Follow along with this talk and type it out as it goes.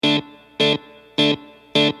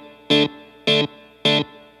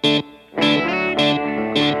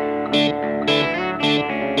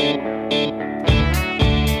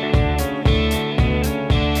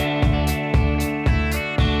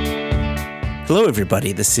Hello,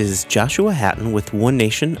 everybody. This is Joshua Hatton with One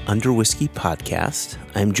Nation Under Whiskey podcast.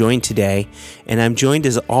 I'm joined today, and I'm joined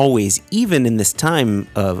as always, even in this time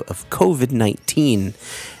of COVID-19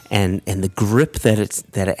 and the grip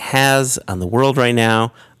that it has on the world right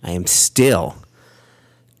now. I am still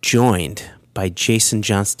joined by Jason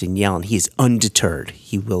Johnston Yellen. He is undeterred.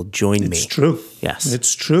 He will join me. It's true. Yes.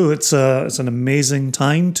 It's true. It's an amazing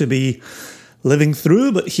time to be living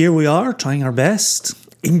through, but here we are trying our best,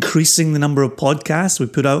 increasing the number of podcasts we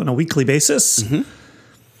put out on a weekly basis.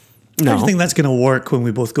 Mm-hmm. No. I think that's going to work when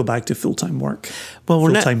we both go back to full-time work,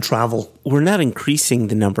 full-time travel. We're not increasing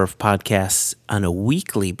the number of podcasts on a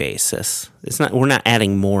weekly basis. We're not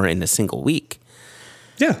adding more in a single week.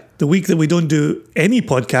 Yeah. The week that we don't do any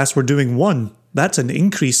podcast, we're doing one. That's an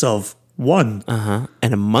increase of one.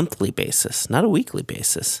 And a monthly basis, not a weekly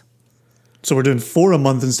basis. So we're doing 4 a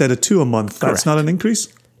month instead of 2 a month. Correct. That's not an increase?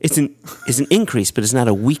 It's an increase, but it's not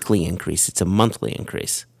a weekly increase. It's a monthly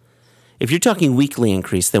increase. If you're talking weekly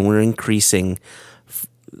increase, then we're increasing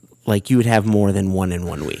like you would have more than one in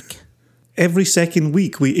 1 week. Every second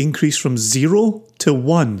week, we increase from 0 to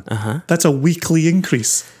 1. That's a weekly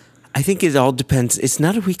increase. I think it all depends. It's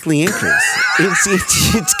not a weekly increase.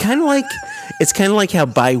 It's kind of like how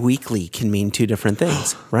bi-weekly can mean two different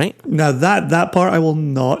things, right? Now that part I will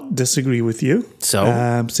not disagree with you.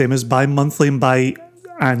 So same as bi-monthly and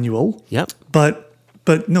bi-annual. Yep.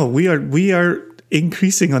 But no, we are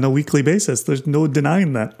increasing on a weekly basis. There's no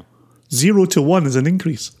denying that. 0 to 1 is an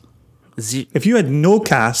increase. If you had no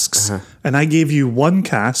casks and I gave you 1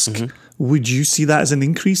 cask, would you see that as an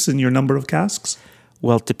increase in your number of casks?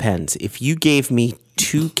 Well, it depends. If you gave me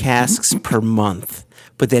 2 casks per month,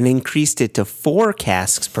 but then increased it to 4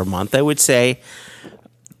 casks per month, I would say,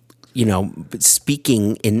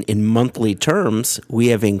 speaking in monthly terms, we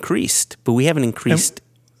have increased, but we haven't increased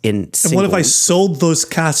in single. And what if I sold those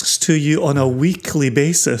casks to you on a weekly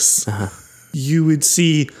basis? You would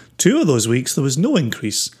see 2 of those weeks there was no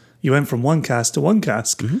increase. You went from 1 cask to 1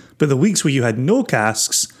 cask. But the weeks where you had no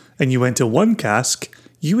casks and you went to 1 cask,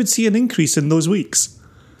 you would see an increase in those weeks.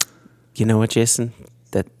 You know what, Jason?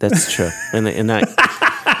 That's true. and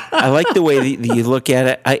I like the way that you look at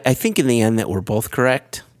it. I think in the end that we're both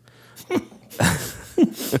correct.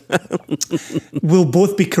 We'll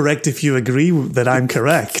both be correct if you agree that I'm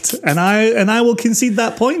correct. And I will concede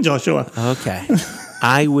that point, Joshua. Okay.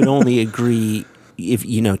 I would only agree if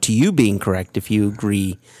to you being correct if you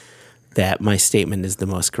agree that my statement is the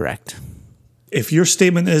most correct. If your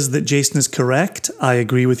statement is that Jason is correct, I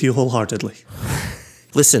agree with you wholeheartedly.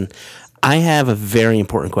 Listen, I have a very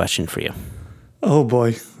important question for you. Oh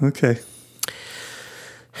boy. Okay.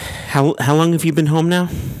 How long have you been home now?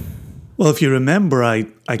 Well, if you remember, I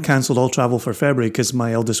cancelled all travel for February because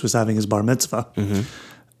my eldest was having his bar mitzvah.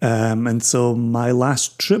 And so my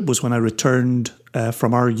last trip was when I returned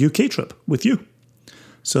from our UK trip with you.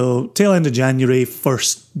 So tail end of January,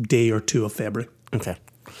 first day or 2 of February. Okay.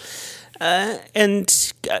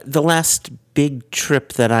 And the last big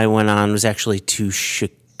trip that I went on was actually to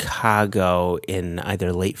Chicago in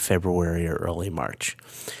either late February or early March.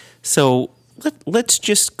 So let's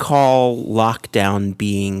just call lockdown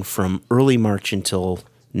being from early March until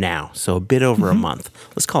now. So a bit over a month.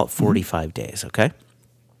 Let's call it 45 days, okay?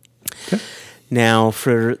 Okay. Now,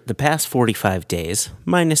 for the past 45 days,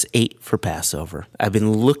 minus 8 for Passover, I've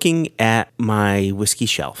been looking at my whiskey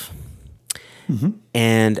shelf.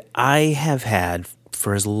 And I have had,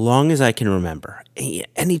 for as long as I can remember,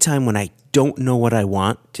 anytime when I don't know what I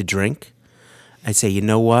want to drink, I say, you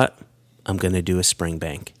know what? I'm going to do a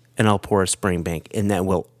Springbank. And I'll pour a Springbank, and that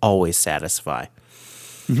will always satisfy.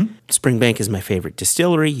 Springbank is my favorite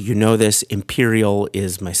distillery. You know this. Imperial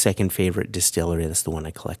is my second favorite distillery. That's the one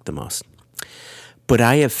I collect the most. But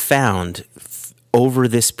I have found over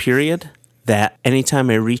this period that anytime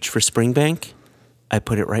I reach for Springbank, I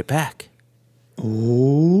put it right back.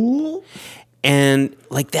 Ooh. And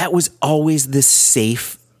that was always the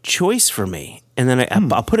safe choice for me. And then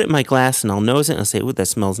I'll put it in my glass and I'll nose it and I'll say, ooh, that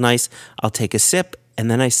smells nice. I'll take a sip. And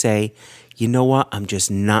then I say, you know what? I'm just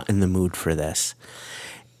not in the mood for this.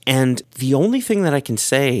 And the only thing that I can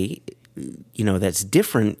say, that's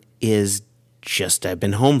different is just I've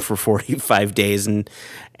been home for 45 days and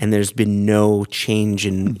there's been no change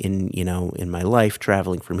in my life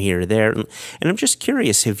traveling from here to there. And I'm just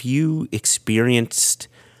curious, have you experienced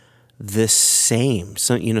the same,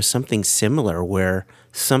 something similar where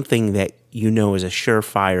something that is a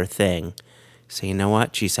surefire thing, say, you know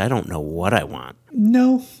what, geez, I don't know what I want.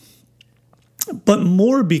 No. But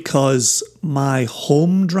more because my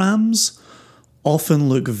home drams often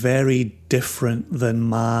look very different than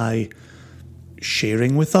my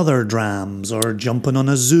sharing with other drams, or jumping on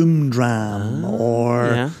a Zoom dram, or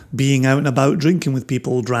yeah. being out and about drinking with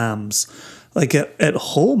people drams. Like at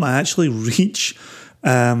home, I actually reach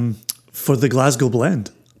for the Glasgow blend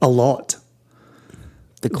a lot.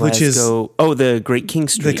 The Glasgow, which is the Great King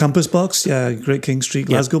Street. The Compass Box, yeah, Great King Street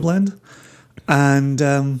Glasgow blend.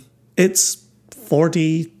 And it's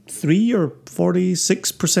 43 or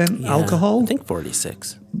 46% alcohol. I think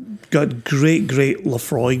 46. Got great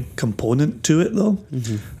Lafroy component to it though.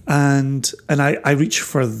 Mm-hmm. And I reach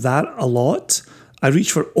for that a lot. I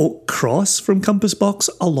reach for Oak Cross from Compass Box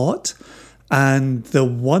a lot. And the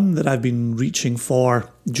one that I've been reaching for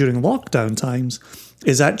during lockdown times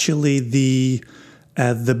is actually the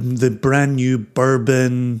brand new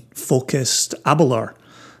bourbon focused Abelard.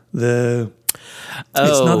 It's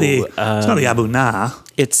not the Abuna.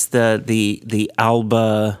 It's the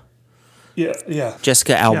Alba. Yeah.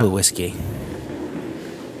 Jessica Alba whiskey.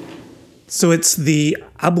 So it's the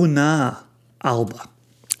Abuna Alba.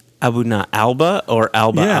 Abuna Alba or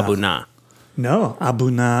Alba Yeah. Abuna? No,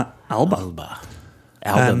 Abuna Alba. Alba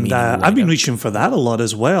And meaning I've been white. reaching for that a lot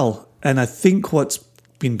as well. And I think what's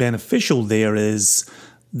been beneficial there is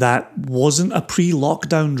that wasn't a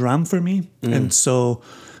pre-lockdown dram for me. And so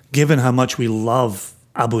given how much we love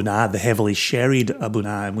Abuna, the heavily sherried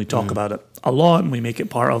Abuna, and we talk about it a lot, and we make it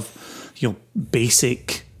part of,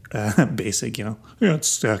 basic,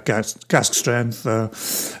 it's cask strength.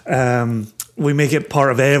 We make it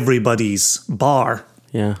part of everybody's bar.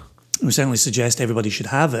 Yeah. We certainly suggest everybody should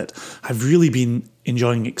have it. I've really been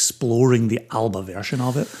enjoying exploring the Alba version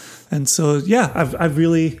of it. And so, yeah, I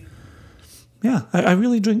really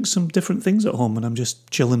drink some different things at home when I'm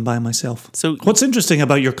just chilling by myself. So what's interesting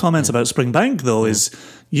about your comments about Springbank, though, is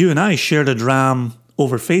you and I shared a dram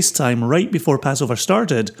over FaceTime right before Passover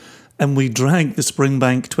started, and we drank the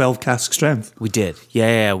Springbank 12 cask strength. We did.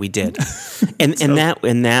 Yeah, we did. and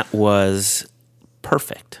that was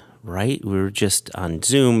perfect, right? We were just on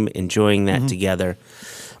Zoom enjoying that together.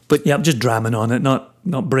 But yeah, just dramming on it,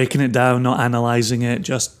 not breaking it down, not analysing it,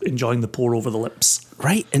 just enjoying the pour over the lips.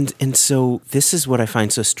 right. And so this is what I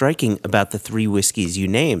find so striking about the three whiskeys you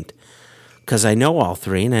named. Because I know all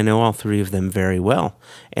three, and I know all three of them very well.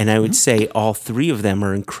 And I would say all three of them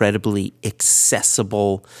are incredibly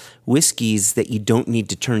accessible whiskeys that you don't need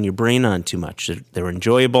to turn your brain on too much. They're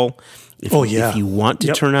enjoyable. If you want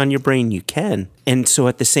to turn on your brain, you can. And so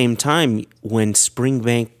at the same time, when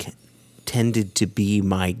Springbank tended to be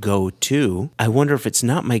my go-to, I wonder if it's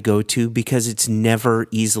not my go-to because it's never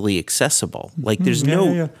easily accessible. Like there's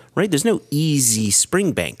there's no easy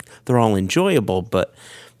Springbank. They're all enjoyable, but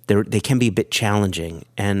they can be a bit challenging.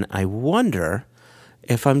 And I wonder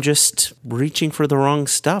if I'm just reaching for the wrong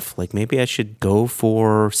stuff. Like maybe I should go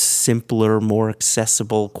for simpler, more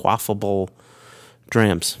accessible, quaffable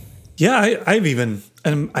drams. Yeah, I've even,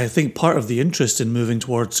 and I think part of the interest in moving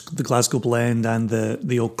towards the Glasgow blend and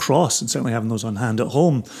the Oak Cross, and certainly having those on hand at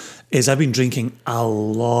home, is I've been drinking a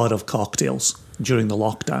lot of cocktails during the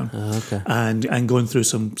lockdown. And going through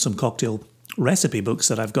some cocktail recipe books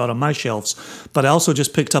that I've got on my shelves. But I also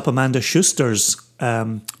just picked up Amanda Schuster's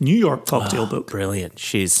New York cocktail book. Brilliant.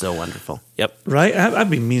 She's so wonderful. Yep. Right? I've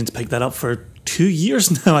been meaning to pick that up for 2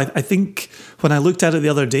 years now. I think when I looked at it the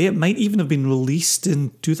other day, it might even have been released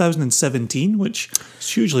in 2017, which is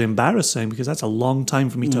hugely embarrassing because that's a long time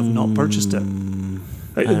for me to have not purchased it.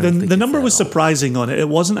 The number was surprising on it. It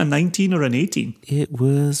wasn't a 19 or an 18. It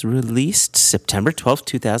was released September 12th,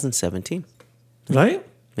 2017. Right?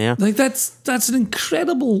 Yeah. Like that's an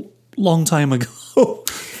incredible long time ago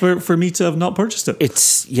for me to have not purchased it.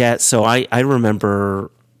 So I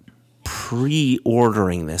remember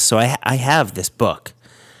pre-ordering this. So I have this book.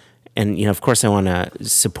 And, of course I want to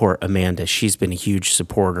support Amanda. She's been a huge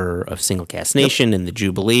supporter of Single Cask Nation and the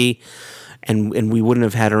Jubilee. And we wouldn't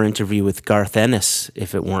have had our interview with Garth Ennis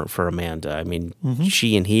if it weren't for Amanda. I mean,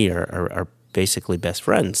 she and he are basically best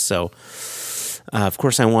friends. So, of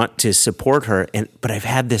course, I want to support her. But I've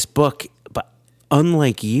had this book. But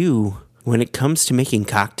unlike you, when it comes to making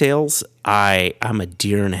cocktails, I'm a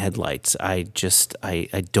deer in the headlights. I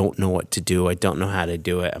don't know what to do. I don't know how to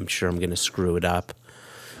do it. I'm sure I'm going to screw it up.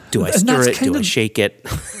 Do I stir it? Do I shake it?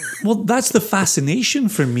 Well, that's the fascination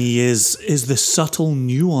for me is the subtle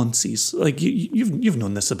nuances. Like you've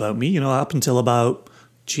known this about me, up until about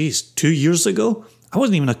 2 years ago, I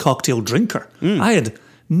wasn't even a cocktail drinker. I had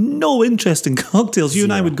no interest in cocktails. You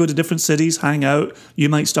and I would go to different cities, hang out. You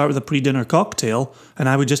might start with a pre-dinner cocktail, and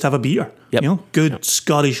I would just have a beer. Yep. Good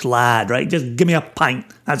Scottish lad, right? Just give me a pint.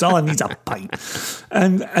 That's all I need is a pint.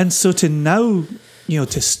 And so to now,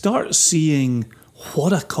 to start seeing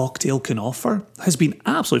what a cocktail can offer has been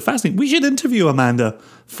absolutely fascinating. We should interview Amanda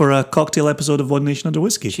for a cocktail episode of One Nation Under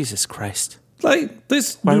Whiskey. Jesus Christ. Like,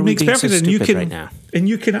 this Why are we makes being so perfect. stupid right now? And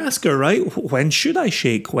you can ask her, right? When should I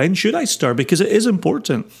shake? When should I stir? Because it is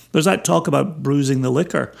important. There's that talk about bruising the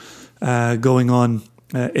liquor going on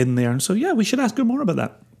in there. And so, yeah, we should ask her more about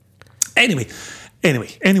that. Anyway,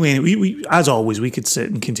 we, as always, we could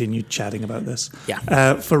sit and continue chatting about this.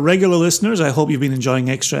 Yeah. For regular listeners, I hope you've been enjoying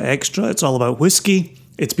Extra Extra. It's all about whiskey.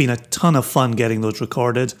 It's been a ton of fun getting those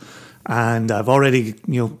recorded. And I've already,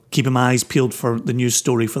 keeping my eyes peeled for the news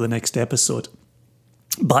story for the next episode.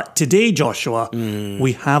 But today, Joshua,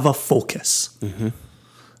 we have a focus. Mm-hmm.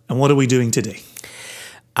 And what are we doing today?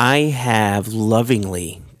 I have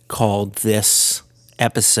lovingly called this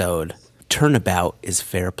episode Turnabout is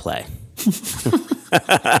Fair Play.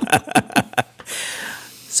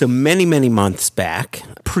 So many, many months back,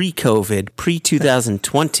 pre-COVID,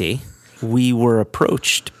 pre-2020, we were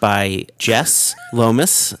approached by Jess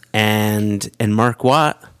Lomas and Mark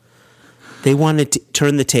Watt. They wanted to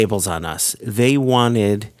turn the tables on us. They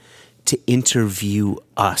wanted to interview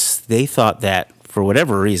us. They thought that, for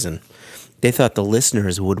whatever reason, they thought the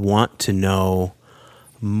listeners would want to know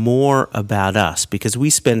more about us because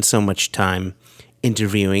we spend so much time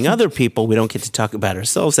interviewing other people. We don't get to talk about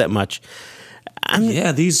ourselves that much.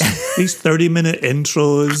 These 30-minute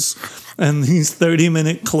intros and these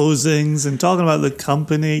 30-minute closings and talking about the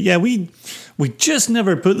company. Yeah, we just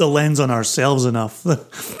never put the lens on ourselves enough.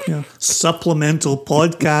 Supplemental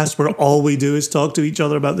podcast where all we do is talk to each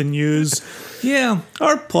other about the news. Yeah,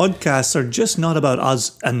 our podcasts are just not about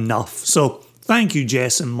us enough. So thank you,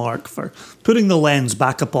 Jess and Mark, for putting the lens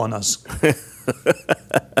back upon us.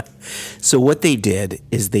 So what they did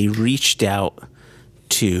is they reached out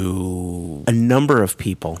to a number of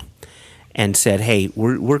people and said, hey,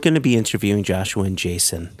 we're going to be interviewing Joshua and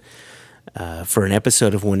Jason for an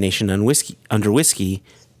episode of One Nation Under Whiskey,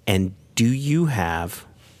 and do you have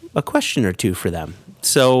a question or two for them?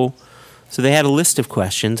 So they had a list of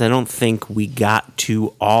questions. I don't think we got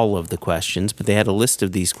to all of the questions, but they had a list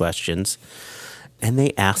of these questions, and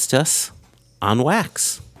they asked us on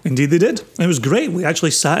wax. Indeed they did. It was great. We actually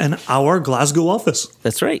sat in our Glasgow office.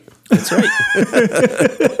 That's right.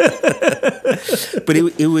 But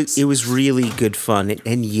it was really good fun.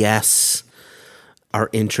 And yes, our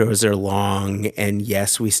intros are long. And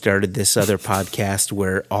yes, we started this other podcast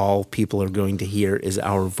where all people are going to hear is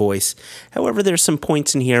our voice. However, there's some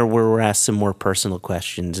points in here where we're asked some more personal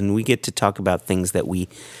questions, and we get to talk about things that we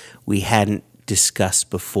hadn't discussed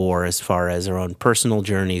before as far as our own personal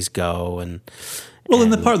journeys go. And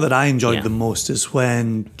the part that I enjoyed the most is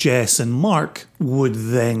when Jess and Mark would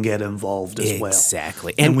then get involved as well.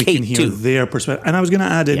 Exactly. And we Kate can hear too. their perspective. And I was going to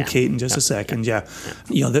add in Kate in just a second. Yeah.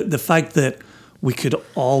 The fact that we could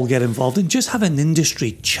all get involved and just have an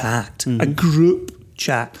industry chat, a group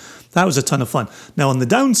chat. That was a ton of fun. Now, on the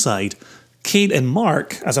downside, Kate and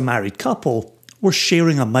Mark, as a married couple, were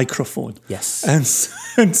sharing a microphone. Yes.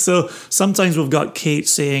 And so sometimes we've got Kate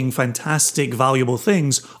saying fantastic, valuable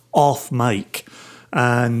things off mic.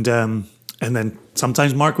 And then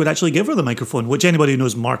sometimes Mark would actually give her the microphone, which anybody who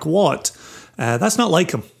knows Mark Watt, that's not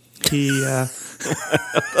like him. He...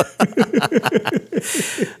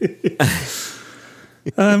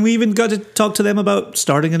 we even got to talk to them about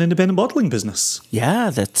starting an independent bottling business. Yeah,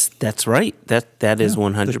 that's right. That is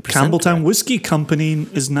 100%. The Campbelltown Whiskey Company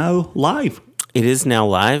is now live. It is now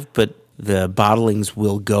live, but the bottlings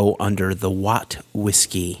will go under the Watt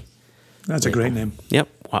Whiskey. That's a great name. Yep,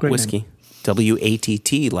 Watt Great Whiskey. name.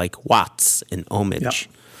 WATT, like Watts in homage.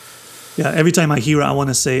 Yeah, every time I hear it, I want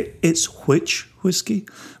to say, it's which whiskey?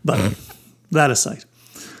 But that aside.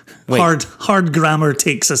 Wait. Hard grammar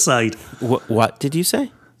takes aside. What did you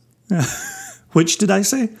say? Which did I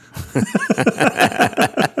say?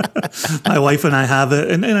 My wife and I have it,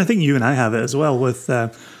 and I think you and I have it as well, with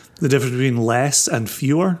the difference between less and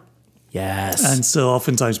fewer. Yes. And so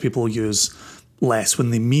oftentimes people use less when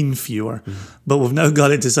they mean fewer. But we've now got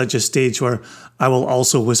it to such a stage where I will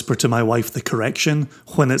also whisper to my wife the correction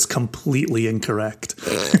when it's completely incorrect.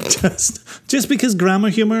 just because grammar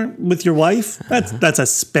humor with your wife, that's a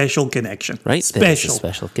special connection. Right? Special. That is a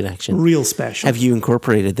special connection. Real special. Have you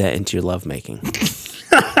incorporated that into your lovemaking?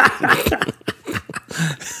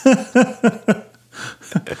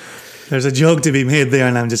 There's a joke to be made there,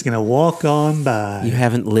 and I'm just going to walk on by. You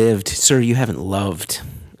haven't lived, sir, you haven't loved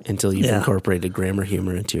until you've incorporated grammar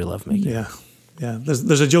humor into your lovemaking. Yeah.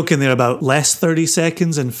 There's a joke in there about less 30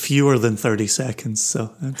 seconds and fewer than 30 seconds.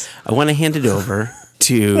 So I want to hand it over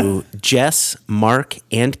to Jess, Mark,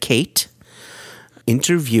 and Kate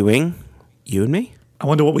interviewing you and me. I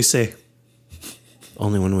wonder what we say.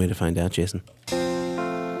 Only one way to find out, Jason.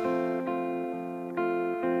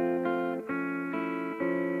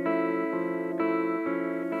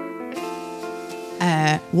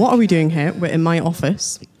 What are we doing here? We're in my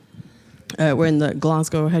office. We're in the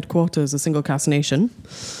Glasgow headquarters of Single Cast Nation.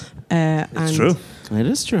 It's true. It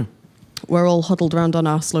is true. We're all huddled around on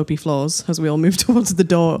our slopey floors as we all move towards the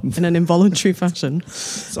door in an involuntary fashion.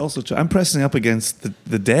 It's also true. I'm pressing up against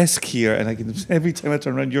the desk here, and I can every time I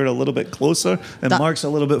turn around, you're a little bit closer, and Mark's a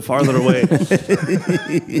little bit farther away.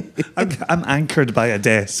 I'm anchored by a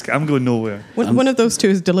desk. I'm going nowhere. One of those two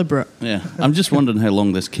is deliberate. Yeah, I'm just wondering how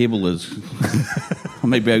long this cable is. I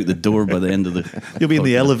might be out the door by the end of the... You'll be in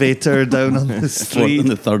the elevator down on the on street.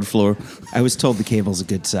 the third floor. I was told the cable's a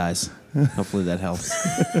good size. Hopefully that helps.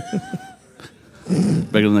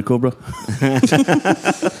 Bigger than a Cobra.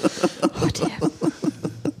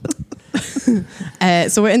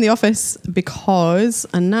 So we're in the office because,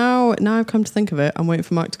 and now I've come to think of it, I'm waiting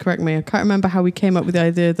for Mark to correct me. I can't remember how we came up with the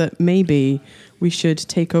idea that maybe we should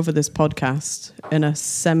take over this podcast in a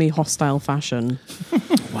semi-hostile fashion.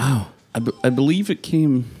 Wow. I believe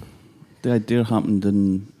the idea happened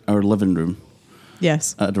in our living room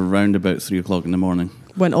Yes, at around about 3 o'clock in the morning.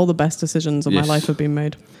 when all the best decisions of my Yes. life have been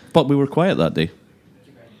made. But we were quiet that day.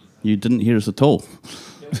 You didn't hear us at all,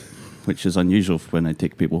 which is unusual when I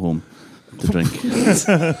take people home to drink.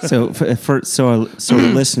 So our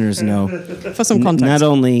listeners know, For some context. not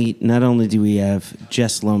only do we have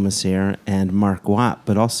Jess Lomas here and Mark Watt,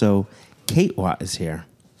 but also Kate Watt is here.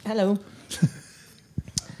 Hello.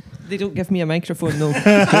 They don't give me a microphone, though.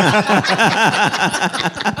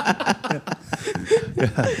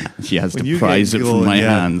 She has When to you prize get it going, from my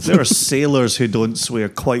yeah. hands. There are sailors who don't swear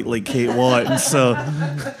quite like Kate Watt, and so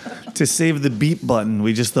to save the beep button,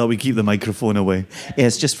 we just thought we'd keep the microphone away. Yeah,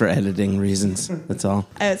 it's just for editing reasons. That's all.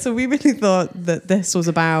 So we really thought that this was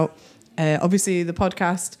about, obviously, the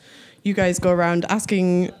podcast. You guys go around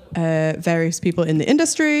asking various people in the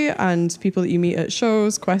industry and people that you meet at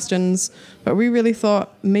shows questions. But we really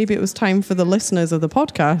thought maybe it was time for the listeners of the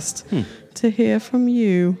podcast to hear from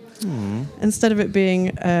you. Instead of it being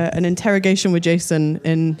an interrogation with Jason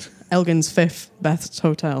in Elgin's fifth best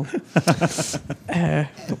hotel,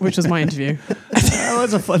 which was my interview. That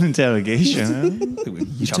was a fun interrogation.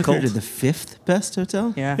 You took her to the fifth best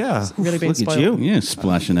hotel? Yeah, Yeah. it's really been Look at spoiled. you. Yeah,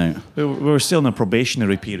 splashing out. We were still in a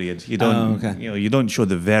probationary period. You don't, okay. you don't show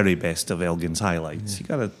the very best of Elgin's highlights. You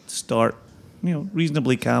got to start,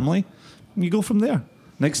 reasonably calmly, and you go from there.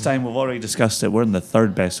 Next time, we've already discussed it. We're in the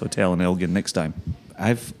third best hotel in Elgin next time.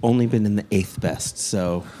 I've only been in the eighth best,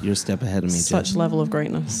 so you're a step ahead of me, Such Jess. level of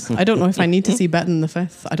greatness. I don't know if I need to see better than the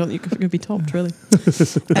fifth. I don't think it could be topped, really.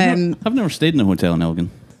 I've never stayed in a hotel in Elgin.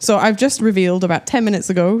 So I've just revealed about 10 minutes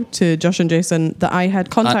ago to Josh and Jason that I had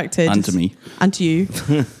contacted... And to me. And to you.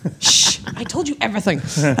 Shh, I told you everything.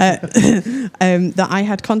 That I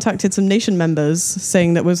had contacted some Nation members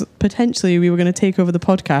saying that was potentially we were going to take over the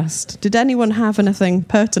podcast. Did anyone have anything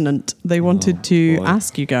pertinent they wanted to boy.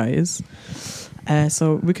 ask you guys?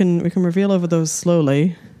 So we can reveal over those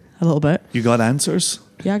slowly a little bit. You got answers?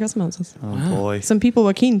 Yeah, I got some answers. Oh, boy. Some people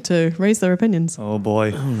were keen to raise their opinions. Oh,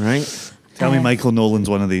 boy. All right. Tell me Michael Nolan's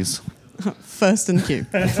one of these. First in the queue.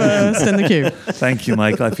 First in the queue. Thank you,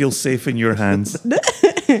 Michael. I feel safe in your hands.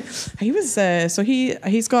 He was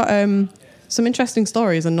he's got some interesting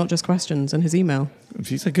stories and not just questions in his email.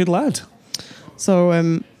 He's a good lad. So do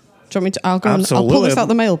you want me to? I'll go. I'll Absolutely. pull this out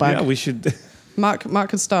the mailbag. Yeah, we should. Mark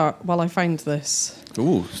can start while I find this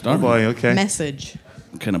Oh, Oh, start. boy, okay. message.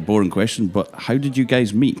 Kind of boring question, but how did you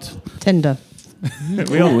guys meet? Tinder.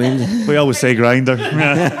 We always say grinder.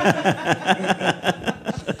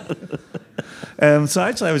 So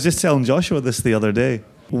actually, I was just telling Joshua this the other day.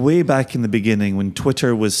 Way back in the beginning, when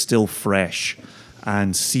Twitter was still fresh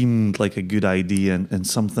and seemed like a good idea and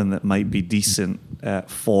something that might be decent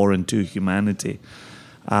for and to humanity,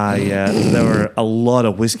 there were a lot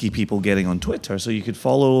of whiskey people getting on Twitter. So you could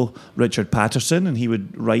follow Richard Patterson, and he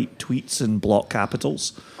would write tweets in block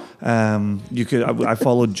capitals. I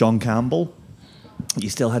followed John Campbell. You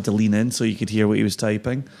still had to lean in so you could hear what he was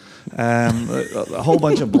typing. A whole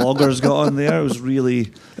bunch of bloggers got on there. It was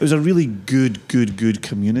a really good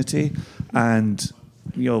community, and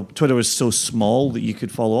Twitter was so small that you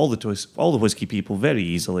could follow all the whiskey people very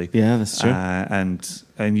easily. Yeah, that's true.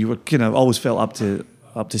 And you were always felt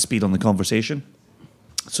up to speed on the conversation.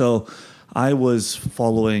 So I was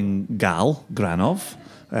following Gal Granov,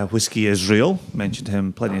 Whiskey Israel. Mentioned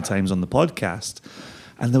him plenty of times on the podcast.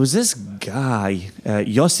 And there was this guy,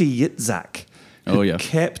 Yossi Yitzhak, who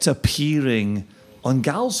kept appearing on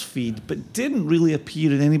Gal's feed, but didn't really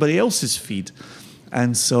appear in anybody else's feed.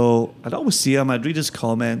 And so I'd always see him, I'd read his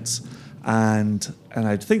comments, and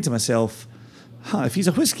I'd think to myself, if he's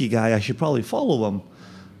a whiskey guy, I should probably follow him.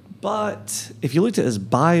 But if you looked at his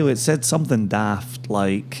bio, it said something daft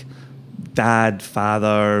like dad,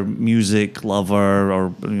 father, music lover, or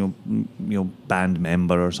band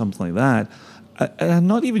member or something like that. And I'm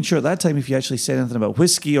not even sure at that time if you actually said anything about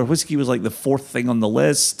whiskey, or whiskey was like the fourth thing on the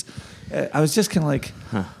list. I was just kind of like,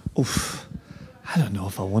 oof, I don't know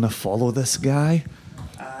if I want to follow this guy.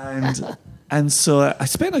 And so I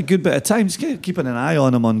spent a good bit of time just keeping an eye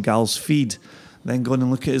on him on Gal's feed, then going and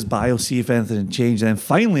look at his bio, see if anything had changed. And then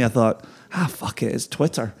finally I thought, fuck it, it's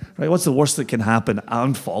Twitter, right? What's the worst that can happen? I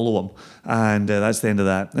unfollow him. And that's the end of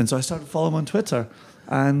that. And so I started following him on Twitter.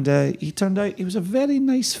 And he turned out he was a very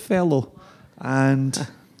nice fellow. And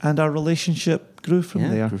our relationship grew from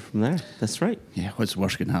there. Grew from there. That's right. Yeah, what's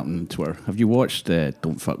worse can happen on Twitter? Have you watched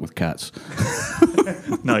Don't Fuck With Cats?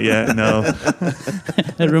 Not yet, no.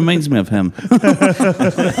 It reminds me of him.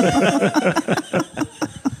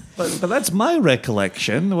 But that's my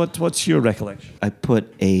recollection. What's your recollection? I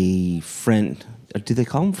put a friend. Do they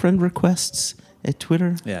call them friend requests at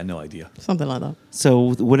Twitter? Yeah, no idea. Something like that.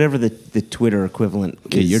 So whatever the Twitter equivalent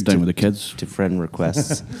Okay, is you're down with the kids. to friend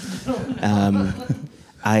requests.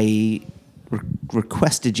 I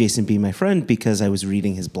requested Jason be my friend because I was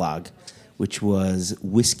reading his blog, which was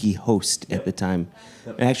Whiskey Host at the time.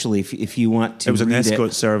 Actually, if you want to, It was an read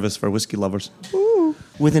escort service for whiskey lovers.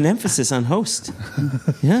 with an emphasis on host.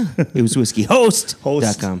 Yeah, it was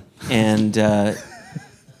whiskeyhost.com. And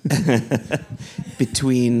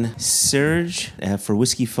between Serge for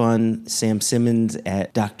Whiskey Fun, Sam Simmons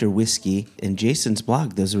at Dr. Whiskey, and Jason's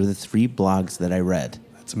blog, those were the three blogs that I read.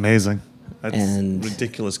 That's amazing. That's And-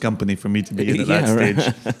 ridiculous company for me to be in at Yeah, that right.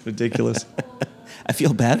 stage. Ridiculous. I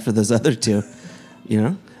feel bad for those other two,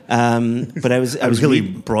 But I was really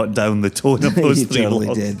brought down the tone of those you three totally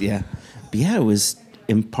blogs. did, yeah. But yeah, it was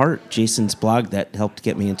in part Jason's blog that helped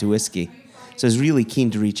get me into whiskey. So I was really keen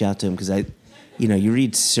to reach out to him because you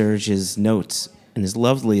read Serge's notes, and as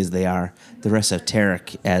lovely as they are, they're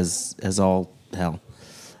esoteric as all hell.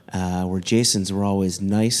 Where Jason's were always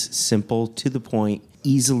nice, simple, to the point,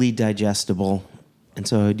 easily digestible. And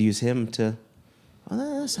so I'd use him to,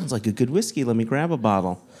 that sounds like a good whiskey. Let me grab a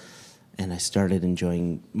bottle. And I started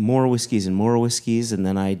enjoying more whiskeys, and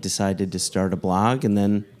then I decided to start a blog, and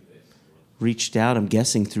then reached out, I'm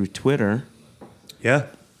guessing through Twitter, Yeah.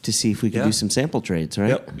 to see if we could Yeah. do some sample trades, right?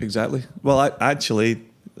 Yep, exactly. Well, actually,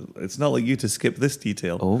 it's not like you to skip this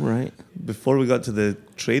detail. Oh, right. Before we got to the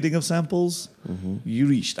trading of samples, you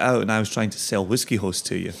reached out and I was trying to sell Whiskey Host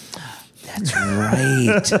to you. That's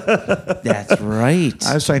right. That's right.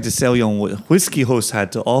 I was trying to sell you on what Whiskey Host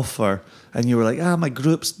had to offer, and you were like, my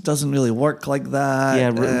groups doesn't really work like that.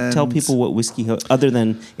 Yeah, tell and- people what whiskey, other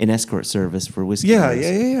than an escort service for whiskey. Yeah, hosts.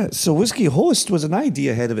 yeah. So Whiskey Host was an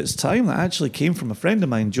idea ahead of its time that actually came from a friend of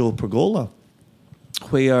mine, Joe Pergola,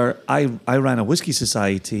 where I ran a whiskey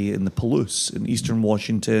society in the Palouse in eastern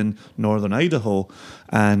Washington, northern Idaho,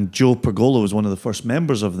 and Joe Pergola was one of the first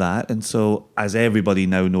members of that. And so, as everybody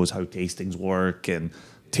now knows how tastings work and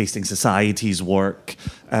tasting societies work,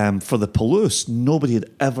 for the Palouse, nobody had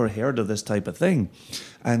ever heard of this type of thing.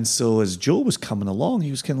 And so as Joe was coming along,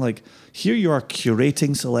 he was kind of like, here you are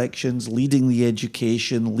curating selections, leading the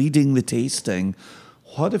education, leading the tasting.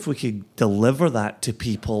 What if we could deliver that to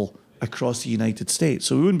people across the United States?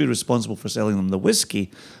 So we wouldn't be responsible for selling them the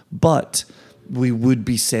whiskey, but we would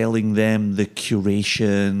be selling them the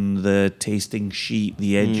curation, the tasting sheet,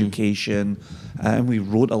 the education. And we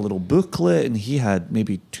wrote a little booklet, and he had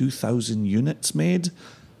maybe 2,000 units made.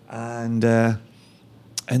 And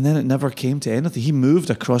then it never came to anything. He moved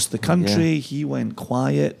across the country. Yeah. He went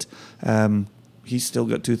quiet. He's still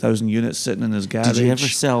got 2,000 units sitting in his garage. Did you ever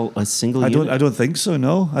sell a single I unit? don't think so.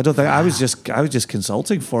 No, I don't think. I was just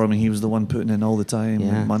consulting for him, and he was the one putting in all the time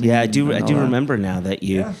Yeah, and money. yeah, I and do all that. remember now that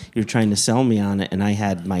you're trying to sell me on it, and I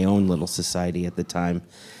had my own little society at the time,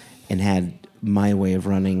 and had my way of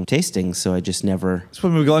running tastings, so I just never. It's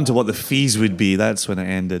when we got into what the fees would be. That's when it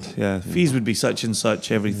ended. Yeah, fees would be such and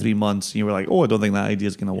such every 3 months, and you were like, "Oh, I don't think that idea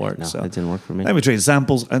is going to work." No, so that didn't work for me. Then we traded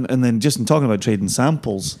samples, and then just in talking about trading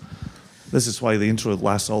samples, this is why the intro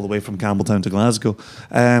lasts all the way from Campbelltown to Glasgow.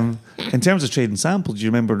 In terms of trading samples, do you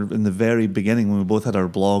remember in the very beginning when we both had our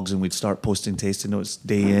blogs and we'd start posting tasting notes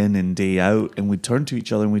day in and day out, and we'd turn to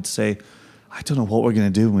each other and we'd say, "I don't know what we're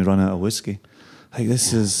going to do when we run out of whiskey. Like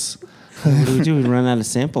this is." What do we do? We run out of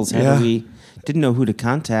samples. How Yeah. do we? Didn't know who to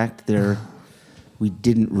contact. We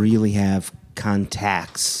didn't really have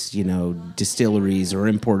contacts, distilleries or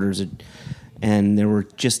importers, and there were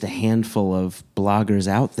just a handful of bloggers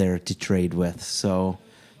out there to trade with. So,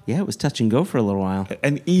 yeah, it was touch and go for a little while.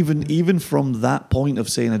 And even from that point of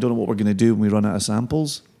saying, I don't know what we're going to do when we run out of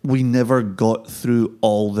samples, we never got through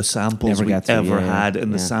all the samples Never we got through, ever yeah, had,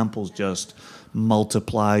 and the yeah. samples just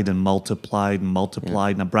multiplied and multiplied and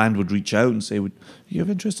multiplied. And a brand would reach out and say, "Would you have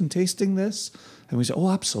interest in tasting this?" And we say, "Oh,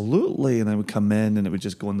 absolutely." And then we'd come in and it would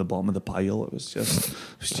just go in the bottom of the pile. It was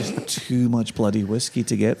just too much bloody whiskey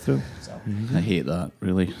to get through. I hate that,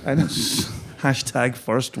 really. And hashtag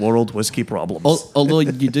first world whiskey problems. Although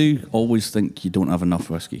you do always think you don't have enough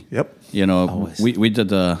whiskey. Yep. You know, Always. we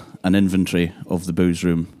did an inventory of the booze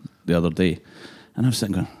room the other day, and I was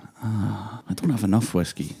sitting going, I don't have enough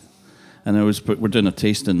whiskey. And we're doing a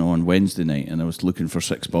tasting on Wednesday night, and I was looking for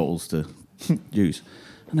 6 bottles to use.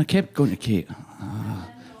 And I kept going to Kate,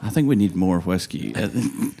 I think we need more whiskey.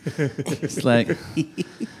 It's like,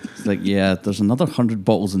 yeah, there's another 100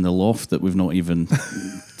 bottles in the loft that we've not even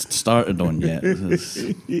started on yet.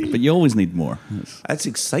 But you always need more. That's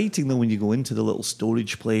exciting though when you go into the little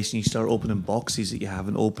storage place and you start opening boxes that you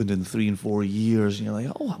haven't opened in 3 and 4 years, and you're like,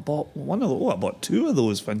 "Oh, I bought one of those. Oh, I bought 2 of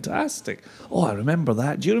those. Fantastic. Oh, I remember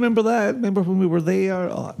that. Do you remember that? Remember when we were there?"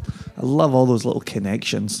 Oh, I love all those little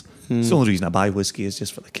connections. It's the only reason I buy whiskey is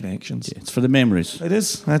just for the connections. It's for the memories, It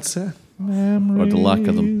is. That's it. Memories. or the lack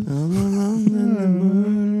of them.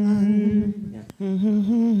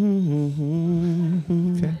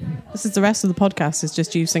 Okay. This is the rest of the podcast. Is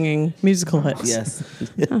just you singing musical hits. Yes.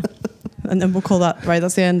 And then we'll call that right.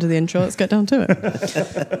 That's the end of the intro. Let's get down to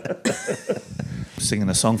it. Singing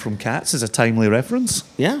a song from Cats is a timely reference.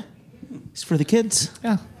 Yeah. It's for the kids.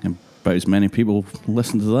 Yeah. And about as many people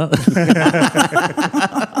listen to that.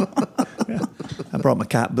 I brought my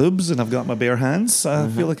cat boobs and I've got my bare hands. I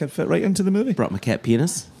feel like I'd fit right into the movie. Brought my cat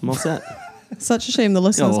penis. I'm all set. Such a shame the Got a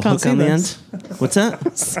listeners little can't hook see on the this. end. What's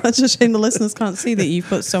that? Such a shame the listeners can't see that you've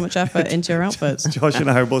put so much effort into your outfits. Josh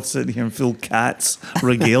and I are both sitting here in full Cats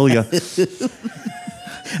regalia.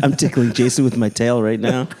 I'm tickling Jason with my tail right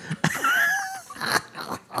now.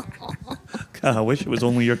 God, I wish it was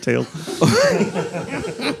only your tail.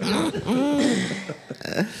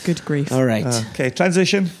 Good grief. All right. Okay,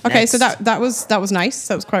 transition. Okay, so Next. that was nice.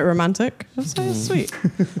 That was quite romantic. That was so sweet.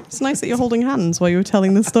 It's nice that you're holding hands while you were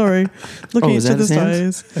telling the story, looking was at each that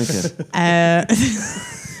other's his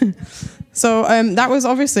eyes. Okay. So that was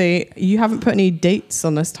obviously, you haven't put any dates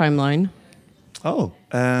on this timeline. Oh,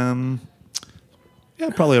 yeah,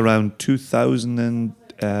 probably around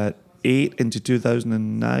 2008 into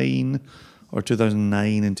 2009 or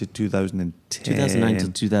 2009 into 2010. 2009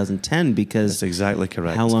 to 2010 because That's exactly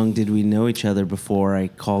correct. how long did we know each other before I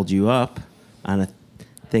called you up on a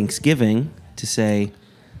Thanksgiving to say,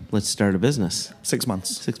 let's start a business? 6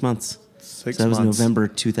 months. 6 months. 6 So that was months. November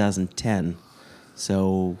 2010.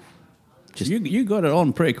 So You got it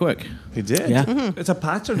on pretty quick. He did. Yeah. It's a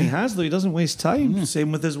pattern he has, though. He doesn't waste time.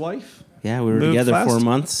 Same with his wife. yeah, we were Move together fast. 4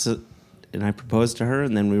 months and I proposed to her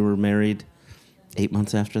and then we were married 8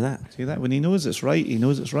 months after that. See that? When he knows it's right, he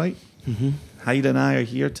knows it's right. Hyde and I are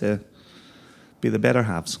here to be the better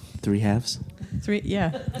halves. 3 halves. Three.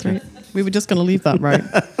 We were just going to leave that right.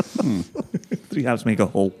 3 halves make a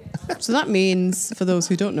whole. So that means, for those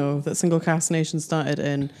who don't know, that Single Cast Nation started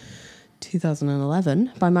in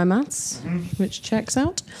 2011 by my maths, which checks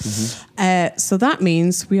out. So that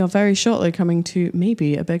means we are very shortly coming to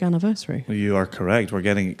maybe a big anniversary. You are correct. We're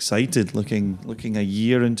getting excited, looking a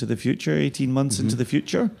year into the future, 18 months into the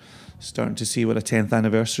future, starting to see what a 10th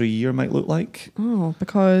anniversary year might look like. Oh,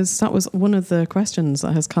 because that was one of the questions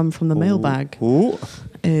that has come from the mailbag. Oh,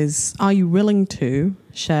 Is, are you willing to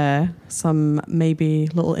share some maybe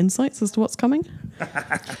little insights as to what's coming?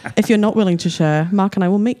 If you're not willing to share, Mark and I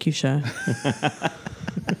will make you share.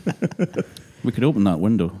 We could open that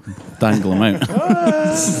window, dangle them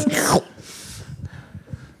out.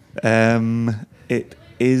 it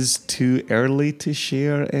is too early to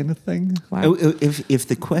share anything. Wow. If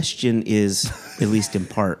the question is, at least in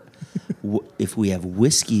part, if we have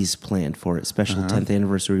whiskeys planned for it, special 10th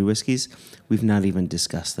anniversary whiskeys, we've not even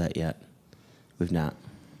discussed that yet. We've not.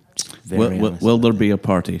 Just very honest. Will there be a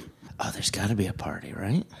party? Oh, there's got to be a party,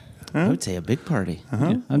 right? I would say a big party.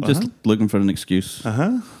 Yeah, I'm just looking for an excuse.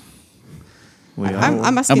 I'm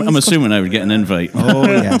asking. I'm assuming I would get an invite. Oh,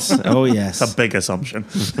 yes. Oh, It's a yes. big assumption.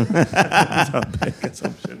 It's a big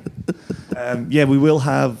assumption. Yeah, we will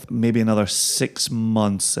have maybe another 6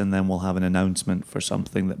 months, and then we'll have an announcement for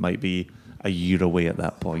something that might be a year away at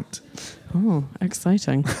that point. Oh,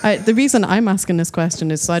 exciting. The reason I'm asking this question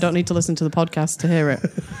is so I don't need to listen to the podcast to hear it.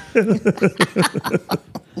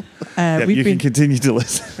 Yeah, you can continue to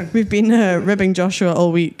listen. We've been ribbing Joshua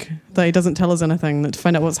all week that he doesn't tell us anything, that to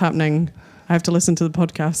find out what's happening, I have to listen to the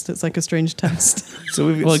podcast. It's like a strange test. So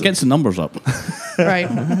we've Well, it gets the numbers up. Right.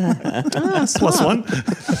 plus one.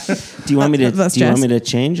 Do you want me to? That's Do you want Jess. me to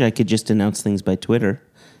change? I could just announce things by Twitter,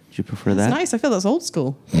 Do you prefer It's that? nice. I feel that's old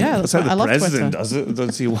school. Yeah, That's how I the love president Twitter. does it. I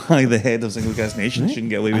don't see why the head of Single Cast Nation shouldn't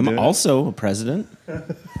get away with I'm doing also a president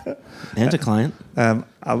and a client. it.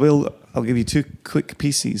 I'll give you two quick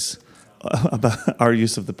pieces about our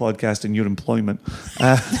use of the podcast in your employment.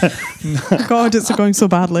 God, it's going so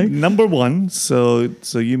badly. Number one, so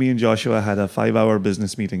you, me, and Joshua had a 5-hour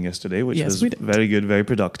business meeting yesterday, which Yes, was we did. very good, very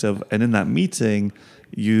productive. And in that meeting,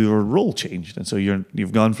 your role changed, and so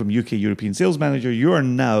you've gone from UK European Sales Manager. You are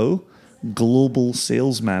now Global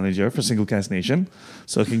Sales Manager for Single Cast Nation.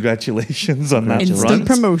 So congratulations on that Instant front.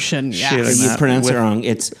 promotion. Sharing Yes. You that pronounce it with- wrong.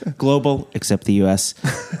 It's global, except the U.S.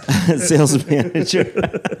 sales manager.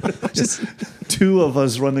 Just two of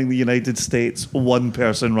us running the United States, one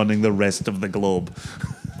person running the rest of the globe.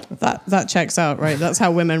 That checks out, right? That's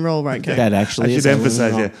how women roll, right, Kate? That actually I is should how women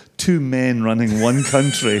emphasize, roll. yeah, two men running one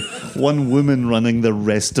country, one woman running the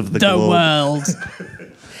rest of the The globe. world.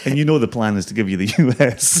 And you know the plan is to give you the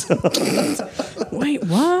US. Wait,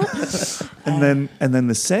 what? and then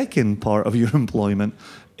the second part of your employment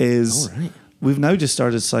is All right. we've now just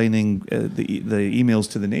started signing the emails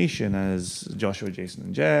to the nation as Joshua, Jason,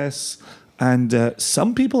 and Jess. And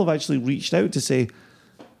some people have actually reached out to say,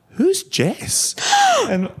 "Who's Jess?"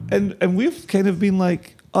 and we've kind of been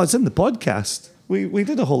like, "Oh, it's in the podcast." We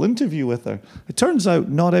did a whole interview with her. It turns out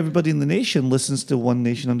not everybody in the nation listens to One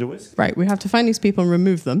Nation Under Whiskey. Right, we have to find these people and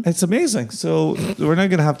remove them. It's amazing. So we're now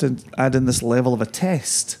going to have to add in this level of a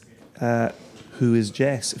test. Who is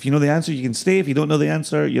Jess? If you know the answer, you can stay. If you don't know the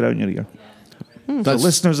answer, you're out in your ear. The That's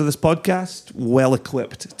listeners of this podcast, well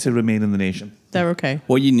equipped to remain in the nation. They're okay.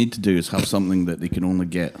 what you need to do is have something that they can only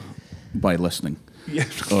get by listening. Yeah.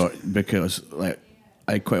 Or because like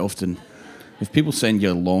I quite often, if people send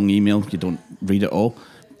you a long email, you don't read it all.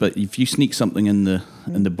 But if you sneak something in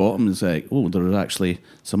the bottom, it's like, oh, there is actually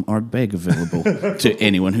some Ardbeg available to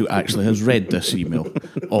anyone who actually has read this email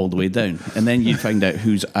all the way down. And then you find out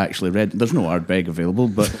who's actually read. There's no Ardbeg available,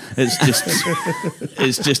 but it's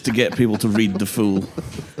just to get people to read the full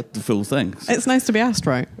thing. It's nice to be asked,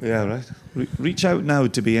 right? Yeah, right. Reach out now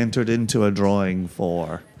to be entered into a drawing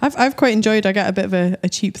for. I've quite enjoyed. I get a bit of a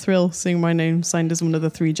cheap thrill seeing my name signed as one of the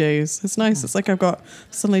 3 J's. It's nice. It's like I've got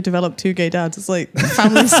suddenly developed 2 gay dads. It's like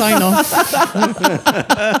family sign off.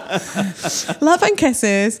 Love and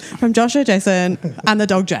kisses from Joshua, Jason, and the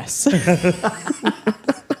dog Jess.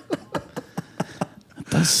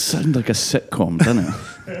 Does sound like a sitcom, doesn't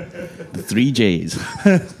it? The 3 J's.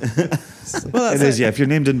 Well, It that's is, yeah. If your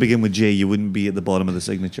name didn't begin with J, you wouldn't be at the bottom of the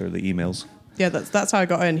signature, the emails. Yeah, that's how I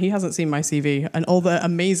got in. He hasn't seen my CV and all the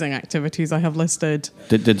amazing activities I have listed.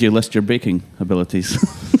 Did you list your baking abilities?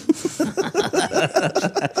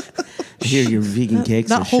 I hear your vegan cakes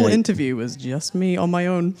That are whole shite. interview was just me on my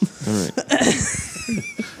own. All right.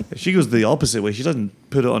 She goes the opposite way. She doesn't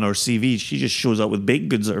put it on her CV. She just shows up with baked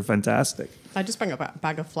goods that are fantastic. I just bring a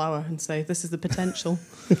bag of flour and say, "This is the potential.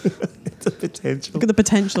 It's a potential. Look at the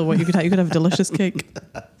potential. What you could have. You could have a delicious cake."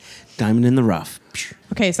 Diamond in the rough.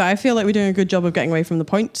 Okay, so I feel like we're doing a good job of getting away from the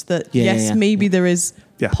point that Yeah. maybe there is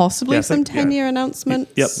Yeah. possibly Yeah, I some think, yeah. 10-year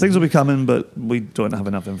announcements. Yep, things will be coming, but we don't have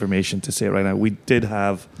enough information to say it right now. We did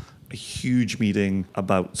have a huge meeting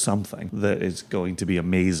about something that is going to be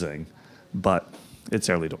amazing, but it's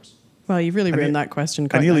early doors. Well, you've really I ruined ne- that question. I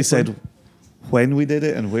Quite nearly nicely. said when we did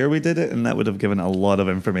it and where we did it, and that would have given a lot of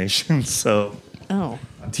information. So Oh.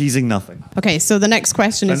 I'm teasing nothing. Okay, so the next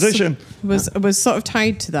question Transition. was sort of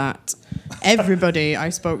tied to that. Everybody I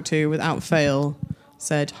spoke to, without fail,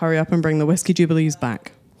 said, "Hurry up and bring the Whiskey Jubilees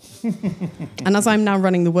back." And as I'm now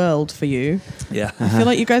running the world for you, Yeah. I feel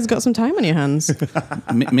like you guys got some time on your hands.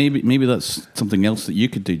 Maybe that's something else that you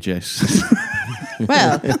could do, Jess.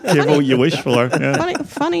 Well, Careful what you wish for. Yeah.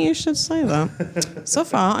 funny you should say that. So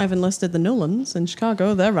far, I've enlisted the Nolans in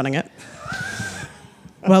Chicago. They're running it.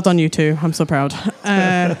 Well done, you two. I'm so proud.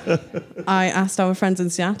 I asked our friends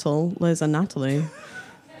in Seattle, Liz and Natalie.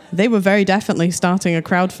 They were very definitely starting a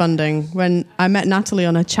crowdfunding when I met Natalie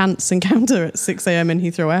on a chance encounter at 6 a.m. in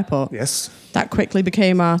Heathrow Airport. Yes. That quickly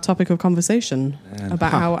became our topic of conversation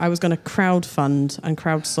about how I was going to crowdfund and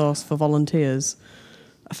crowdsource for volunteers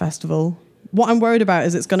a festival. What I'm worried about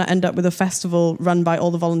is it's going to end up with a festival run by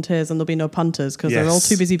all the volunteers and there'll be no punters because they're all Yes.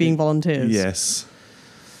 too busy being volunteers. Yes.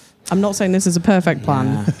 I'm not saying this is a perfect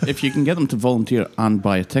plan. If you can get them to volunteer and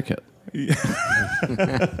buy a ticket.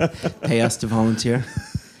 Pay us to volunteer.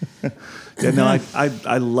 Yeah, no,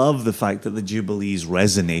 I love the fact that the Jubilees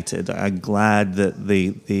resonated. I'm glad that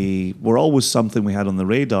they were always something we had on the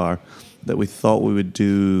radar that we thought we would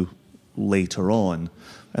do later on.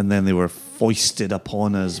 And then they were foisted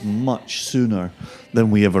upon us much sooner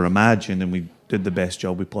than we ever imagined. And we did the best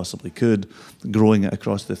job we possibly could, growing it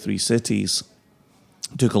across the 3 cities.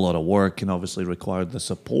 took a lot of work and obviously required the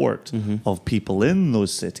support of people in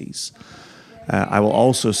those cities. I will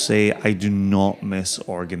also say I do not miss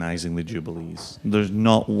organizing the Jubilees. There's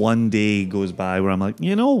not one day goes by where I'm like,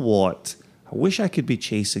 you know what? I wish I could be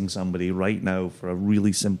chasing somebody right now for a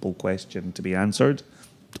really simple question to be answered.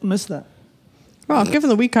 Don't miss that. Well, given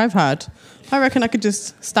the week I've had, I reckon I could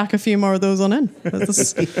just stack a few more of those on in.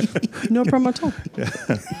 That's no problem at all.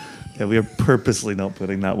 Yeah, we are purposely not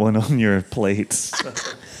putting that one on your plates.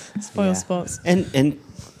 Spoil spots. And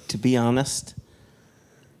to be honest,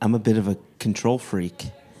 I'm a bit of a control freak,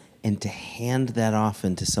 and to hand that off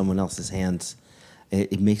into someone else's hands,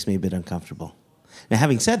 it makes me a bit uncomfortable. Now,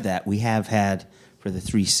 having said that, we have had for the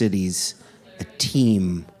 3 cities a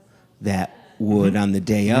team that would, on the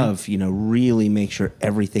day of, really make sure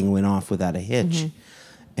everything went off without a hitch,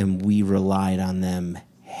 and we relied on them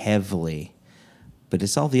heavily. But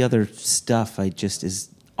it's all the other stuff is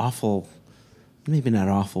awful. Maybe not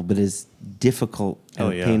awful, but as difficult and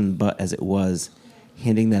a pain in the butt as it was.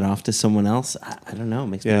 Handing that off to someone else, I don't know. It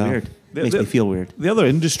makes me weird. Makes me feel weird. The other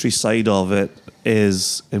industry side of it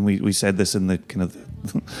is, and we said this in the kind of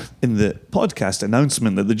in the podcast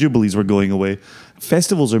announcement that the Jubilees were going away.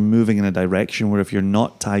 Festivals are moving in a direction where if you're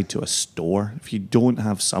not tied to a store, if you don't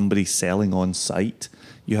have somebody selling on site,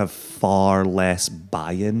 you have far less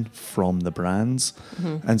buy-in from the brands.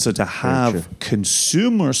 And so to have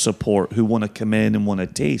consumer support who want to come in and want to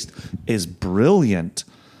taste is brilliant.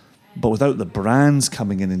 But without the brands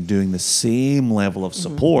coming in and doing the same level of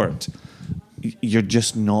support, you're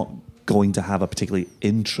just not going to have a particularly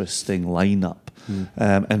interesting lineup.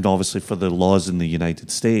 And obviously for the laws in the United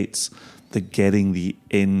States, getting the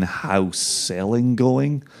in-house selling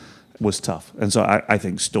going was tough. And so I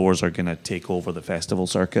think stores are going to take over the festival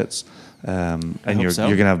circuits. And you're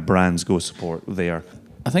going to have brands go support there.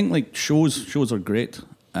 I think like shows are great,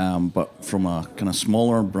 but from a kind of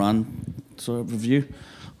smaller brand sort of review,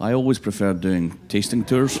 I always prefer doing tasting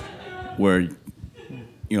tours where,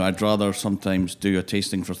 I'd rather sometimes do a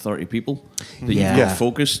tasting for 30 people that you've got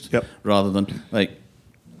focused rather than, like,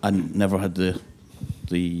 I never had the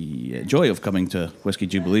joy of coming to Whiskey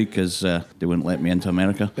Jubilee because they wouldn't let me into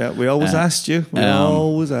America. Yeah, we always asked you.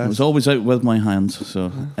 Always asked. I was always out with my hands.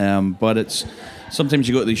 So, but it's sometimes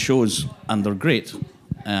you go to these shows and they're great,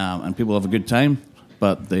 and people have a good time,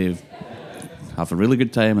 but they have a really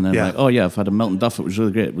good time, and then like, oh yeah, I've had a Milton Duff. It was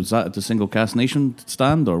really great. Was that at the Single Cask Nation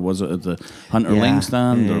stand, or was it at the Hunter Lang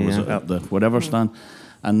stand, or was it at the whatever stand?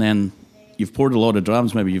 And then you've poured a lot of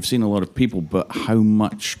drams. Maybe you've seen a lot of people, but how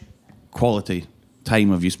much quality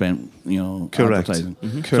time have you spent, advertising?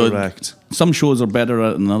 Correct. So some shows are better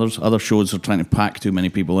at it than others. Other shows are trying to pack too many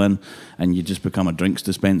people in, and you just become a drinks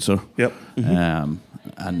dispenser. Yep.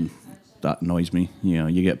 And that annoys me.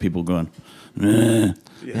 You get people going,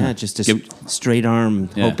 just a straight arm,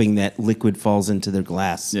 hoping that liquid falls into their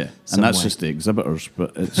glass. Yeah, and that's just the exhibitors.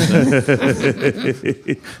 But it's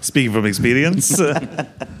speaking from experience.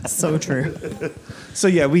 So true. So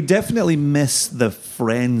yeah, we definitely miss the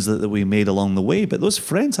friends that we made along the way, but those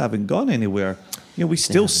friends haven't gone anywhere. We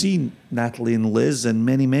still see Natalie and Liz and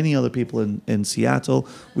many, many other people in Seattle.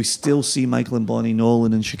 We still see Michael and Bonnie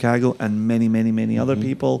Nolan in Chicago and many, many, many other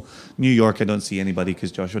people. New York, I don't see anybody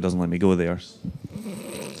because Joshua doesn't let me go there.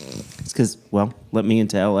 It's because, let me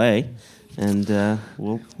into LA and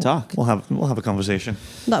we'll talk. We'll have a conversation.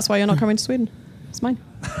 That's why you're not coming to Sweden. It's mine.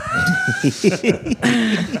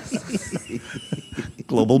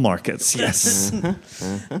 Global markets, yes.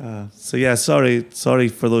 So yeah, sorry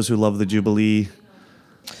for those who love the Jubilee.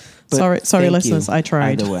 But sorry, listeners. I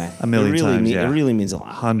tried. Either way, a million times. It really means a lot.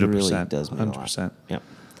 100%. It really does mean 100%. a lot. Yep.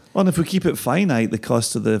 Well, and if we keep it finite, the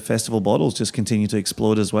cost of the festival bottles just continue to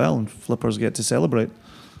explode as well, and flippers get to celebrate.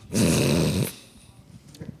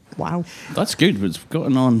 Wow. that's good. It's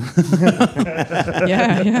gotten on.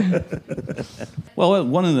 Yeah. Well,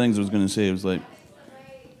 one of the things I was going to say was like,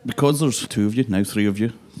 because there's 2 of you now, 3 of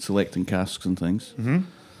you selecting casks and things.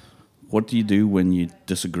 What do you do when you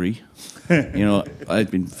disagree?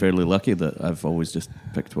 I've been fairly lucky that I've always just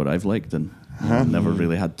picked what I've liked and never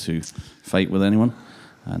really had to fight with anyone.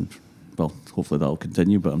 And, well, hopefully that'll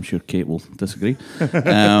continue, but I'm sure Kate will disagree. So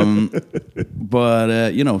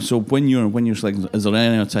when you're selecting, is there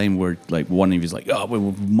any time where like one of you's like, oh, we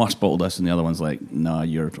must bottle this, and the other one's like, no,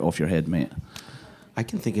 you're off your head, mate? I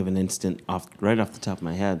can think of an instant right off the top of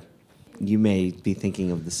my head. You may be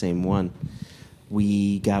thinking of the same one.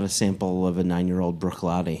 We got a sample of a 9-year-old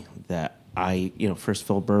Bruichladdich that I, first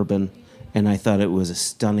fill bourbon, and I thought it was a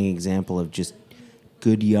stunning example of just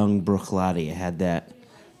good young Bruichladdich. It had that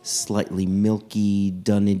slightly milky,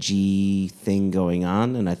 dunnagey thing going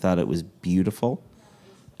on, and I thought it was beautiful.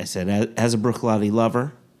 I said, as a Bruichladdich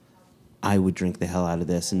lover, I would drink the hell out of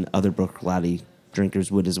this, and other Bruichladdich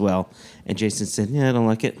drinkers would as well. And Jason said, yeah, I don't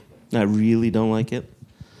like it. I really don't like it.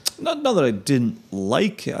 Not that I didn't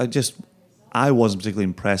like it. I wasn't particularly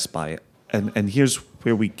impressed by it. And here's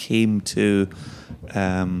where we came to...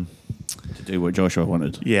 To do what Joshua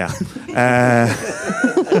wanted. Yeah.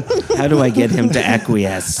 How do I get him to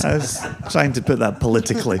acquiesce? I was trying to put that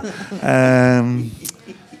politically.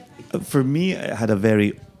 For me, it had a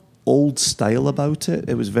very old style about it.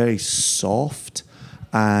 It was very soft,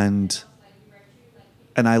 and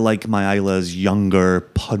I like my Islays younger,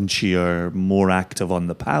 punchier, more active on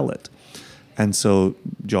the palate. And so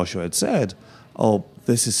Joshua had said, "Oh,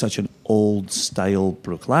 this is such an old style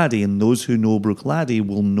Bruichladdich, and those who know Bruichladdich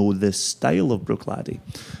will know this style of Bruichladdich."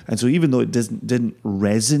 And so even though it didn't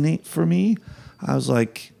resonate for me, I was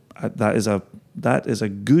like, that is a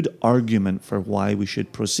good argument for why we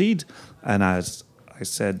should proceed. And as I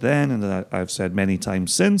said then, and I've said many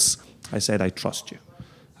times since, I said, I trust you.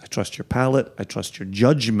 I trust your palate. I trust your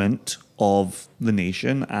judgment of the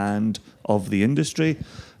nation and of the industry.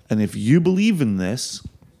 And if you believe in this,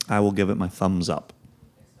 I will give it my thumbs up.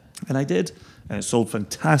 And I did, and it sold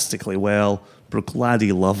fantastically well.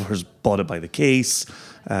 Bruichladdich lovers bought it by the case.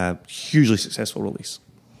 Hugely successful release.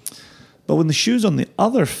 But when the shoe's on the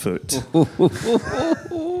other foot...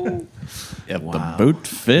 If the boot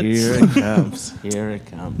fits. Here it comes. Here it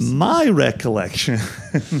comes. My recollection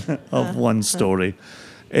of one story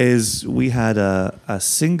is we had a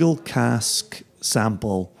single cask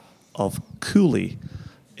sample of Cooley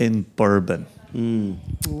in bourbon. And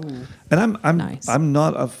Nice. I'm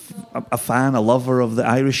not a fan, a lover of the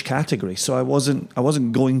Irish category, so I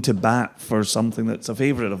wasn't going to bat for something that's a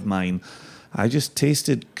favourite of mine. I just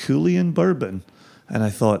tasted Cooley in bourbon, and I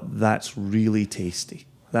thought, that's really tasty.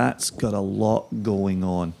 That's got a lot going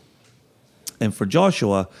on. And for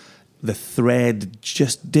Joshua, the thread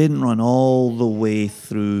just didn't run all the way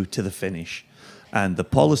through to the finish. And the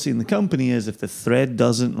policy in the company is if the thread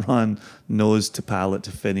doesn't run nose to palate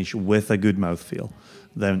to finish with a good mouthfeel,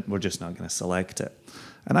 then we're just not going to select it.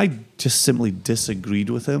 And I just simply disagreed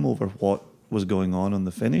with him over what was going on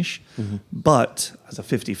the finish. Mm-hmm. But as a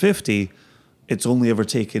 50-50, it's only ever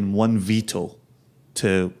taken one veto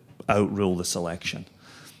to outrule the selection.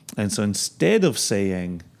 And so instead of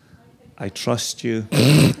saying, I trust you,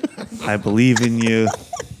 I believe in you,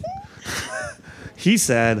 he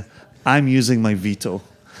said, I'm using my veto.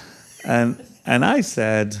 And I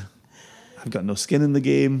said, I've got no skin in the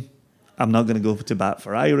game. I'm not going to go to bat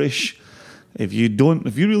for Irish. If you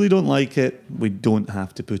really don't like it, we don't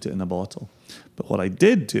have to put it in a bottle. But what I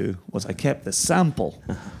did do was I kept the sample,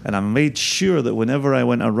 and I made sure that whenever I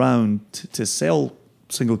went around to sell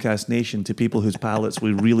Single Cask Nation to people whose palates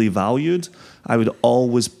we really valued, I would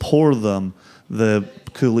always pour them the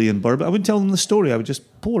Cooley and bourbon. I wouldn't tell them the story. I would just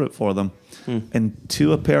pour it for them. And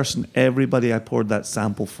to a person, everybody I poured that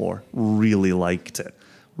sample for really liked it.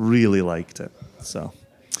 Really liked it. So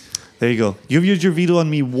there you go. You've used your veto on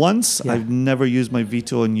me once. Yeah. I've never used my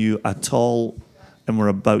veto on you at all. And we're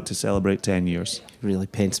about to celebrate 10 years. Really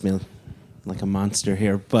paints me like a monster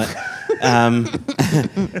here, but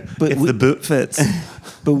but if the boot fits.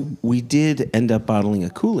 But we did end up bottling a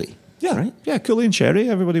Cooley. Yeah, right. Yeah, Cooley and sherry.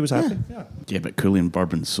 Everybody was happy. Yeah, but Cooley and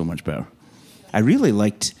bourbon's so much better. I really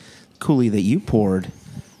liked Cooley that you poured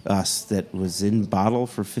us that was in bottle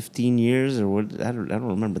for 15 years or what? I don't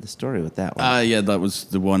remember the story with that one. Yeah, that was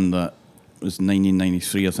the one that was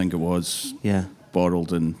 1993, I think it was. Yeah.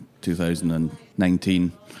 Bottled in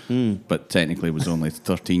 2019, but technically was only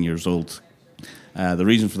 13 years old. The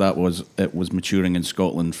reason for that was it was maturing in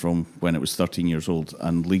Scotland from when it was 13 years old,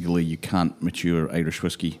 and legally you can't mature Irish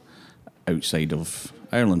whiskey outside of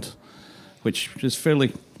Ireland, which is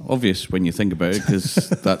fairly obvious when you think about it, because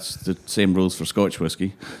that's the same rules for Scotch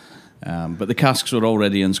whiskey. But the casks were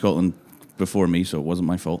already in Scotland before me, so it wasn't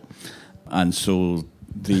my fault. And so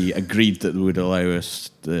they agreed that they would allow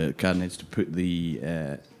us, the Carnets, to put the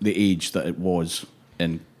age that it was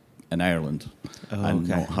in Ireland and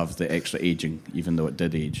not have the extra aging, even though it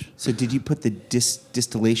did age. So did you put the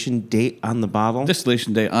distillation date on the bottle?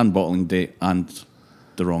 Distillation date and bottling date and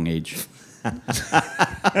the wrong age.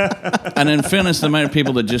 And in fairness, the amount of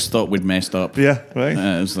people that just thought we'd messed up. Yeah, right.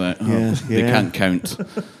 It was like, they can't count.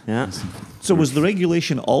 Yeah. So was the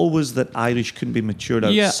regulation always that Irish couldn't be matured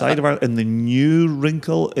outside of Ireland? And the new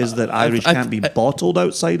wrinkle is that Irish can't be bottled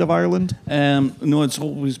outside of Ireland? No, it's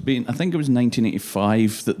always been, I think it was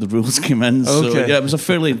 1985 that the rules came in. So yeah, it was a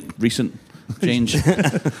fairly recent change.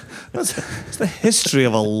 It's the history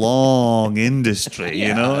of a long industry,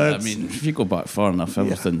 you know? I mean, if you go back far enough,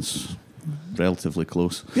 everything's relatively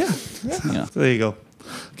close. Yeah. There you go.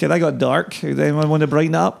 Okay, that got dark. Does anyone want to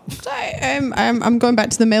brighten up? I'm going back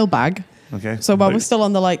to the mailbag. Okay. So while we're still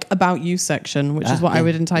on the about you section, which is what I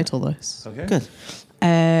would entitle this. Okay.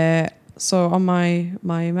 Good. So on my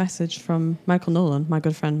message from Michael Nolan, my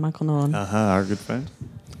good friend Michael Nolan, Our good friend.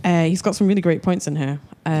 he's got some really great points in here.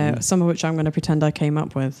 Some of which I'm going to pretend I came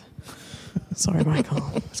up with. Sorry, Michael.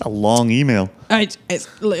 It's a long email.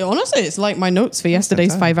 Honestly, it's like my notes for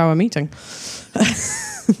yesterday's 5-hour meeting.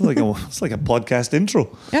 It's like a podcast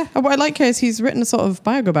intro. Yeah, what I like here is he's written a sort of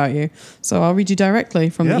bio about you. So I'll read you directly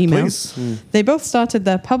from the email. Please. They both started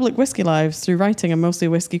their public whiskey lives through writing and mostly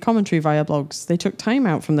whiskey commentary via blogs. They took time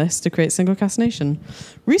out from this to create Single Cask Nation.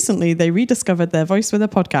 Recently, they rediscovered their voice with a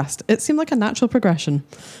podcast. It seemed like a natural progression.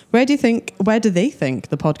 Where do they think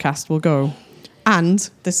the podcast will go? And,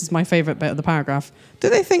 this is my favourite bit of the paragraph, do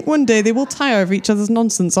they think one day they will tire of each other's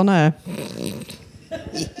nonsense on air?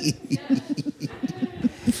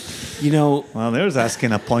 Well, there's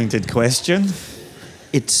asking a pointed question.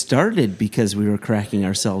 It started because we were cracking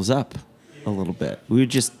ourselves up a little bit. We would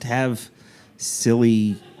just have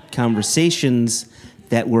silly conversations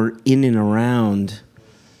that were in and around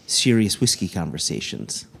serious whiskey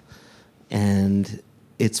conversations. And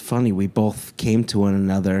it's funny, we both came to one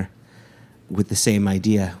another with the same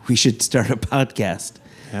idea. We should start a podcast.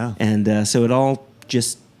 Yeah. And so it all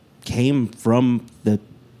just came from the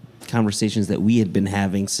conversations that we had been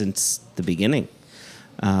having since the beginning.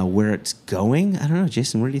 Where it's going, I don't know.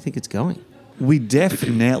 Jason, where do you think it's going? We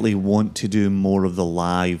definitely want to do more of the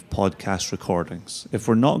live podcast recordings. If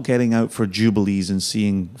we're not getting out for Jubilees and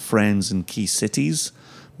seeing friends in key cities,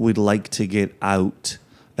 we'd like to get out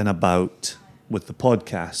and about with the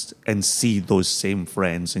podcast and see those same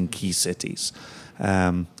friends in key cities.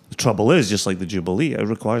 The trouble is, just like the Jubilee, it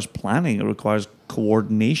requires planning, it requires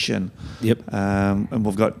coordination. Yep. And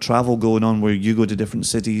we've got travel going on where you go to different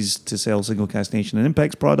cities to sell Single Cask Nation and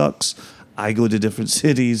Impex products. I go to different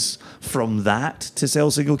cities from that to sell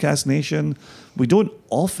Single Cask Nation. We don't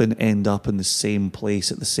often end up in the same place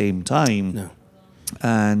at the same time. No.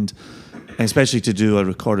 And especially to do a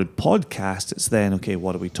recorded podcast, it's then, okay,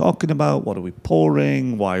 what are we talking about? What are we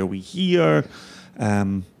pouring? Why are we here?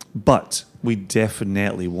 But we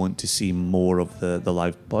definitely want to see more of the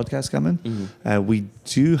live podcast coming. Mm-hmm. We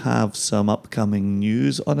do have some upcoming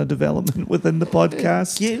news on a development within the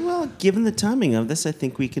podcast. Yeah, well, given the timing of this, I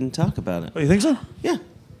think we can talk about it. Oh, you think so? Yeah.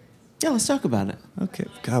 Yeah, let's talk about it. Okay.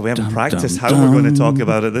 God, we haven't practiced how we're going to talk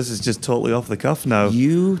about it. This is just totally off the cuff now.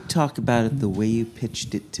 You talk about it the way you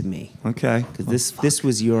pitched it to me. Okay. Because this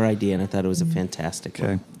was your idea, and I thought it was a fantastic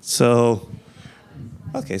one. So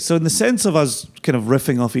in the sense of us kind of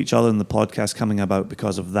riffing off each other in the podcast coming about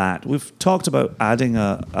because of that, we've talked about adding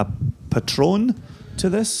a patron to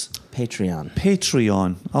this.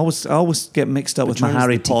 Patreon. I always get mixed up with my Patron's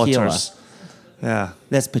Harry the tequila. Potters. Yeah.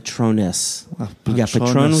 That's Patronus. You got Patronus.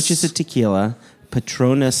 Patron, which is a tequila.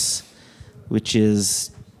 Patronus, which is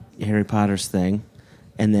Harry Potter's thing.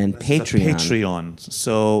 And then Patreon. Patreon.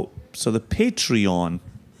 So the Patreon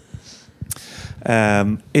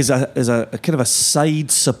is a kind of a side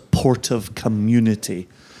supportive community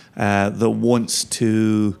that wants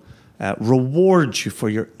to reward you for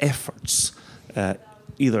your efforts,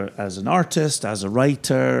 either as an artist, as a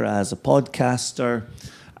writer, as a podcaster,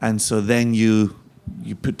 and so then you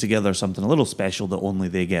put together something a little special that only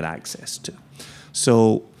they get access to.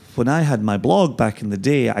 So when I had my blog back in the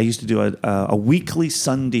day, I used to do a weekly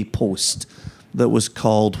Sunday post that was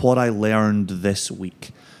called What I Learned This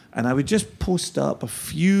Week. And I would just post up a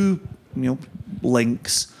few,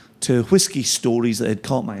 links to whiskey stories that had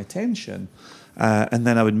caught my attention. And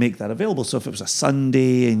then I would make that available. So if it was a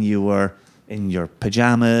Sunday and you were in your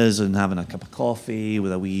pajamas and having a cup of coffee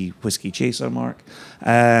with a wee whiskey chaser mark,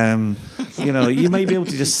 you might be able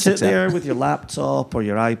to just sit there with your laptop or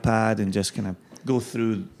your iPad and just kind of go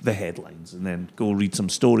through the headlines and then go read some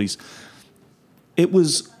stories. It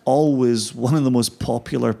was always one of the most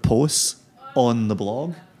popular posts on the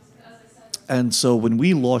blog. And so when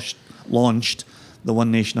we launched the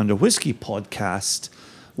One Nation Under Whiskey podcast,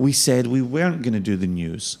 we said we weren't going to do the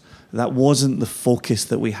news. That wasn't the focus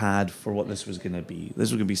that we had for what this was going to be. This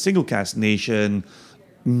was going to be Single Cask Nation,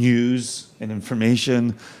 news and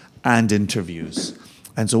information, and interviews.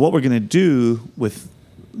 And so what we're going to do with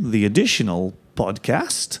the additional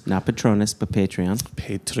podcast, Not Patronus, but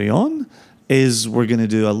Patreon, is we're going to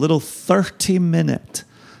do a little 30-minute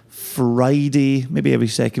Friday, maybe every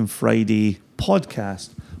second Friday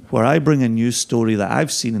podcast where I bring a news story that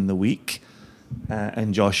I've seen in the week,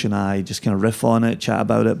 and Josh and I just kind of riff on it, chat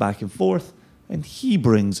about it back and forth, and he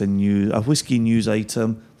brings a whiskey news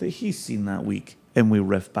item that he's seen that week, and we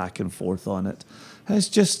riff back and forth on it. And it's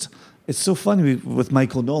just It's so funny with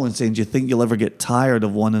Michael Nolan saying, do you think you'll ever get tired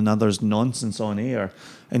of one another's nonsense on air?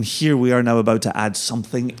 And here we are now about to add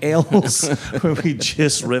something else where we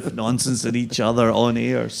just riff nonsense at each other on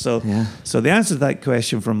air. So the answer to that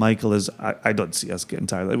question from Michael is I don't see us getting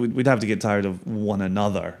tired. We'd have to get tired of one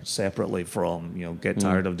another separately from, get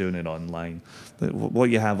tired of doing it online. What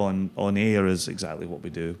you have on air is exactly what we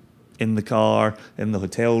do. In the car, in the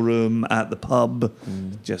hotel room, at the pub,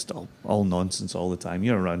 just all nonsense all the time.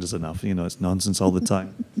 You're around us enough, it's nonsense all the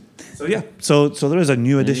time. So there is a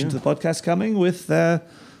new addition to the podcast coming with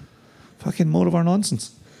fucking more of our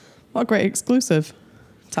nonsense. What a great exclusive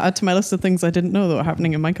to add to my list of things I didn't know that were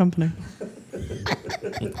happening in my company.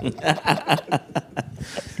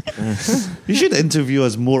 You should interview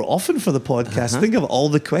us more often for the podcast. Think of all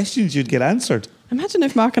the questions you'd get answered. Imagine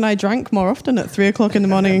if Mark and I drank more often at 3:00 in the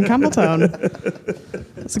morning in Campbelltown.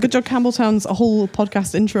 It's a good job Campbelltown's a whole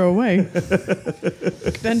podcast intro away.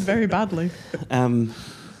 Could end very badly.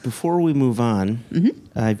 Before we move on,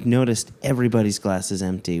 I've noticed everybody's glass is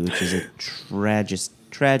empty, which is a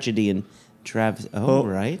tragedy and Travis. Oh,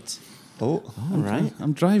 right. Oh, all right.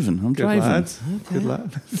 I'm driving. Good lad. Good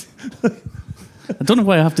lad. I don't know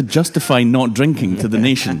why I have to justify not drinking to the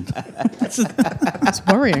nation. It's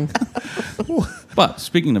worrying. But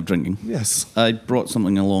speaking of drinking, Yes. I brought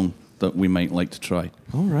something along that we might like to try.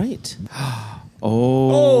 All right.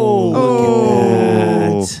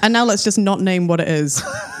 And now let's just not name what it is.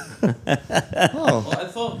 I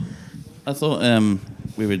thought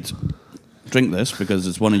we would drink this because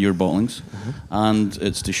it's one of your bottlings, and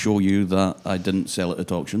it's to show you that I didn't sell it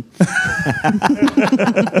at auction.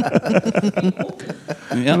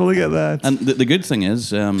 Yeah. Look at that. And the good thing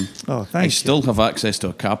is, I thank still have access to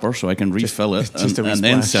a capper, so I can refill it just a wee and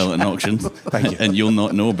then splash. sell it in auction, and you'll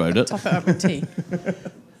not know about it. Top it up with tea.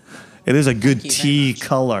 It is a good Thank you very tea much.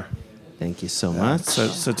 colour. Thank you so much.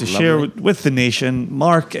 So to share with the nation,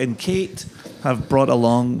 Mark and Kate have brought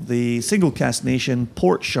along the Single Cask Nation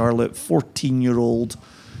Port Charlotte 14-year-old,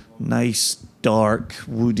 nice, dark,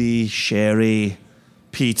 woody, sherry,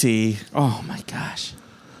 peaty. Oh my gosh.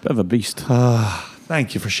 Bit of a beast.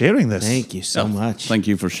 Thank you for sharing this. Thank you so much. Thank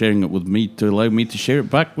you for sharing it with me to allow me to share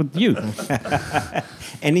it back with you.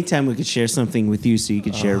 Anytime we could share something with you so you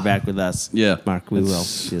could share it back with us, Yeah. Mark, we will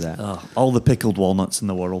do that. All the pickled walnuts in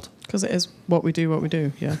the world. Because it is what we do,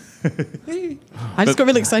 yeah. I just got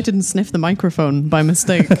really excited and sniffed the microphone by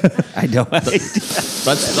mistake. I know. That's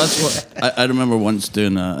what I remember once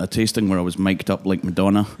doing a tasting where I was mic'd up like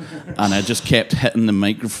Madonna, and I just kept hitting the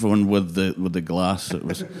microphone with the glass. It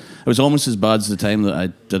was almost as bad as the time that I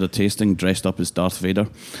did a tasting dressed up as Darth Vader,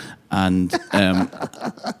 and and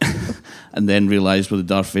then realised with the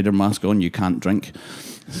Darth Vader mask on you can't drink.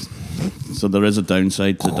 So there is a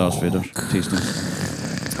downside to Darth Vader tasting.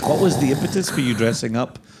 What was the impetus for you dressing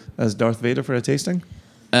up as Darth Vader for a tasting?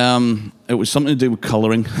 It was something to do with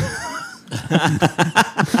colouring.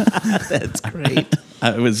 That's great.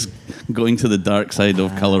 I was going to the dark side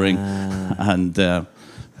of colouring, and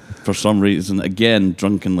for some reason, again,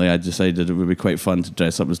 drunkenly, I decided it would be quite fun to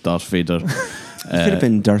dress up as Darth Vader. Could have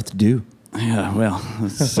been Darth Do. Yeah, well,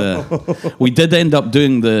 it's, we did end up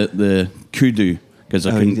doing the kudu because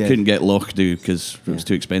I couldn't get Loch Do because it was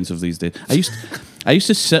too expensive these days. I used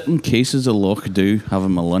to sit in cases of Loch Do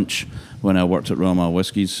having my lunch when I worked at Royal Mile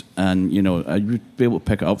Whiskies, and I would be able to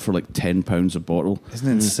pick it up for like £10 a bottle. Isn't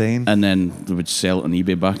it insane? And then they would sell it on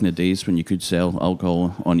eBay back in the days when you could sell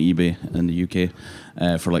alcohol on eBay in the UK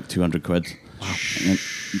for like £200. Wow.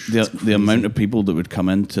 The amount of people that would come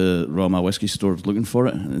into Royal Mile Whiskey stores looking for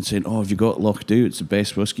it and saying, "Oh, have you got Loch Do? It's the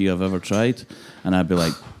best whiskey I've ever tried." And I'd be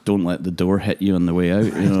like, "Don't let the door hit you on the way out."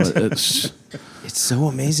 It's so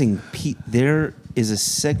amazing, Pete. There is a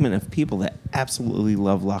segment of people that absolutely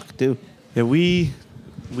love Loch Do. Yeah, we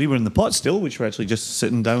were in the Pot Still, which we're actually just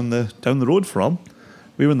sitting down the road from.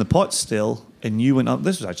 We were in the Pot Still, and you went up.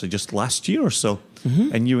 This was actually just last year or so,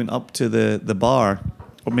 and you went up to the bar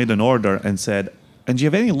or made an order and said, "And do you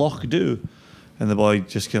have any Loch Do?" And the boy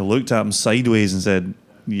just kind of looked at him sideways and said,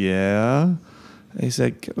 "Yeah." And he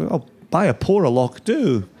said, "I'll buy a pour of Loch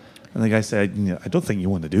Do." And the guy said, "I don't think you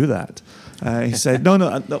want to do that." He said, "No,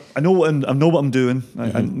 I know what I'm doing.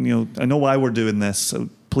 I know why we're doing this. So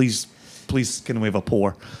please, can we have a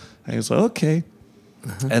pour?" And he was like, "Okay."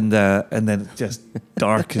 And then just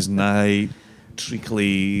dark as night,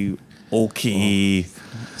 treacly, oaky.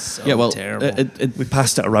 Terrible. We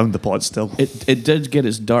passed it around the Pot Still. It did get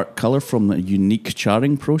its dark colour from the unique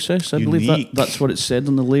charring process. I believe that's what it said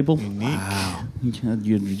on the label. Unique. Wow.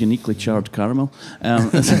 Uniquely charred caramel.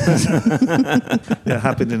 It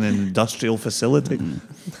happened in an industrial facility.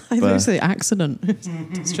 I think it's the accident.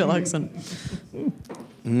 Industrial accent.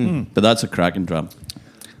 But that's a cracking dram.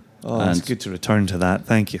 Oh, it's And- good to return to that.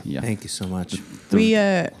 Thank you. Yeah. Thank you so much. We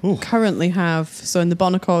currently have, so in the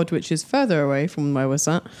Bonaccord, which is further away from where we're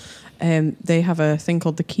sat, they have a thing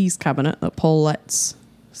called the Keys Cabinet that Paul lets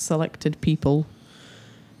selected people,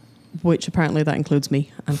 which apparently that includes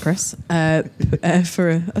me and Chris,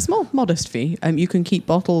 for a small, modest fee. You can keep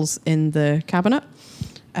bottles in the cabinet,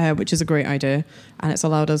 which is a great idea. And it's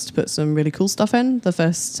allowed us to put some really cool stuff in. The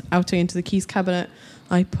first outing into the Keys Cabinet,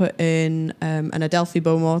 I put in an Adelphi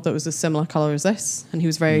Bowmore that was a similar colour as this, and he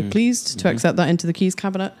was very pleased to accept that into the Keys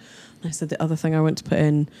Cabinet. And I said the other thing I want to put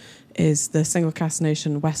in is the single cask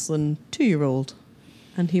nation Westland 2-year-old.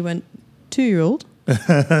 And he went, 2-year-old?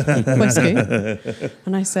 Whiskey?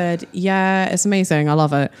 And I said, yeah, it's amazing. I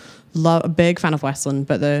love it. A big fan of Westland,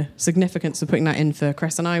 but the significance of putting that in for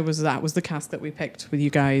Chris and I was that was the cask that we picked with you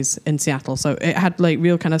guys in Seattle. So it had like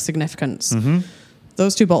real kind of significance.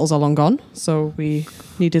 Those 2 bottles are long gone, so we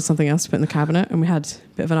needed something else to put in the cabinet, and we had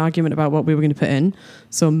a bit of an argument about what we were going to put in.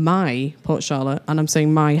 So my Port Charlotte, and I'm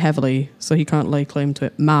saying my heavily, so he can't lay claim to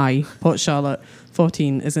it, my Port Charlotte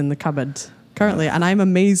 14 is in the cupboard currently, and I'm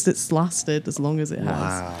amazed it's lasted as long as it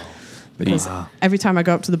has. Because every time I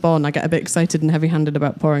go up to the Bon, I get a bit excited and heavy-handed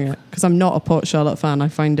about pouring it, because I'm not a Port Charlotte fan. I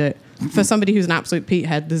find it, for somebody who's an absolute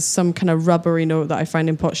peathead, there's some kind of rubbery note that I find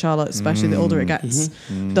in Port Charlotte, especially the older it gets.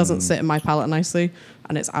 Doesn't sit in my palate nicely,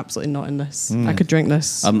 and it's absolutely not in this. I could drink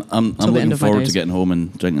this. I'm till the end looking of my forward to days. getting home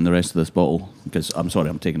and drinking the rest of this bottle because I'm sorry,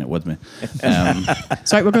 I'm taking it with me.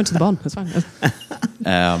 Sorry, we're going to the Bon. It's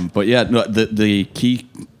fine. But yeah, no, the key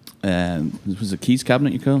was it Keys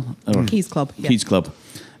Cabinet you call it? Or Keys Club. Yeah. Keys Club.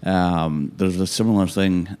 There's a similar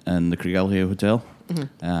thing in the Craigellachie Hotel,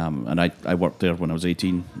 and I worked there when I was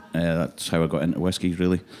 18. That's how I got into whiskey,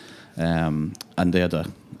 really. And they had a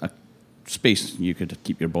space you could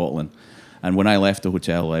keep your bottle in. And when I left the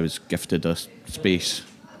hotel, I was gifted a space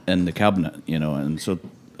in the cabinet, and so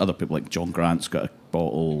other people like John Grant's got a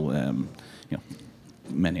bottle,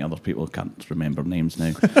 many other people, can't remember names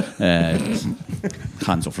now.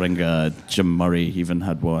 Hans Ringa, Jim Murray even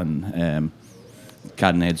had one.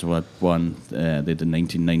 Caddenheads had one. They did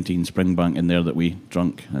 1919 Springbank in there that we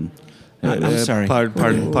drunk. And I'm sorry.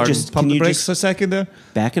 Pardon. Just- Pump can the you brakes just- for a second there.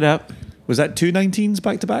 Back it up. Was that 2 19s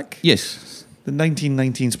back to back? yes, The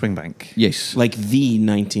 1919 Springbank. yes. Like the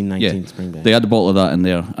 1919 Yeah, Springbank. they had a bottle of that in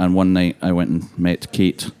there, and one night I went and met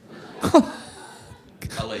Kate.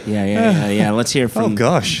 Yeah. Let's hear from. Oh,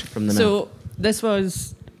 gosh. From the So this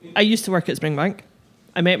was, I used to work at Springbank.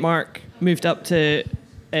 I met Mark, moved up to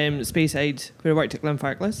Speyside, where I worked at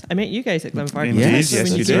Glenfarclas. I met you guys at Glenfarclas. Indeed, Yes, yes,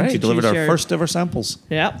 when you you did. did. You delivered our Your- first ever samples.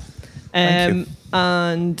 Yeah. Thank you.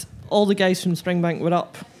 And all the guys from Springbank were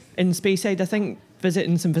up in Speyside, I think,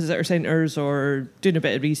 visiting some visitor centres or doing a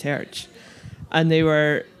bit of research. And they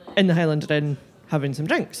were in the Highlander Inn having some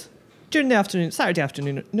drinks. During the afternoon, Saturday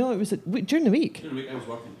afternoon. No, it was during the week. I was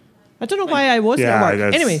working. I don't know why I wasn't Yeah, at work.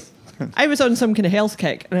 that's- Anyway, I was on some kind of health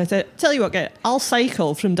kick, and I said, "Tell you what, get I'll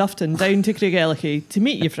cycle from Dufton down to Craigellachie to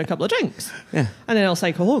meet you for a couple of drinks, Yeah. and then I'll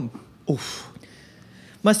cycle home." Oof.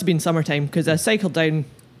 Must have been summertime because I cycled down,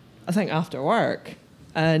 I think after work,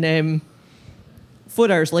 and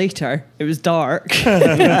 4 hours later it was dark.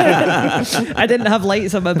 I didn't have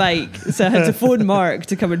lights on my bike, so I had to phone Mark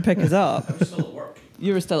to come and pick us up. I was still at work.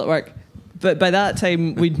 You were still at work. But by that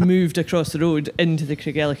time, we'd moved across the road into the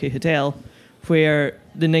Craigellachie Hotel, where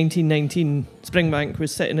the 1919 Springbank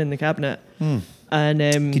was sitting in the cabinet. And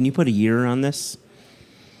Can you put a year on this?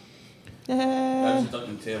 I was at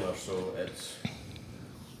Duncan Taylor, so it's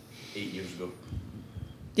 8 years ago.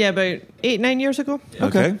 yeah, about 8-9 years ago.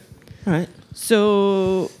 Okay. All right.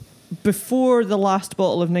 So before the last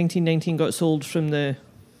bottle of 1919 got sold from the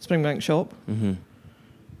Springbank shop.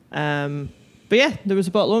 But yeah, there was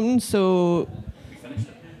a bottle open, so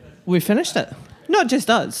we finished it. Not just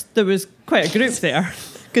us. There was quite a group there.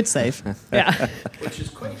 Good save. Yeah. Which is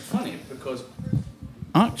quite funny because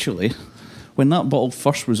actually, when that bottle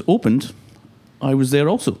first was opened, I was there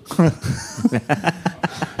also.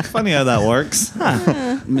 Funny how that works.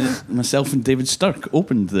 Myself and David Stirk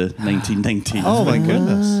opened the 1919. Oh, my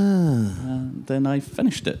goodness. Then I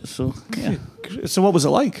finished it, so yeah, So what was it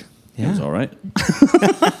like? it was all right.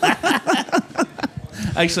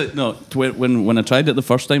 Actually, no. When I tried it the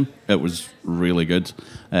first time, it was really good.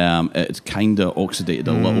 It's kind of oxidated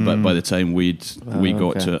a little bit by the time we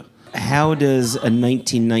got to it. How does a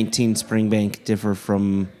 1919 Springbank differ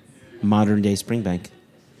from modern day Springbank,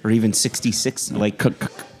 or even 66? Like,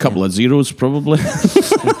 Couple of zeros, probably.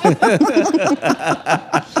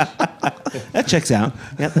 that checks out.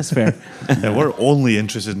 Yeah, that's fair. Yeah, we're only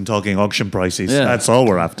interested in talking auction prices. Yeah. That's all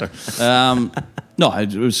we're after. No,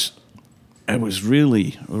 it was it was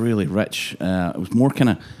really, really rich. It was more kind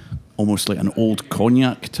of almost like an old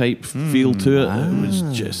cognac type feel to it. It was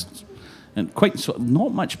just, and quite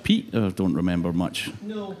not much peat. I don't remember much.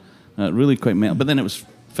 No. Really quite metal. But then it was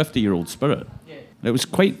 50-year-old spirit. Yeah. It was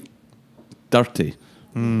quite dirty,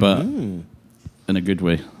 but in a good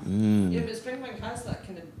way. Yeah, but Springbank has that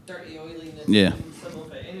kind of dirty oiliness. Yeah. in some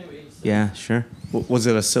of it anyway. So. Yeah, sure. Was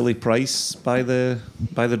it a silly price by the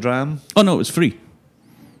dram? Oh no, it was free.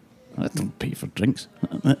 I don't pay for drinks.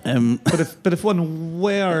 But if one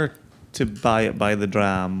were to buy it by the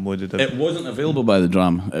dram, would it have? It wasn't available by the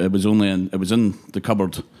dram. It was only in the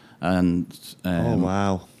cupboard, and Oh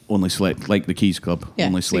wow! only select, like the Keys Club. Yeah,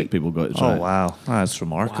 Only select sweet. people got to try Oh it. wow! That's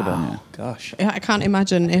remarkable. Wow. Gosh. I can't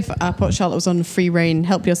imagine if a pot Charlotte was on free reign,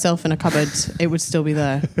 help yourself in a cupboard, it would still be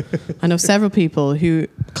there. I know several people who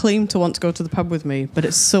claim to want to go to the pub with me, but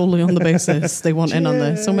it's solely on the basis they want in on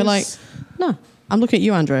this. And we're like, no, I'm looking at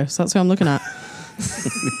you, Andres. That's who I'm looking at.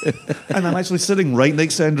 And I'm actually sitting right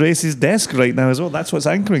next to Andres' desk right now as well. That's what's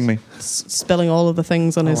anchoring me. Spilling all of the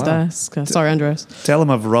things on his wow. desk. Sorry, Andres. Tell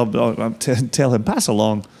him I've rubbed. Tell him, pass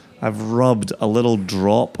along. I've rubbed a little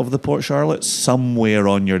drop of the Port Charlotte somewhere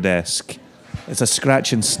on your desk. It's a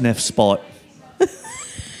scratch and sniff spot.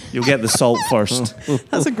 You'll get the salt first.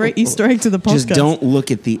 That's a great Easter egg to the podcast. Just don't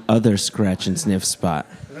look at the other scratch and sniff spot.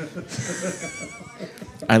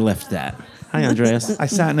 I left that. Hi, Andreas. I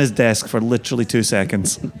sat in his desk for literally 2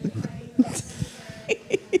 seconds.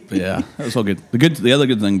 But yeah, that was all good. The other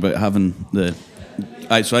good thing about having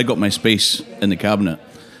so I got my space in the cabinet,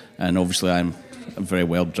 and obviously I'm a very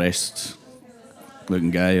well dressed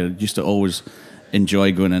looking guy. I used to always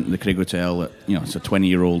enjoy going into the Craig Hotel at, it's a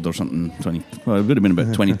 20-year-old or something. Well, it would have been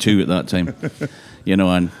about 22 at that time.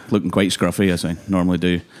 And looking quite scruffy as I normally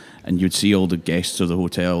do. And you'd see all the guests of the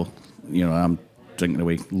hotel. I'm drinking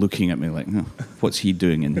away, looking at me like, what's he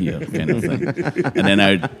doing in here, kind of thing. And then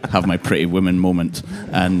I'd have my Pretty Woman moment,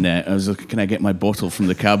 and I was like, can I get my bottle from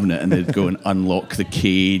the cabinet? And they'd go and unlock the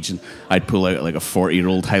cage, and I'd pull out like a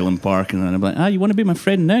 40-year-old Highland Park, and then I'd be like, you want to be my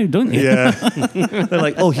friend now, don't you? Yeah. They're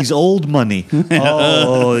like, oh, he's old money.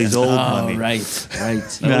 Oh, he's old money. Right.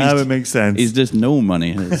 Now it makes sense. He's just no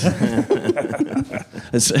money.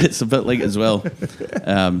 It's a bit like as well.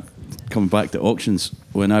 Coming back to auctions,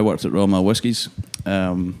 when I worked at Royal Mile Whiskies,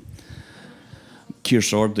 Keir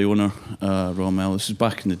Sword, the owner, Royal Mile, this is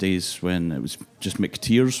back in the days when it was just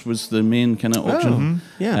McTeers was the main kind of auction.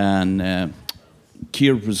 Yeah. And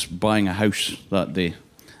Keir was buying a house that day,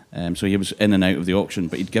 so he was in and out of the auction,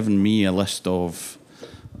 but he'd given me a list of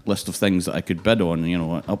things that I could bid on,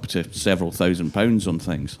 up to several £1,000s on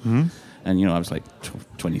things. And, I was like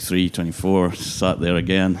 23, 24, sat there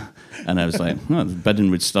again. And I was like, the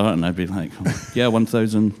bidding would start, and I'd be like,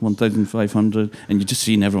 1,000, 1,500. And you just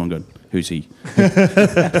seeing everyone going, who's he?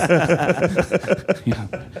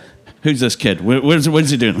 Who's this kid? What's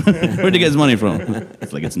he doing? Where'd he get his money from?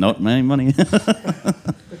 It's like, it's not my money.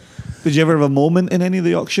 Did you ever have a moment in any of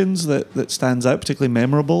the auctions that stands out, particularly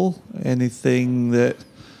memorable? Anything that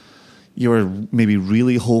you were maybe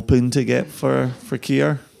really hoping to get for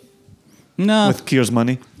Keir? No. With Keir's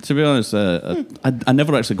money? To be honest, I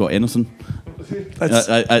never actually got anything.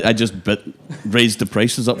 I just raised the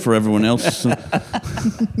prices up for everyone else.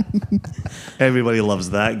 Everybody loves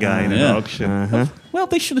that guy in an auction. Well,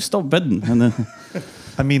 they should have stopped bidding. And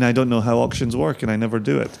I mean, I don't know how auctions work, and I never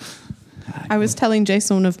do it. I was telling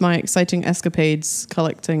Jason one of my exciting escapades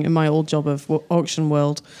collecting in my old job of auction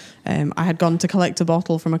world. I had gone to collect a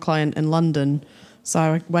bottle from a client in London. So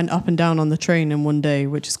I went up and down on the train in one day,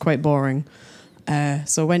 which is quite boring.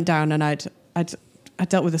 So I went down, and I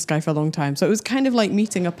dealt with this guy for a long time. So it was kind of like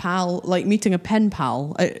meeting a pal, like meeting a pen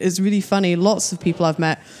pal. It's really funny. Lots of people I've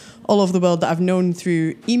met all over the world that I've known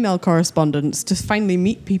through email correspondence, to finally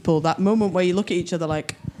meet people, that moment where you look at each other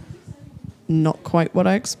like, not quite what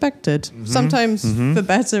I expected. Sometimes for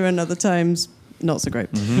better, and other times not so great.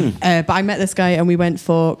 But I met this guy, and we went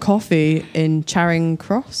for coffee in Charing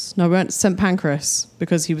Cross. No, we went to St Pancras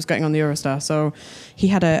because he was getting on the Eurostar. So he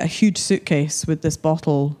had a huge suitcase with this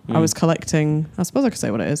bottle I was collecting. I suppose I could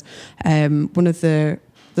say what it is. One of the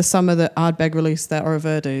summer that Ardbeg released their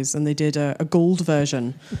Oroverdes, and they did a gold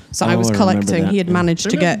version. So I was I remember collecting. that. He had managed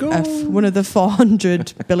to get one of the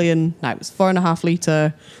 400 billion, no, it was 4.5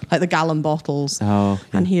 litre, like the gallon bottles. Oh,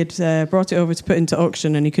 yeah. And he had brought it over to put into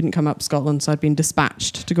auction, and he couldn't come up to Scotland, so I'd been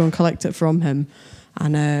dispatched to go and collect it from him.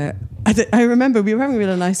 And I remember we were having a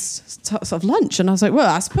really nice sort of lunch, and I was like, well,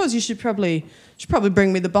 I suppose you should probably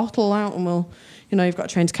bring me the bottle out, and we'll, you've got a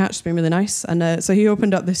train to catch. It's been really nice. And so he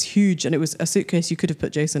opened up this huge, and it was a suitcase you could have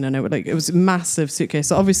put Jason in it. Like, it was a massive suitcase.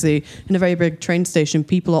 So obviously, in a very big train station,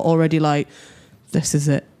 people are already like, this is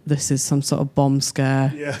it. this is some sort of bomb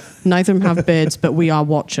scare. Yeah. Neither of them have beards, but we are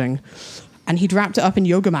watching. And he'd wrapped it up in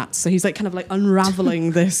yoga mats. So he's like kind of like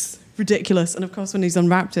unraveling this ridiculous. And of course, when he's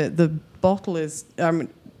unwrapped it, the bottle is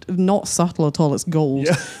not subtle at all. It's gold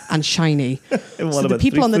and shiny. So the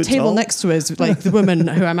people on the table next to us, like the woman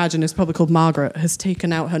who I imagine is probably called Margaret, has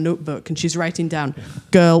taken out her notebook and she's writing down,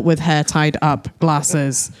 girl with hair tied up,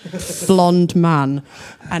 glasses, blonde man.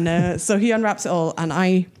 And so he unwraps it all. And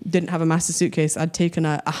I didn't have a massive suitcase. I'd taken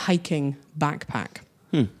a hiking backpack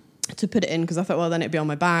to put it in because I thought, well, then it'd be on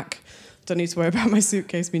my back. Don't need to worry about my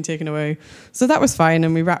suitcase being taken away. So that was fine.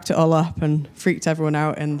 And we wrapped it all up and freaked everyone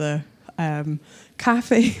out in the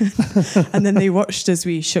cafe. And then they watched as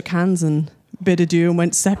we shook hands and bid adieu and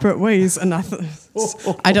went separate ways. And I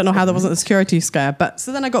thought, I don't know how there wasn't a security scare. But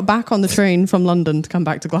so then I got back on the train from London to come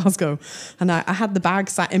back to Glasgow. And I had the bag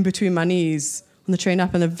sat in between my knees on the train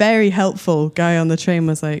up. And a very helpful guy on the train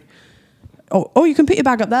was like, Oh, you can put your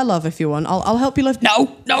bag up there, love, if you want. I'll help you lift.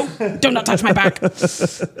 No, do not touch my bag. I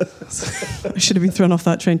should have been thrown off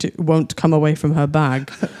that train. Won't come away from her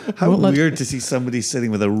bag. How weird to see somebody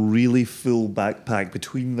sitting with a really full backpack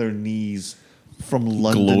between their knees from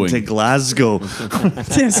London to Glasgow.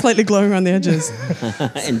 Yeah, slightly glowing around the edges.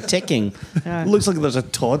 And ticking. Yeah. Looks like there's a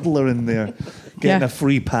toddler in there getting a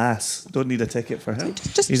free pass. Don't need a ticket for him.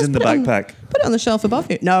 He's in the backpack. Put it on the shelf above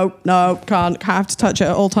you. No, can't. Have to touch it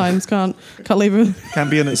at all times. Can't leave it. Can't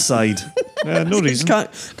be on its side. No reason.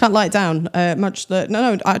 Can't lie it down.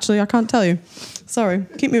 No, actually, I can't tell you. Sorry.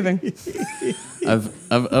 Keep moving. I've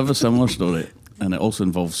a similar story, and it also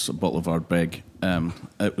involves a bottle of Ardbeg.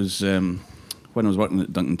 It was when I was working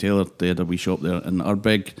at Duncan Taylor. They had a wee shop there, and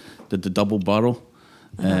Ardbeg did the double barrel.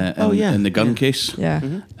 In the gun case. Yeah.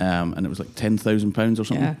 Mm-hmm. And it was like £10,000 or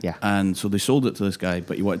something. Yeah. And so they sold it to this guy,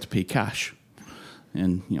 but he wanted to pay cash.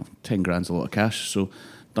 And, 10 grand's a lot of cash. So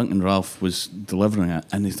Duncan Ralph was delivering it,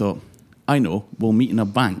 and they thought, I know, we'll meet in a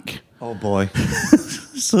bank. Oh, boy.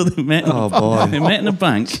 So they met in a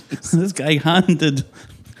bank. This guy handed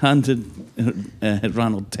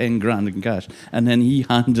Ranald 10 grand in cash, and then he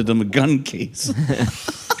handed him a gun case.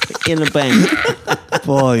 In a bank.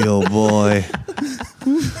 Boy, oh boy.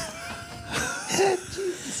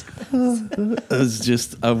 It's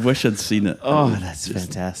just, I wish I'd seen it. Oh, that's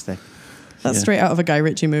fantastic. That's straight out of a Guy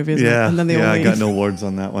Ritchie movie, isn't it? And then I got no words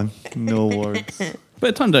on that one. No words. But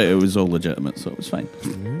it turned out it was all legitimate, so it was fine.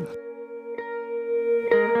 Mm-hmm.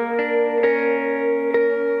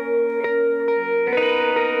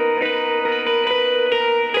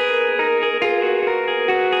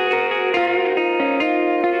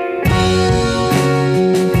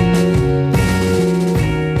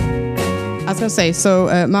 I was going to say,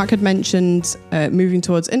 so Mark had mentioned moving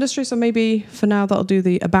towards industry, so maybe for now that'll do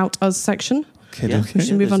the About Us section. Okay. We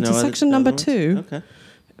should move on to section number 2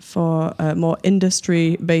 for more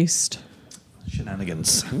industry-based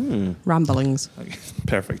shenanigans. Ramblings. Okay.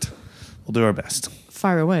 Perfect. We'll do our best.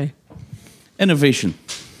 Fire away. Innovation.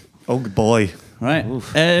 Oh, boy. Right?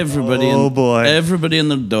 Everybody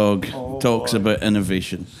and their dog talks about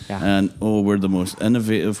innovation. Yeah. And, we're the most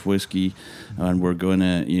innovative whiskey, and we're going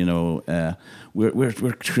to,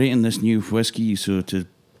 we're creating this new whiskey so to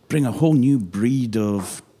bring a whole new breed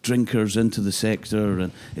of drinkers into the sector,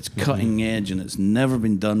 and it's cutting edge and it's never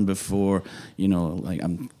been done before.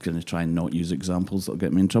 I'm going to try and not use examples that'll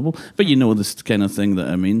get me in trouble, but this kind of thing that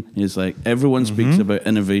I mean is like everyone speaks about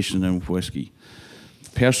innovation in whiskey.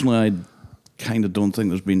 Personally, I kind of don't think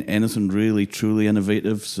there's been anything really truly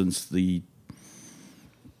innovative since the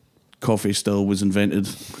coffee still was invented.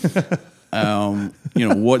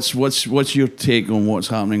 What's your take on what's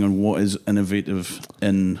happening and what is innovative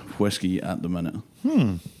in whiskey at the minute?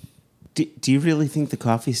 Do you really think the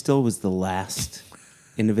coffee still was the last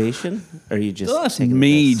innovation, or are you just that's taking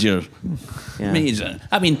major? Yeah. Major.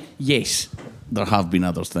 I mean, yes, there have been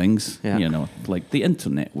other things. Yeah. Like the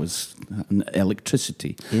internet was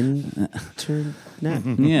electricity. Internet.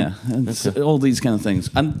 Yeah, and all these kind of things,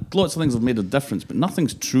 and lots of things have made a difference, but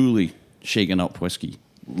nothing's truly shaken up whiskey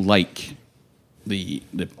like the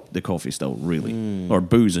coffee still, really, or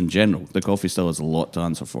booze in general. The coffee still has a lot to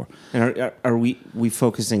answer for. And are we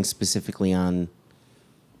focusing specifically on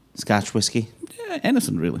Scotch whiskey? Yeah,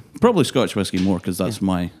 anything really. Probably Scotch whiskey more because that's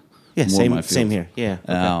my more same my field. same here. Yeah.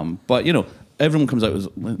 Okay. But everyone comes out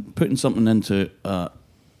with putting something into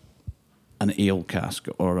an ale cask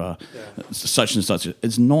or such and such.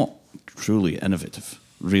 It's not truly innovative,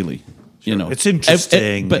 really. Sure. It's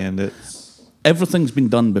interesting, but and it's everything's been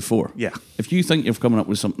done before. Yeah. If you think you're coming up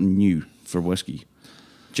with something new for whiskey,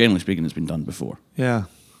 generally speaking, it's been done before. Yeah.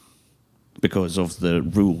 Because of the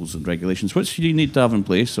rules and regulations, which you need to have in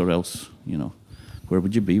place, or else, where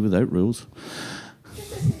would you be without rules?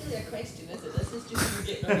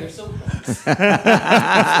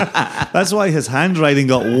 That's why his handwriting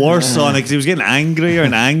got worse on it, because he was getting angrier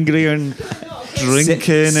and angrier and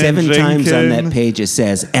drinking Seven and times on drinking. that page it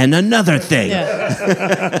says, and another thing.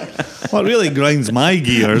 Yeah. What really grinds my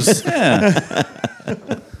gears. No,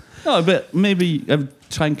 but maybe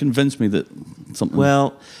try and convince me that something.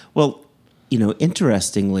 Well,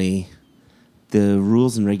 interestingly, the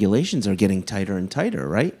rules and regulations are getting tighter and tighter,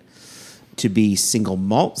 right? To be single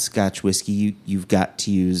malt Scotch whiskey, you've got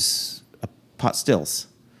to use pot stills.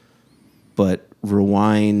 But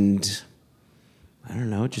rewind, I don't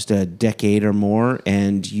know, just a decade or more,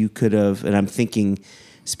 and you could have, and I'm thinking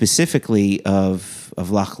specifically of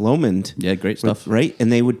Loch Lomond. Yeah, great stuff. Right?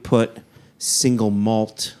 And they would put single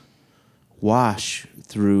malt wash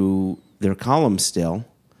through their column still,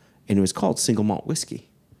 and it was called single malt whiskey.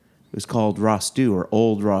 It was called raw stew or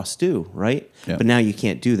old raw stew, right? Yeah. But now you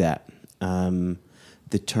can't do that.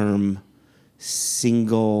 The term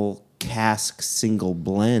single cask, single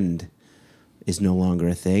blend is no longer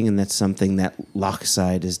a thing, and that's something that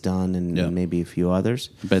Lochside has done, and Yeah. maybe a few others.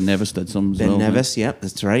 Ben Nevis did some. as Ben well, Nevis, yep,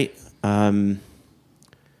 that's right.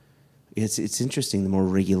 It's interesting. The more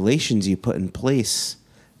regulations you put in place,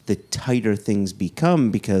 the tighter things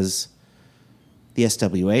become, because the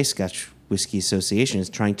SWA, Scotch Whisky Association, is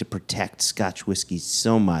trying to protect Scotch whiskey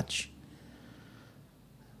so much.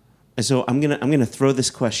 And so I'm gonna throw this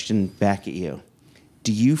question back at you.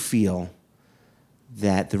 Do you feel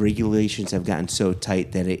that the regulations have gotten so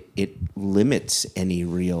tight that it limits any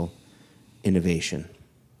real innovation?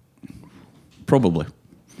 Probably.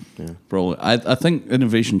 Yeah. Probably. I think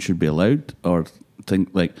innovation should be allowed, or think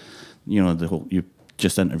like, the whole, you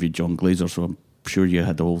just interviewed John Glazer, so I'm sure you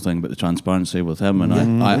had the whole thing about the transparency with him, and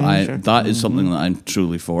Sure. that is something that I'm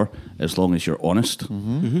truly for, as long as you're honest.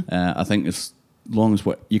 I think as long as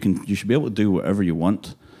you should be able to do whatever you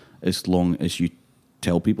want, as long as you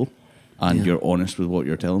tell people and you're honest with what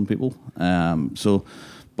you're telling people.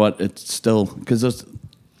 But it's still, because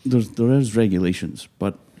there is regulations,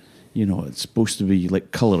 but it's supposed to be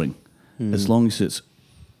like colouring, as long as it's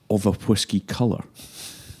of a whiskey colour.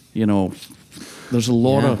 There's a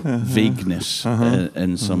lot of vagueness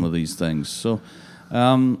in some of these things. So,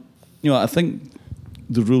 I think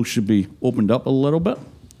the rules should be opened up a little bit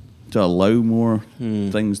to allow more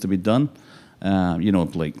things to be done.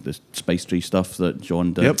 Like the Spice Tree stuff that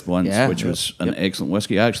John did once, which was an excellent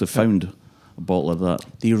whiskey. I actually found a bottle of that.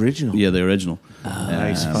 The original? Yeah, the original.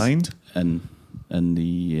 Nice find. In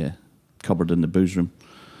the cupboard in the booze room.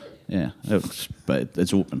 Yeah, but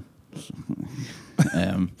it's open.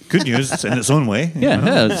 Good news in its own way.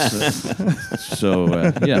 Yeah.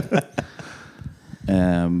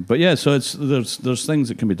 But yeah, so there's things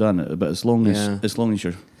that can be done, but as long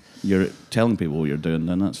as you're telling people what you're doing,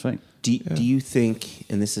 then that's fine. Do you think,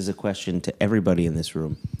 and this is a question to everybody in this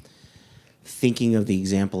room, thinking of the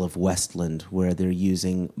example of Westland, where they're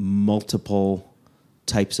using multiple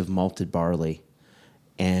types of malted barley,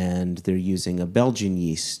 and they're using a Belgian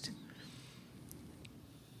yeast.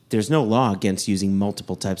 There's no law against using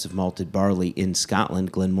multiple types of malted barley in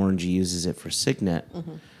Scotland. Glenmorangie uses it for Signet.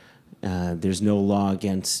 There's no law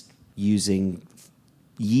against using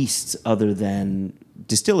yeasts other than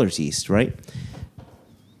distiller's yeast, right?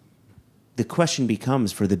 The question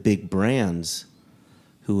becomes, for the big brands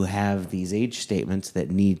who have these age statements that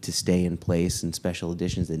need to stay in place and special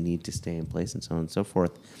editions that need to stay in place and so on and so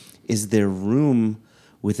forth, is there room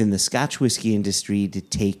within the Scotch whiskey industry to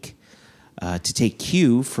take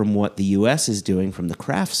cue from what the U.S. is doing from the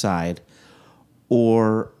craft side,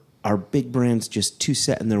 or are big brands just too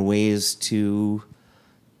set in their ways to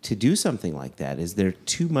do something like that? Is there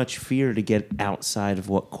too much fear to get outside of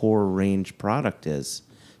what core range product is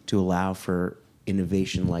to allow for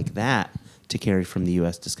innovation like that to carry from the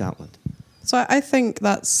U.S. to Scotland? So I think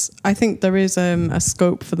there is a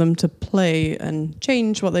scope for them to play and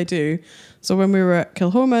change what they do. So when we were at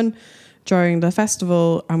Kilchoman during the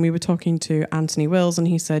festival, and we were talking to Anthony Wills, and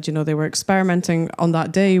he said, they were experimenting on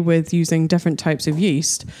that day with using different types of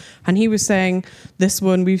yeast. And he was saying, this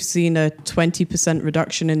one, we've seen a 20%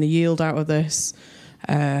 reduction in the yield out of this.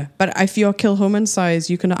 But if you're Kilchoman size,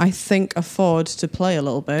 you can, I think, afford to play a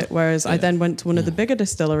little bit. Whereas I then went to one of the bigger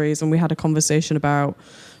distilleries, and we had a conversation about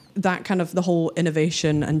that kind of the whole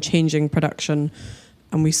innovation and changing production.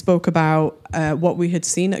 And we spoke about what we had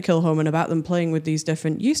seen at Kilchoman about them playing with these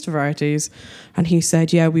different yeast varieties. And he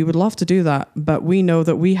said, yeah, we would love to do that, but we know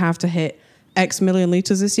that we have to hit X million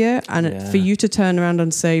liters this year, and Yeah. for you to turn around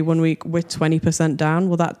and say one week we're 20% down,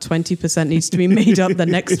 well, that 20% needs to be made up the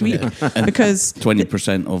next week because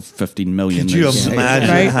 20% of 15 million. Could you is- imagine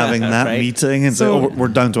Right. having that Right. meeting and say, So- "Oh, we're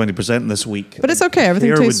down 20% this week"? But it's okay. Everything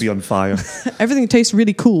Hair would tastes be on fire. everything tastes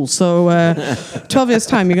really cool. So 12 years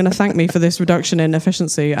time, you're going to thank me for this reduction in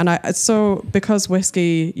efficiency. And so because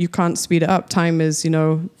whiskey, you can't speed it up. Time is,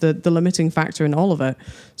 the limiting factor in all of it.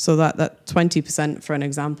 So that 20%, for an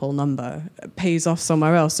example, number pays off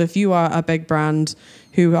somewhere else. So if you are a big brand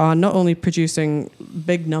who are not only producing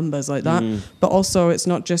big numbers like that, but also it's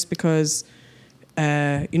not just because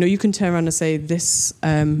you can turn around and say this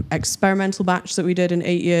experimental batch that we did in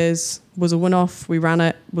 8 years was a one-off. We ran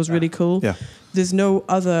it, was really cool. Yeah. There's no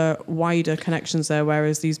other wider connections there,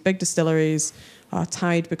 whereas these big distilleries are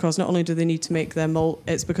tied because not only do they need to make their malt,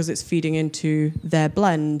 it's because it's feeding into their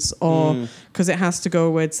blends or because it has to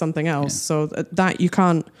go with something else. So that you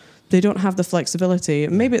can't, they don't have the flexibility.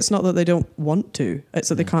 Maybe it's not that they don't want to, it's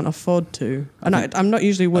that they can't afford to. And I'm not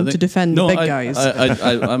usually one to defend the big guys.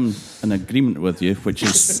 I'm in agreement with you, which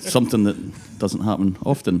is something that doesn't happen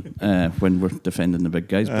often when we're defending the big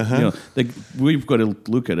guys. But we've got to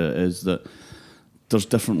look at it as that there's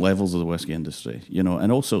different levels of the whiskey industry,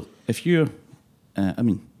 and also if you're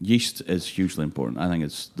yeast is hugely important. I think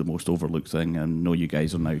it's the most overlooked thing. I know you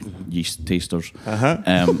guys are now yeast tasters.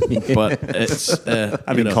 But it's...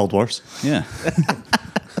 I've been called worse. Yeah.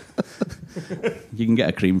 You can get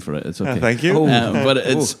a cream for it. It's okay. Thank you. But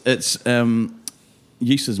it's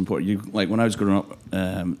yeast is important. Like when I was growing up,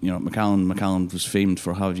 Macallan was famed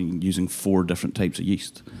for using 4 different types of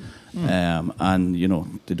yeast. And,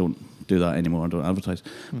 they don't do that anymore. Don't advertise.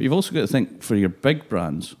 But you've also got to think for your big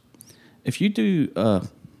brands, if you do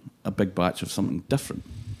a big batch of something different,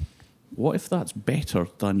 what if that's better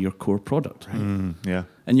than your core product? Yeah.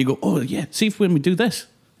 And you go, oh, yeah, see if when we do this,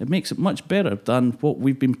 it makes it much better than what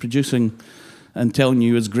we've been producing and telling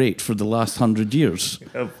you is great for the last 100 years.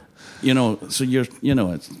 Yep. So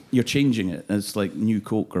you're changing it. It's like new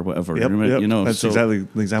Coke or whatever. Yep. That's exactly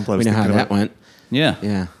the example I was We know how thinking that about. went. Yeah.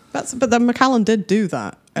 Yeah. But then Macallan did do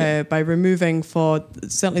that by removing, for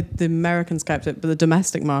certainly the Americans kept it, but the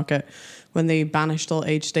domestic market, when they banished all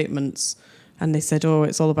age statements and they said, oh,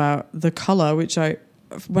 it's all about the colour, which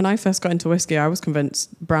when I first got into whiskey, I was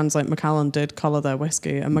convinced brands like Macallan did colour their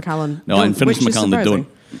whiskey, and Macallan No, and Finnish Macallan, they don't.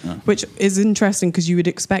 No. Which is interesting because you would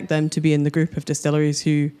expect them to be in the group of distilleries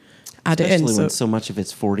who add it in. Especially when so much of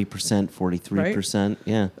it's 40%, 43%. Right?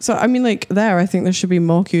 Yeah. So, I think there should be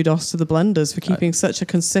more kudos to the blenders for keeping such a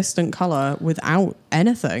consistent colour without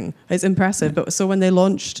anything. It's impressive. But so when they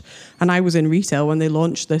launched, and I was in retail, when they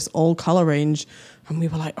launched this all colour range, and we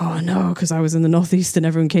were like, oh no, because I was in the Northeast and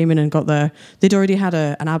everyone came in and got they'd already had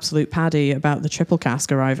an absolute paddy about the triple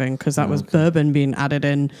cask arriving because that was bourbon being added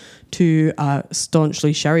in to a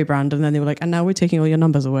staunchly sherry brand. And then they were like, and now we're taking all your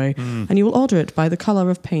numbers away. And you will order it by the colour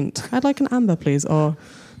of paint. I'd like an amber, please. Or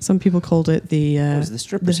some people called it the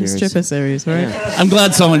stripper series. stripper series, right? Yeah. I'm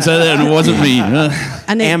glad someone said it and it wasn't me.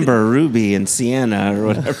 And Amber, ruby, and sienna or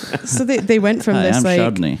whatever. So they went from I this am like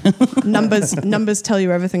Chardonnay. numbers tell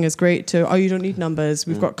you everything is great to, oh, you don't need numbers.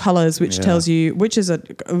 We've got colours, which tells you, which is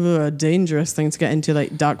a dangerous thing to get into.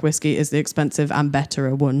 Like dark whiskey is the expensive and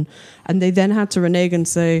better one. And they then had to renege and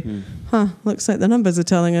say, looks like the numbers are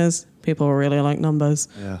telling us people really like numbers.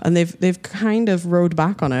 Yeah. And they've kind of rode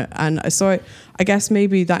back on it. And so I guess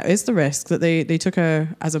maybe that is the risk that they took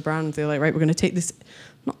as a brand. They're like, right, we're going to take this,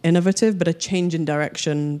 not innovative, but a change in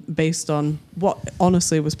direction based on what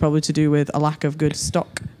honestly was probably to do with a lack of good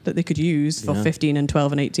stock that they could use for 15 and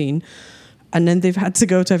 12 and 18. And then they've had to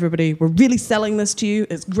go to everybody, we're really selling this to you.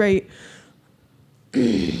 It's great.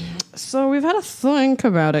 So we've had to think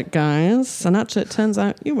about it, guys. And actually, it turns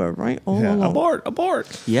out you were right all along.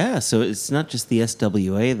 Abort. Yeah, so it's not just the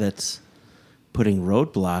SWA that's putting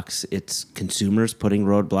roadblocks. It's consumers putting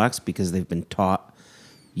roadblocks because they've been taught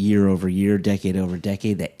year over year, decade over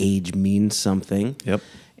decade that age means something. Yep.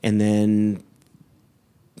 And then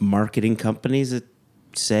marketing companies that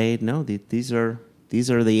say, no, these are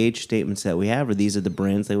the age statements that we have, or these are the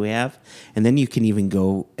brands that we have. And then you can even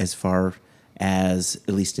go as far as,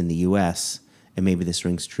 at least in the U.S., and maybe this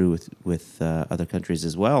rings true with other countries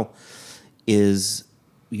as well, is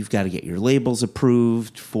you've got to get your labels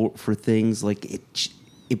approved for things. Like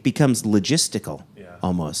it becomes logistical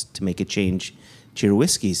almost to make a change to your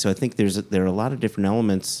whiskey. So I think there are a lot of different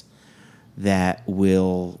elements that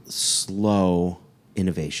will slow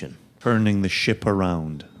innovation. Turning the ship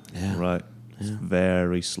around. Yeah. Right. It's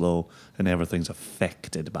very slow and everything's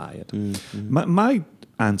affected by it. Mm-hmm. My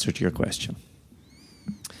answer to your question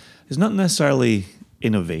is not necessarily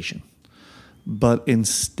innovation, but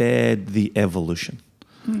instead the evolution.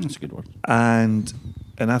 That's a good word. And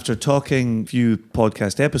after talking a few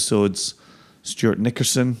podcast episodes, Stuart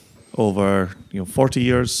Nickerson over 40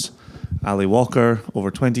 years, Ali Walker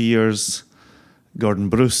over 20 years, Gordon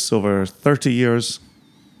Bruce over 30 years,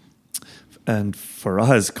 and for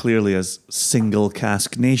us, clearly as Single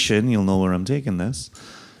Cask Nation, you'll know where I'm taking this,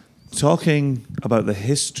 talking about the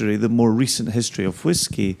history, the more recent history of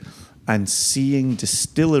whiskey, and seeing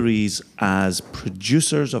distilleries as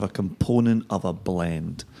producers of a component of a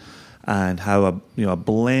blend, and how a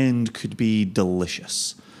blend could be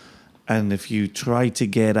delicious. And if you try to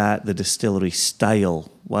get at the distillery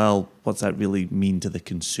style, well, what's that really mean to the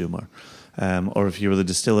consumer? Or if you were the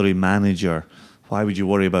distillery manager, why would you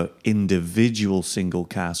worry about individual single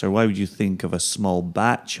casks? Or why would you think of a small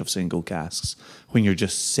batch of single casks when you're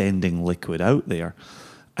just sending liquid out there?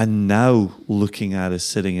 And now looking at us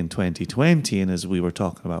sitting in 2020, and as we were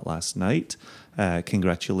talking about last night,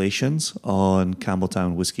 congratulations on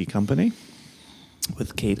Campbelltown Whiskey Company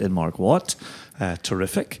with Kate and Mark Watt.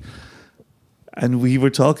 Terrific. And we were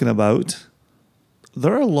talking about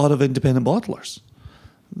there are a lot of independent bottlers.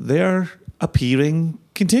 They're appearing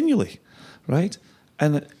continually, right?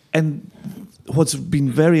 And what's been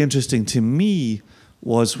very interesting to me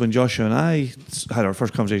was when Joshua and I had our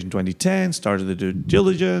first conversation in 2010, started the due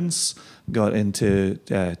diligence, got into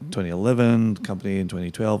 2011, company in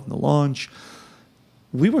 2012, and the launch.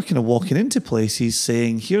 We were kind of walking into places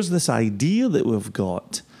saying, here's this idea that we've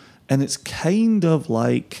got, and it's kind of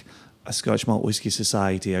like a Scotch Malt Whisky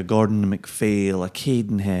Society, a Gordon MacPhail, a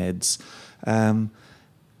Cadenheads, and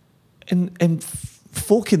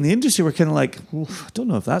folk in the industry were kind of like, I don't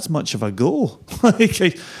know if that's much of a go.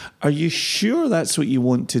 Like, are you sure that's what you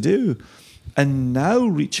want to do? And now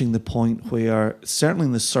reaching the point where, certainly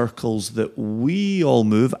in the circles that we all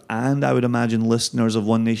move, and I would imagine listeners of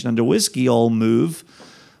One Nation Under Whiskey all move,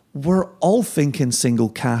 we're all thinking single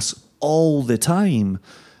casks all the time.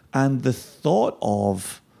 And the thought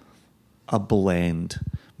of a blend,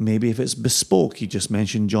 maybe if it's bespoke, you just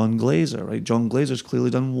mentioned John Glazer, right? John Glazer's clearly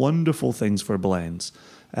done wonderful things for blends.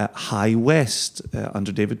 High West,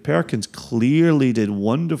 under David Perkins, clearly did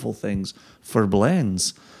wonderful things for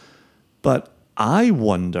blends. But I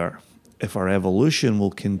wonder if our evolution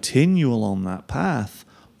will continue along that path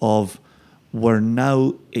of we're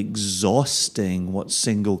now exhausting what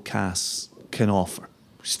single casks can offer.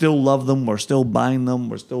 We still love them, we're still buying them,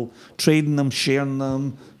 we're still trading them, sharing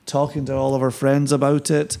them, talking to all of our friends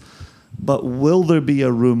about it. But will there be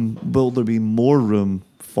more room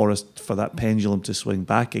for us, for that pendulum to swing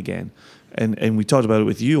back again? And we talked about it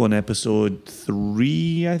with you on episode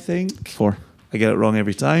 3, I think. 4. I get it wrong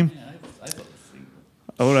every time.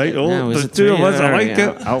 All right. Oh, No, was there's it 2 of 3? us. I All like right,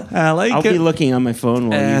 it. I'll I like I'll it. be looking on my phone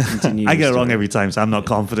while you continue. I get your it wrong story. every time, so I'm not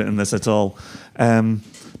confident in this at all.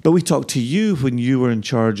 But we talked to you when you were in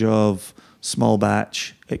charge of small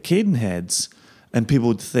batch at Cadenheads, and people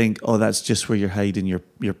would think, oh, that's just where you're hiding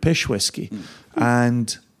your pish whiskey.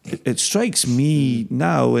 And it strikes me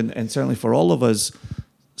now, and certainly for all of us,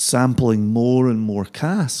 sampling more and more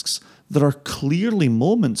casks, there are clearly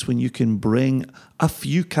moments when you can bring a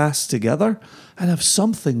few casks together and have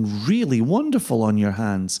something really wonderful on your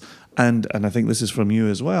hands. And I think this is from you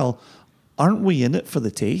as well. Aren't we in it for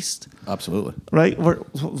the taste? Absolutely. Right?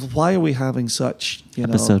 Why are we having such,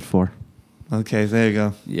 Episode 4. Okay, there you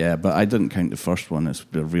go. Yeah, but I didn't count the first one as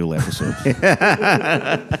the real episode.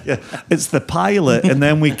 It's the pilot, and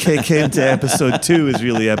then we kick into episode 2 is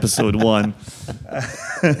really episode 1.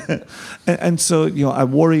 and so, I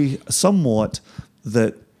worry somewhat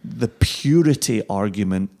that the purity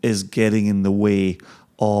argument is getting in the way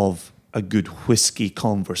of a good whiskey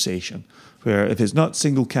conversation, where if it's not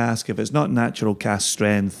single cask, if it's not natural cask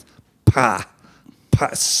strength,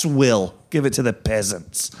 swill, give it to the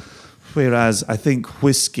peasants. Whereas I think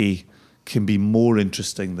whiskey can be more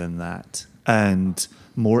interesting than that and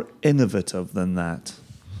more innovative than that.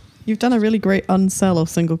 You've done a really great unsell of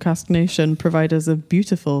Single Cask Nation, providers of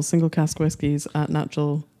beautiful single cask whiskies at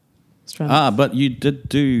natural strength. But you did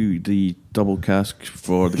do the double cask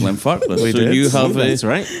for the Glenfarclas. We so did. you have That's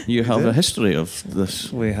right. You have did. a history of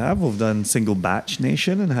this. We've done single batch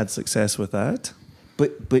nation and had success with that.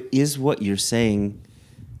 But is what you're saying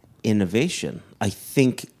innovation? I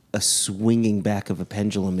think a swinging back of a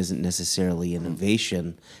pendulum isn't necessarily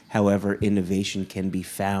innovation. However, innovation can be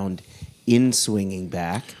found in swinging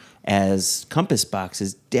back, as Compass Box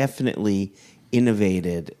has definitely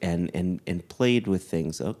innovated and played with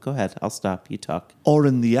things. Oh, go ahead. I'll stop. You talk. Or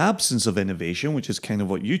in the absence of innovation, which is kind of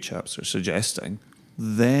what you chaps are suggesting,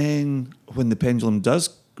 then when the pendulum does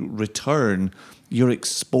return, you're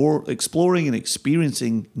exploring and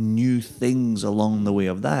experiencing new things along the way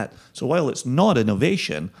of that. So while it's not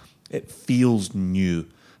innovation, it feels new.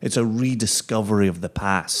 It's a rediscovery of the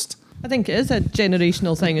past. I think it is a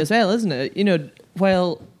generational thing as well, isn't it? You know,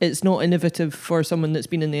 while it's not innovative for someone that's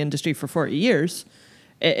been in the industry for 40 years,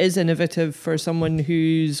 it is innovative for someone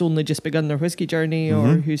who's only just begun their whiskey journey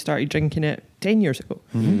or who started drinking it 10 years ago.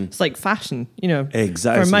 It's like fashion, you know.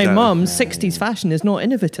 Exactly. For my mum, 60s fashion is not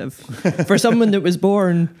innovative. For someone that was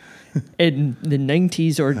born in the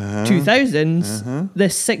 90s or 2000s,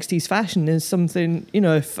 this 60s fashion is something, you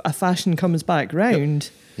know, if a fashion comes back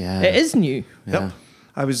round, it is new. Yep.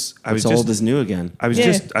 I was It's just old is new again. I was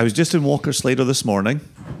just in Walker Slater this morning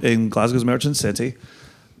in Glasgow's Merchant City.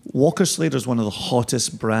 Walker Slater is one of the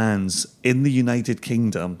hottest brands in the United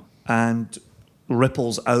Kingdom and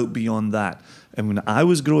ripples out beyond that. And when I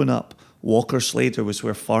was growing up, Walker Slater was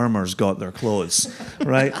where farmers got their clothes,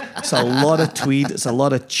 right? It's a lot of tweed, it's a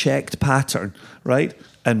lot of checked pattern, right?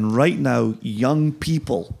 And right now, young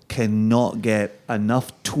people cannot get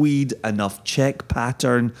enough tweed, enough check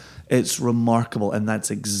pattern. It's remarkable, and that's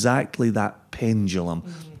exactly that pendulum.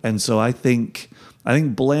 And so I think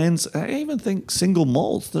blends, I even think single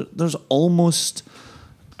malts, there's almost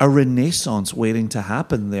a renaissance waiting to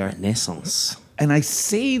happen there. Renaissance. And I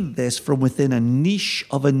say this from within a niche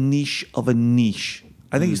of a niche of a niche.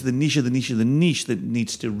 I think it's the niche of the niche of the niche that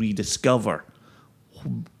needs to rediscover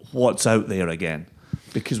what's out there again,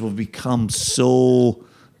 because we've become so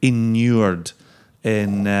inured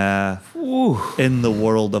in the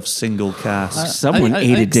world of single casks. Someone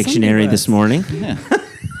ate a dictionary this morning. Yeah.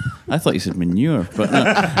 I thought you said manure, but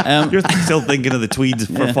no. You're still thinking of the tweed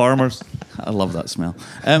for farmers. I love that smell.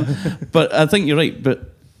 But I think you're right.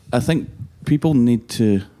 But I think people need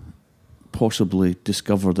to possibly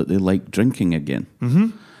discover that they like drinking again.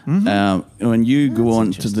 When you go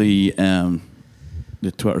on to the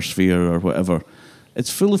Twitter sphere or whatever, it's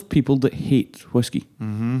full of people that hate whiskey.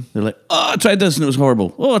 They're like, "Oh, I tried this and it was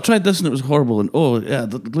horrible. Oh, I tried this and it was horrible. And oh, yeah,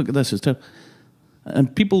 look at this, it's terrible."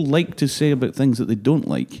 And people like to say about things that they don't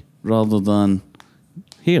like, rather than,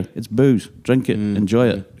 "Here, it's booze. Drink it, enjoy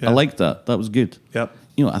it." Yeah. I like that. That was good. Yep.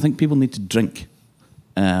 You know, I think people need to drink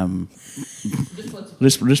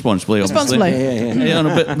responsibly. Obviously. Yeah,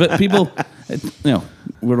 no, but people, you know,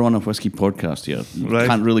 we're on a whiskey podcast here. You Right.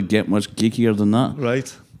 can't really get much geekier than that.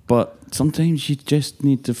 Right. But sometimes you just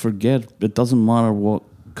need to forget. It doesn't matter what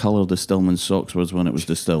colour the Stillman's socks was when it was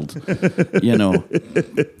distilled. You know,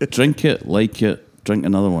 drink it, like it, drink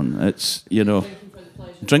another one. It's, you know,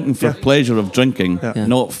 drinking for pleasure of drinking,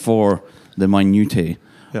 not for the minutiae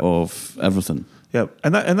of everything. Yeah,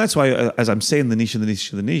 and that's why, as I'm saying the niche of the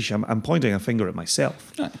niche of the niche, I'm pointing a finger at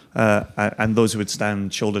myself and those who would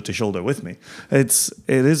stand shoulder to shoulder with me. It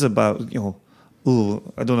is about, you know,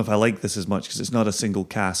 I don't know if I like this as much because it's not a single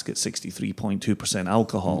cask at 63.2%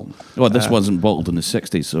 alcohol. Well, this wasn't bottled in the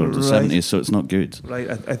 60s or the Right. 70s, so it's not good. Right,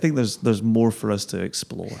 I think there's more for us to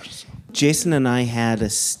explore. Jason and I had a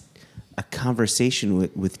conversation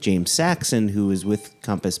with James Saxon, who is with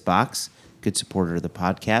Compass Box, good supporter of the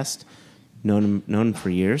podcast. Known him for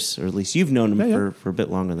years, or at least you've known him for a bit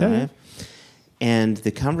longer than I have. And the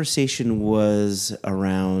conversation was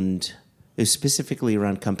specifically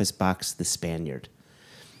around Compass Box, the Spaniard.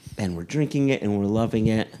 And we're drinking it and we're loving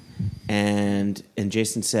it. And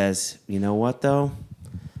Jason says, "You know what though?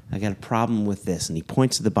 I got a problem with this." And he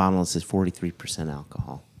points to the bottle and says 43%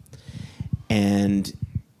 alcohol. And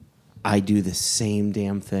I do the same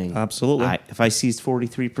damn thing. Absolutely. If I see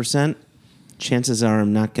 43%, chances are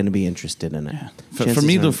I'm not going to be interested in it. For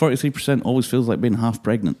me, though, 43% always feels like being half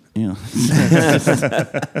pregnant. You know.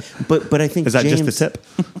 But I think Is that James, just the tip?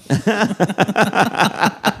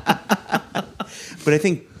 But I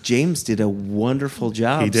think James did a wonderful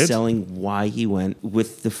job He did. selling why he went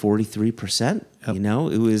with the 43%. Yep. You know,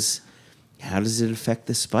 it was, how does it affect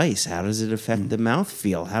the spice? How does it affect the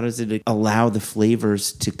mouthfeel? How does it allow the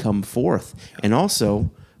flavors to come forth? And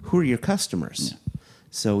also, who are your customers?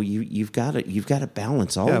 So you've got to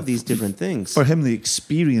balance all of these different things. For him, the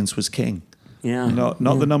experience was king. Yeah. Not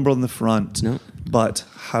the number on the front, No. but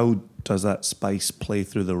how does that spice play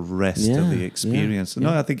through the rest of the experience? yeah.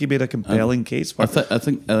 No, I think he made a compelling case for it. I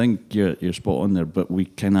think you're spot on there, but we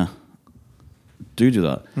kind of do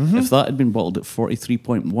that. If that had been bottled at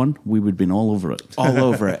 43.1, we would have been all over it. all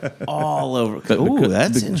over it. All over it. But Ooh,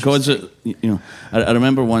 that's because interesting. I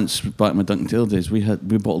remember once back in my Duncan Taylor days, we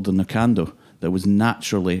bottled the Nakando, that was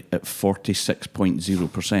naturally at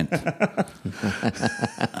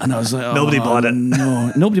 46.0%. And I was like, Nobody bought it.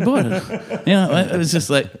 No, nobody bought it. It was just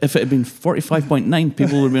like, if it had been 45.9,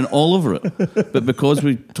 people would have been all over it. But because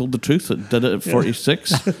we told the truth, it did it at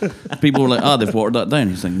 46, people were like, they've watered that down.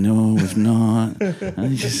 He's like, no, we've not.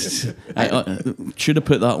 And I should have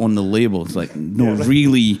put that on the label. It's like, no,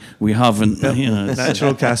 really, we haven't.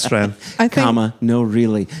 Natural cask strength. I think, Comma, no,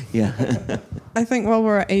 really. Yeah. I think while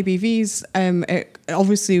we're at ABVs,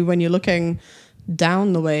 obviously when you're looking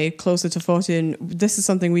down the way closer to 40, and this is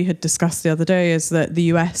something we had discussed the other day, is that the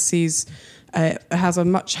US has a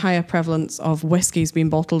much higher prevalence of whiskies being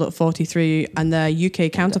bottled at 43 and their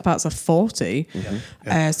UK counterparts are 40.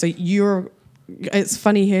 So it's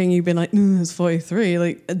funny hearing you being like, it's 43.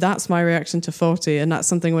 Like, that's my reaction to 40. And that's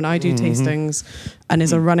something when I do tastings, and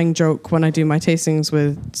is a running joke when I do my tastings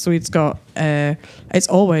with Swede Scott. It's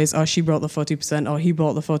always, she brought the 40%, or he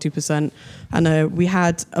brought the 40%. And we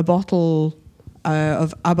had a bottle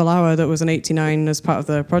of Aberlour that was an 89 as part of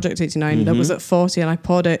the Project 89 that was at 40, and I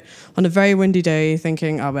poured it on a very windy day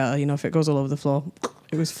thinking, if it goes all over the floor,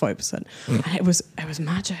 it was 40%. And it was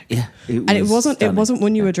magic. Yeah. It wasn't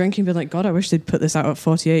when you were drinking being like, God, I wish they'd put this out at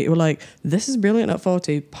 48. You were like, this is brilliant at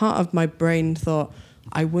 40. Part of my brain thought,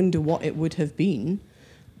 I wonder what it would have been,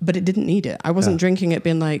 but it didn't need it. I wasn't drinking it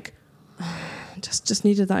being like, just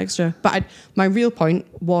needed that extra. But my real point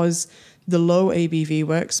was the low ABV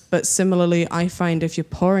works, but similarly, I find if you're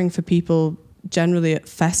pouring for people generally at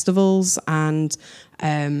festivals and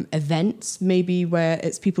events, maybe where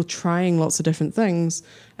it's people trying lots of different things,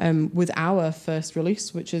 with our first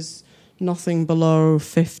release, which is nothing below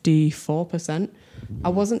 54%, I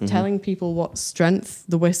wasn't telling people what strength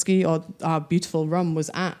the whiskey or our beautiful rum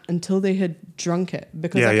was at until they had drunk it,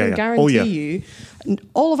 because I can guarantee you,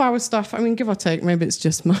 all of our stuff, I mean, give or take, maybe it's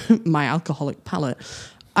just my alcoholic palate,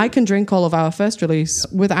 I can drink all of our first release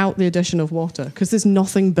without the addition of water, because there's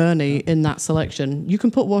nothing burny in that selection. You can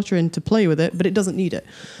put water in to play with it, but it doesn't need it.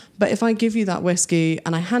 But if I give you that whiskey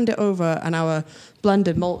and I hand it over and our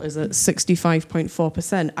blended malt is at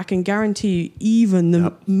 65.4%, I can guarantee you even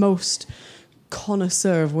the most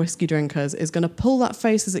connoisseur of whiskey drinkers is going to pull that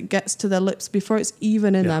face as it gets to their lips before it's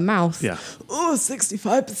even in their mouth. Yeah.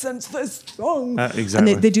 65% is very strong.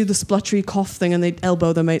 Exactly. And they do the spluttery cough thing and they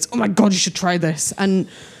elbow their mates. Oh my God, you should try this. And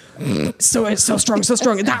so it's so strong, so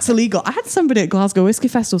strong. That's illegal. I had somebody at Glasgow Whiskey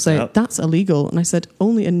Festival say, that's illegal. And I said,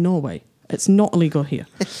 only in Norway. It's not illegal here,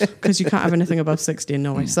 because you can't have anything above 60 in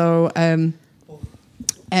Norway. So,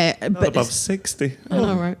 but above 60. I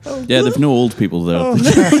know, right? Yeah, they've no old people there. But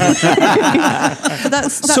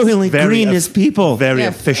that's Soil and green is people. Very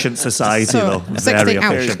efficient society, So, though. 60 Very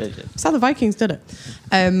ouch. efficient. That's how the Vikings did it.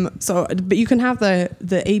 But you can have the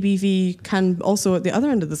ABV can also at the other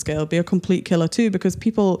end of the scale be a complete killer too, because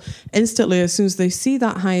people instantly, as soon as they see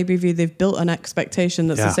that high ABV, they've built an expectation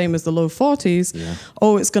that's the same as the low 40s. Yeah.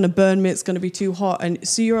 Oh, it's going to burn me. It's going to be too hot, and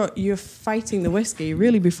so you're fighting the whiskey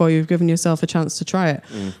really before you've given yourself a chance to try it.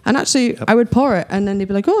 And actually, I would pour it, and then they'd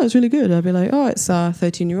be like, "Oh, it's really good." I'd be like, "Oh, it's a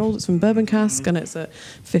 13-year-old. It's from bourbon cask, and it's at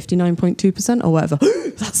 59.2% or whatever."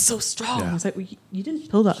 That's so strong. I was like, well, "You didn't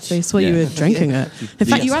pull that face while you were drinking it." In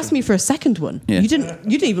fact, you asked me for a second one. Yeah. You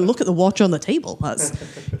didn't even look at the water on the table. That's,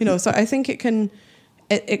 So I think it can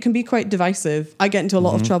be quite divisive. I get into a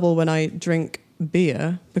lot of trouble when I drink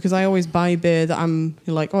beer, because I always buy beer that I'm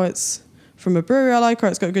like, oh, it's from a brewery I like, or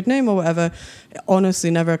it's got a good name or whatever. It honestly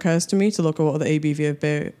never occurs to me to look at what the ABV of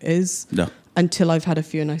beer is. No. Until I've had a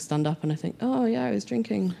few and I stand up and I think, oh yeah, I was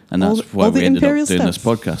drinking. And that's why we ended up doing this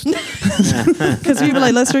podcast. Because we were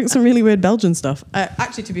like, let's drink some really weird Belgian stuff.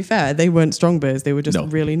 Actually, to be fair, they weren't strong beers. They were just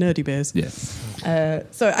really nerdy beers. Yeah.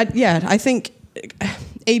 I think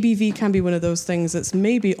ABV can be one of those things that's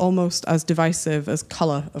maybe almost as divisive as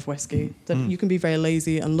colour of whiskey. That you can be very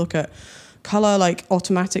lazy and look at colour, like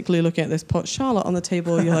automatically looking at this Port Charlotte on the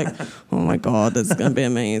table, you're like, oh my God, this is going to be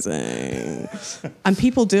amazing. And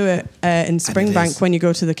people do it in Springbank when you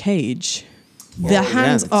go to the cage. Their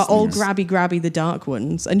hands are all grabby, the dark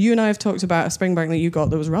ones. And you and I have talked about a Springbank that you got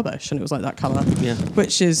that was rubbish, and it was like that colour,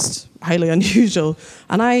 which is highly unusual.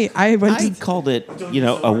 And I called it,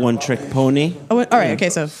 a one-trick pony. All right, okay,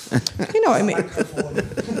 so you know what I mean.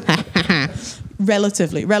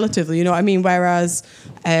 Relatively, you know what I mean? Whereas,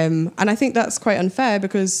 and I think that's quite unfair,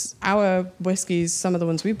 because our whiskies, some of the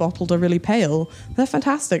ones we bottled, are really pale. They're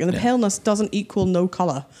fantastic, and the paleness doesn't equal no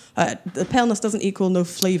colour. The paleness doesn't equal no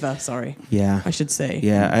flavour, sorry. Yeah. I should say.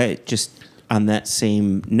 Yeah, I just, on that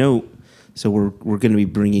same note, so we're going to be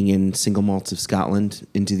bringing in single malts of Scotland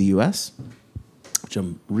into the US, which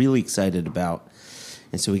I'm really excited about.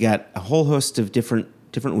 And so we got a whole host of different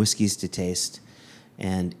whiskeys to taste.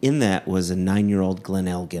 And in that was a 9-year-old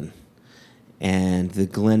Glenelgin. And the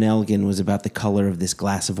Glenelgin was about the color of this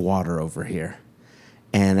glass of water over here.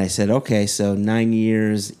 And I said, okay, so 9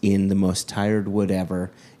 years in the most tired wood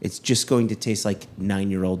ever. It's just going to taste like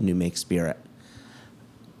 9-year-old New Make Spirit.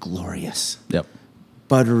 Glorious. Yep.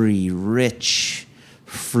 Buttery, rich,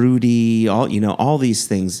 fruity, all these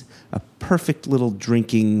things. A perfect little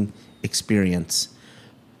drinking experience.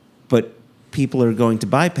 But people are going to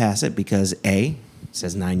bypass it because A, it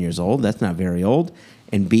says 9 years old. That's not very old.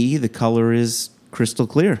 And B, the color is crystal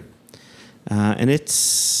clear. And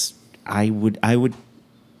it's, I would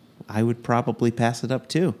probably pass it up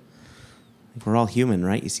too. We're all human,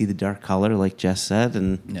 right? You see the dark color, like Jess said,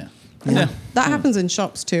 and That happens in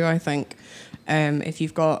shops too, I think. If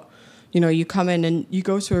you've got, you come in and you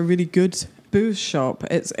go to a really good booze shop,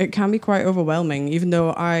 it can be quite overwhelming, even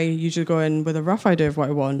though I usually go in with a rough idea of what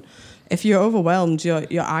I want. If you're overwhelmed,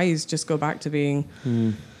 your eyes just go back to being,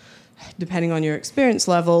 depending on your experience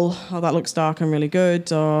level, oh, that looks dark and really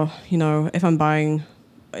good, or,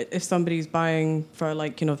 if somebody's buying for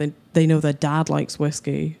they know their dad likes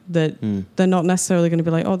whiskey, that they're not necessarily going to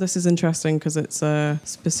be like, oh, this is interesting because it's a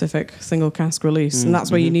specific single cask release. And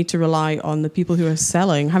that's where you need to rely on the people who are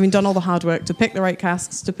selling, having done all the hard work to pick the right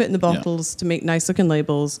casks, to put in the bottles, to make nice looking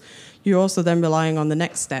labels. You're also then relying on the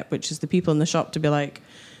next step, which is the people in the shop to be like,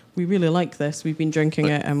 we really like this, we've been drinking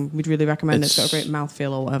it, and we'd really recommend it. It's got a great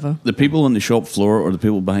mouthfeel or whatever. The people on the shop floor or the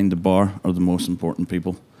people behind the bar are the most important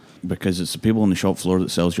people, because it's the people on the shop floor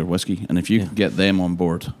that sells your whiskey. And if you can get them on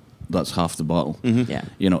board, that's half the battle. Yeah.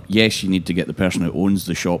 Yes, you need to get the person who owns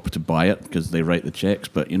the shop to buy it because they write the checks,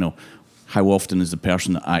 but how often is the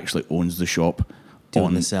person that actually owns the shop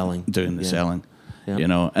doing the selling?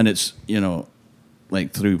 Yeah. And it's,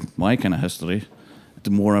 like through my kind of history, the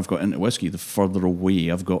more I've got into whiskey, the further away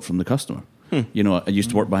I've got from the customer. I used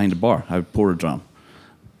to work behind a bar. I would pour a dram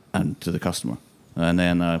and to the customer. And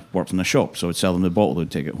then I worked in a shop, so I'd sell them the bottle, they'd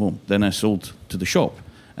take it home. Then I sold to the shop.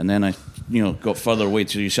 And then I, got further away.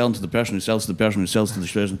 So you're selling to the person who sells to the person who sells to the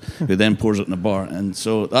person who then pours it in a bar. And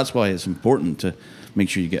so that's why it's important to make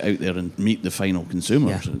sure you get out there and meet the final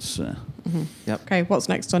consumers. Yeah. It's, Yep. Okay, what's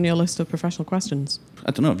next on your list of professional questions?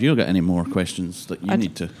 I don't know, have you got any more questions that you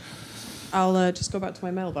need to... I'll just go back to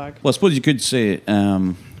my mailbag. Well, I suppose you could say,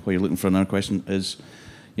 while you're looking for another question, is,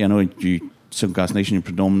 you Single Cask Nation, you're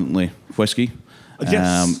predominantly whiskey.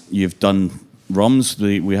 Yes. You've done rums.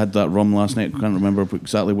 We had that rum last night. I can't remember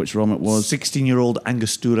exactly which rum it was. 16-year-old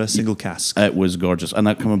Angostura single cask. It was gorgeous. And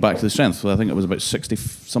that coming back to the strength, so I think it was about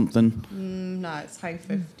 60-something. No, it's high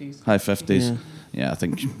 50s. High 50s. Yeah, I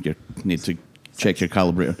think you need to check your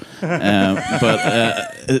calibrator.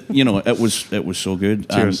 It was so good.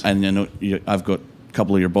 Cheers. And I've got a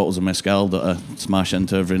couple of your bottles of mezcal that I smash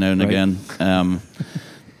into every now and again.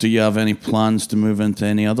 Do you have any plans to move into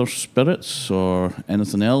any other spirits or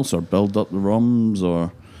anything else, or build up the rums,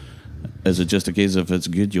 or is it just a case of if it's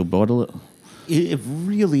good, you'll bottle it? It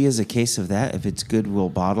really is a case of that. If it's good, we'll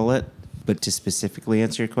bottle it. But to specifically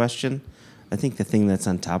answer your question, I think the thing that's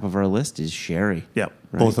on top of our list is sherry. Yep,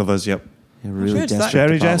 Right. both of us, yep. We're really Good. desperate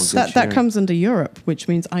Sherry, to bottle Jess? good That sherry. comes into Europe, which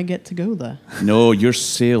means I get to go there. No, your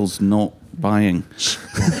sales, not buying.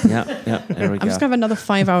 Yeah, there we go. I'm just going to have another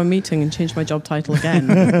 5-hour meeting and change my job title again.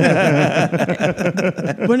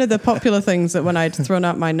 One of the popular things that when I'd thrown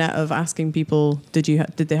out my net of asking people, did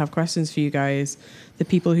they have questions for you guys, the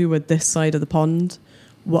people who were this side of the pond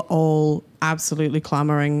were all absolutely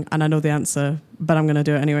clamoring, and I know the answer, but I'm going to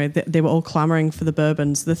do it anyway. They were all clamoring for the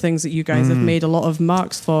bourbons, the things that you guys have made a lot of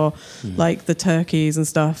marks for, like the turkeys and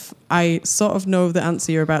stuff. I sort of know the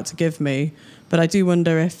answer you're about to give me, but I do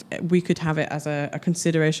wonder if we could have it as a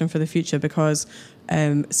consideration for the future, because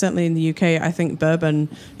certainly in the UK, I think bourbon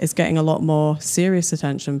is getting a lot more serious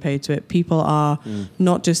attention paid to it. People are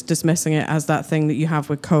not just dismissing it as that thing that you have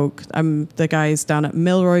with Coke. The guys down at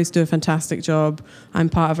Milroy's do a fantastic job. I'm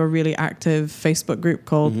part of a really active Facebook group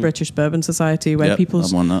called British Bourbon Society, where people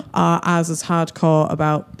I'm on that. are as hardcore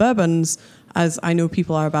about bourbons as I know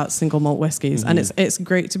people are about single malt whiskies. And it's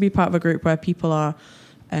great to be part of a group where people are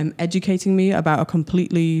educating me about a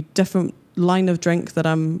completely different line of drink that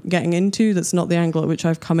I'm getting into that's not the angle at which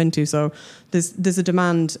I've come into. So there's a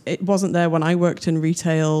demand. It wasn't there when I worked in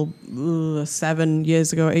retail 8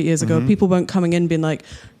 years ago. People weren't coming in being like,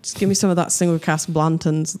 just give me some of that single cask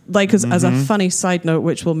Blanton's. Like as a funny side note,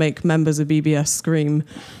 which will make members of BBS scream,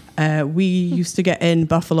 we used to get in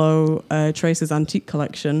Buffalo Trace's Antique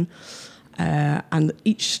Collection, and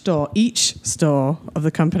each store of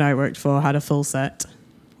the company I worked for had a full set.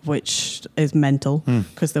 which is mental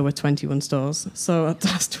because there were 21 stores. So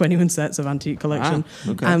that's 21 sets of antique collection.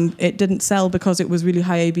 Wow, okay. It didn't sell because it was really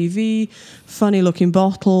high ABV, funny looking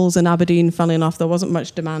bottles. In Aberdeen, funnily enough, there wasn't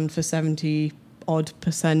much demand for 70%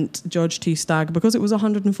 George T. Stagg because it was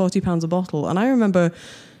 £140 a bottle. And I remember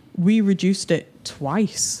we reduced it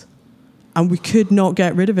twice. And we could not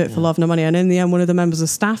get rid of it for love nor money. And in the end, one of the members of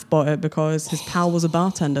staff bought it because his pal was a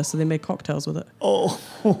bartender, so they made cocktails with it.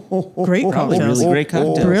 Great Probably cocktails. really great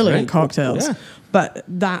cocktails. Brilliant right? cocktails. Yeah. But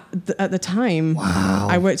at the time,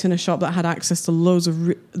 I worked in a shop that had access to loads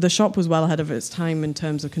of... the shop was well ahead of its time in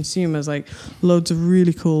terms of consumers, like loads of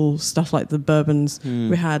really cool stuff like the bourbons.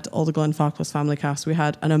 We had all the Glenfarclas family cast. We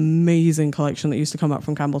had an amazing collection that used to come up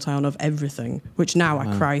from Campbelltown of everything, which now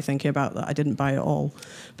I cry thinking about that. I didn't buy it all.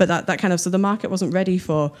 But that kind of... So the market wasn't ready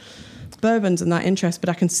for bourbons and that interest, but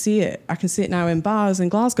I can see it. I can see it now in bars in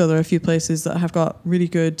Glasgow. There are a few places that have got really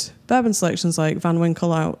good bourbon selections, like Van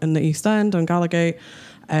Winkle out in the East End on Gallagate.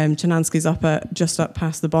 Chinansky's just up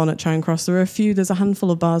past the Bonnet, Charing Cross. There's a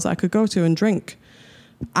handful of bars that I could go to and drink,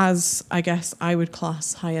 as I guess I would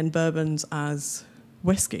class high-end bourbons as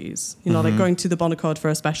whiskies. You know, like going to the Bonaccord for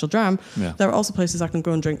a special dram. Yeah. There are also places I can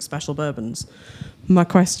go and drink special bourbons. My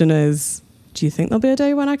question is, do you think there'll be a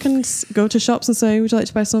day when I can go to shops and say, would you like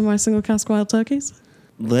to buy some of my single cask wild turkeys?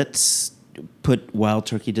 Let's put Wild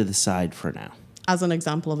Turkey to the side for now. As an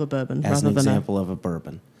example of a bourbon, As rather an than example of a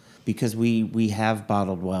bourbon. Because we have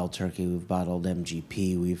bottled Wild Turkey, we've bottled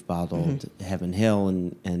MGP, we've bottled Heaven Hill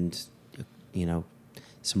and you know,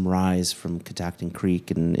 some Rise from Catoctin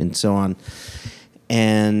Creek and so on.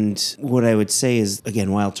 And what I would say is,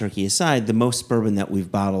 again, Wild Turkey aside, the most bourbon that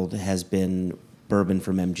we've bottled has been bourbon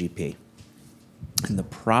from MGP. And the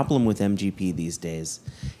problem with MGP these days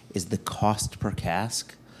is the cost per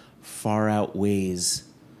cask far outweighs,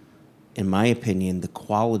 in my opinion, the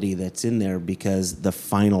quality that's in there, because the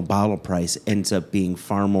final bottle price ends up being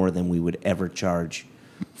far more than we would ever charge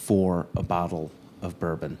for a bottle of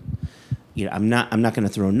bourbon. You know, I'm not going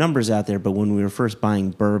to throw numbers out there, but when we were first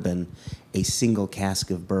buying bourbon, a single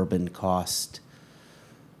cask of bourbon cost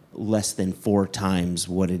less than 4 times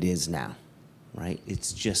what it is now, right?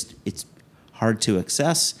 It's hard to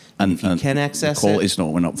access, and if you can access the quality's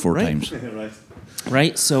not went up 4 Right. times.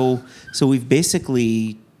 right? So we've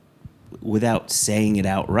basically, without saying it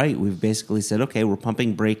outright, we've basically said, okay, we're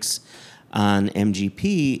pumping brakes on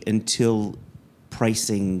MGP until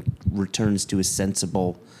pricing returns to a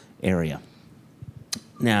sensible area.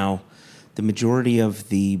 Now, the majority of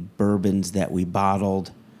the bourbons that we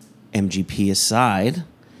bottled, MGP aside,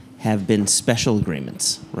 have been special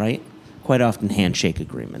agreements, right? Quite often handshake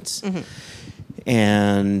agreements.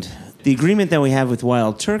 And the agreement that we have with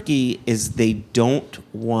Wild Turkey is they don't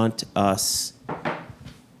want us,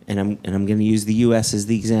 and I'm going to use the U.S. as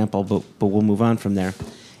the example, but we'll move on from there,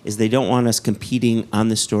 is they don't want us competing on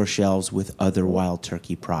the store shelves with other Wild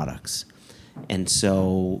Turkey products. And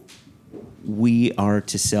so we are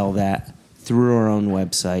to sell that through our own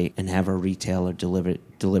website and have our retailer deliver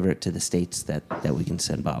it to the states that we can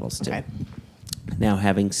send bottles to. Okay. Now,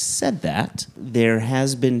 having said that, there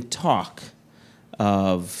has been talk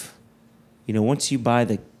of, you know, once you buy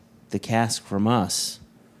the cask from us,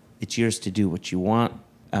 it's yours to do what you want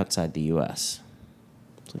outside the U.S.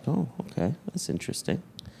 It's like, oh, okay, that's interesting.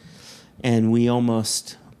 And we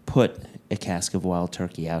almost put a cask of Wild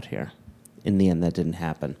Turkey out here. In the end, that didn't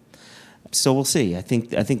happen. So we'll see. I think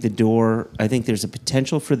there's a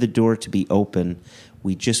potential for the door to be open.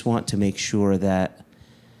 We just want to make sure that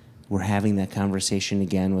we're having that conversation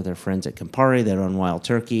again with our friends at Campari that own Wild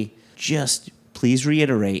Turkey. Just please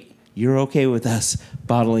reiterate, you're okay with us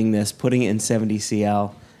bottling this, putting it in 70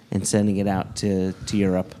 CL, and sending it out to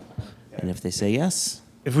Europe. And if they say yes,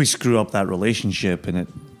 If we screw up that relationship and it,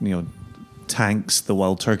 you know, tanks the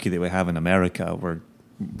Wild Turkey that we have in America, we're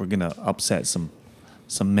going to upset some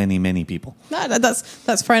many people. No,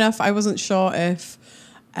 that's fair enough. I wasn't sure if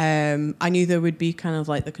I knew there would be kind of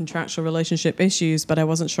like the contractual relationship issues, but I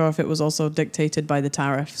wasn't sure if it was also dictated by the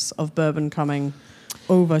tariffs of bourbon coming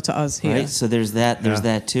over to us here. right? So there's that. There's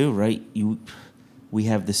that too, right? We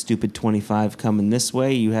have the stupid 25 coming this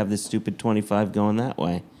way. You have the stupid 25 going that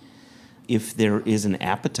way. If there is an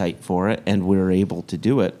appetite for it and we're able to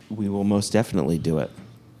do it, we will most definitely do it.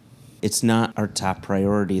 It's not our top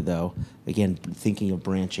priority, though. Again, thinking of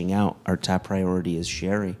branching out, our top priority is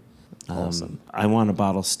sherry. Awesome. I want to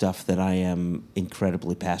bottle stuff that I am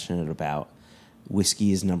incredibly passionate about.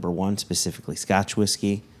 Whiskey is number one, specifically Scotch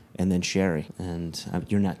whiskey, and then sherry. And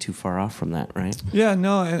you're not too far off from that, right? Yeah,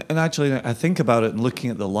 no, and actually, I think about it and looking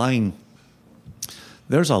at the line,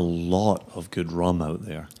 there's a lot of good rum out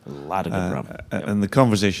there. A lot of good rum. And the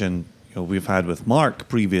conversation, we've had with Mark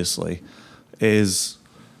previously is,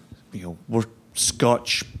 we're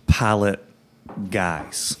Scotch palate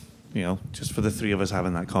guys. Just for the three of us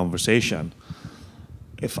having that conversation.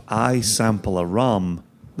 If I sample a rum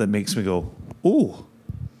that makes me go, oh,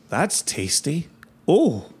 that's tasty.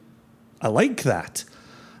 Oh, I like that.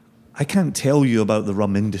 I can't tell you about the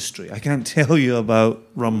rum industry. I can't tell you about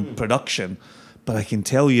rum production, but I can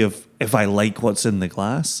tell you if I like what's in the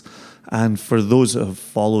glass. And for those that have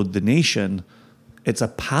followed the nation, it's a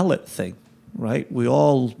palate thing, right? We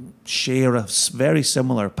all share a very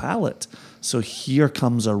similar palate. So here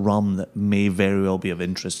comes a rum that may very well be of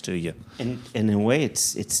interest to you. And in a way,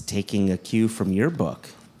 it's taking a cue from your book.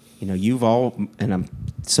 You've all,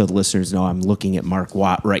 so the listeners know I'm looking at Mark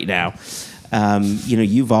Watt right now.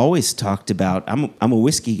 You've always talked about, I'm a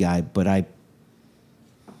whiskey guy, but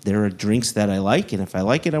there are drinks that I like, and if I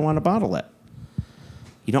like it, I want to bottle it.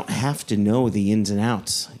 You don't have to know the ins and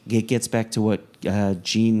outs. It gets back to what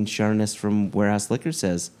Gene Charnas from Warehouse Liquor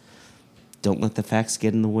says. Don't let the facts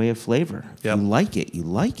get in the way of flavor. If you like it, you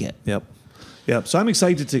like it. Yep. So I'm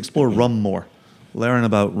excited to explore rum more, learn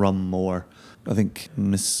about rum more. I think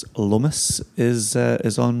Miss Lomas is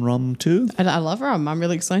on rum too. I love rum. I'm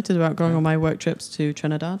really excited about going on my work trips to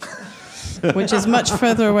Trinidad, which is much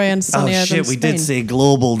further away and sunnier than Spain. We did say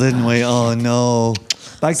global, didn't we? Oh no.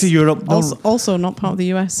 Back to Europe. Also not part of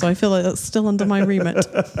the US, so I feel like that's still under my remit.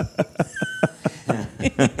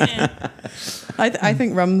 I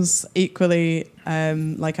think rum's equally,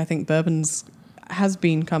 I think bourbon's has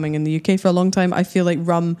been coming in the UK for a long time. I feel like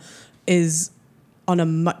rum is on a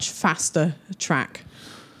much faster track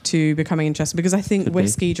to becoming interesting, because I think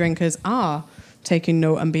whiskey drinkers are taking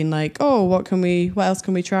note and being like, oh, what else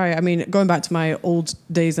can we try? I mean, going back to my old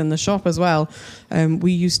days in the shop as well,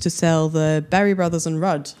 we used to sell the Berry Brothers and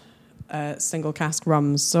Rudd single cask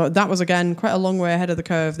rums. So that was, again, quite a long way ahead of the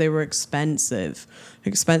curve. They were expensive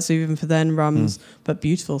even for then rums, but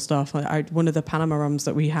beautiful stuff. One of the Panama rums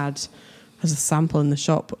that we had as a sample in the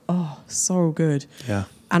shop, so good. Yeah.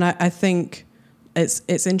 And I think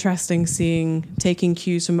it's interesting taking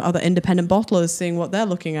cues from other independent bottlers, seeing what they're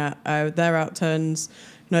looking at, their outturns.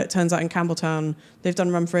 It turns out in Campbelltown they've done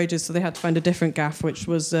rum for ages, so they had to find a different gaff, which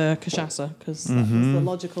was Cachaça, because that was the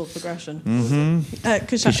logical progression.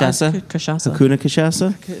 Cachaça? Cachaça. Hakuna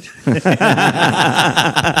Cachaça?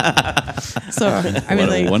 So, I mean,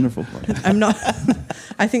 what a wonderful part.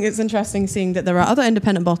 I think it's interesting seeing that there are other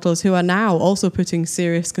independent bottlers who are now also putting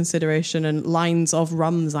serious consideration and lines of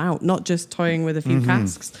rums out, not just toying with a few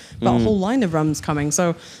casks, but a whole line of rums coming.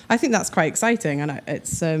 So I think that's quite exciting, and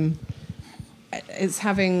it's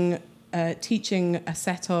having teaching a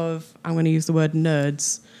set of, I'm going to use the word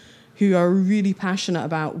nerds, who are really passionate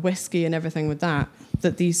about whiskey and everything with that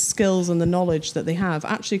these skills and the knowledge that they have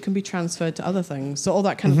actually can be transferred to other things. So all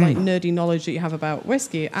that kind of nerdy knowledge that you have about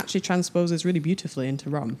whiskey actually transposes really beautifully into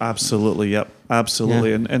rum. Absolutely, yep. Absolutely.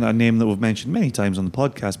 Yeah. And a name that we've mentioned many times on the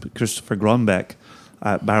podcast, but Christopher Gronbeck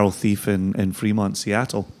at Barrel Thief in Fremont,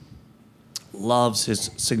 Seattle, loves his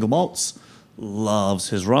single malts, loves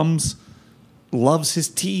his rums, loves his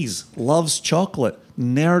teas, loves chocolate,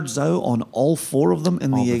 nerds out on all four of them in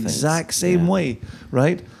the exact same way,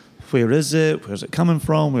 right? Where is it? Where's it coming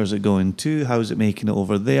from? Where's it going to? How is it making it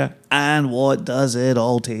over there? And what does it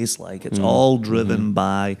all taste like? It's all driven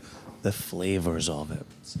by the flavors of it.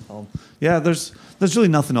 So, yeah, there's really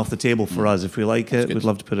nothing off the table for us. If we like it, we'd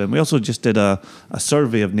love to put it in. We also just did a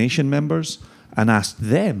survey of Nation members and asked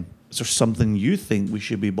them, is there something you think we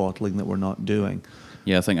should be bottling that we're not doing?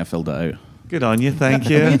 Yeah, I think I filled it out. Good on you, thank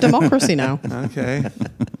We're a you. democracy now. Okay.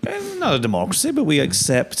 Not a democracy, but we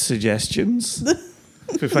accept suggestions.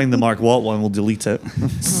 If we find the Mark Watt one, we'll delete it.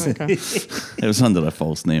 Okay. It was under a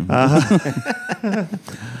false name. But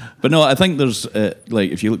no, I think there's,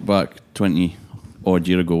 if you look back 20 odd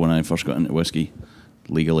year ago when I first got into whiskey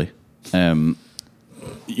legally,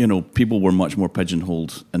 people were much more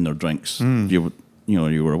pigeonholed in their drinks. You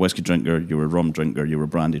were a whiskey drinker, you were a rum drinker, you were a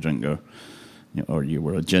brandy drinker, or you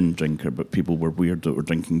were a gin drinker, but people were weird that were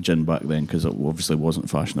drinking gin back then because it obviously wasn't I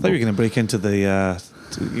fashionable. thought you were going to break into the...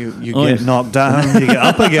 you get knocked down, you get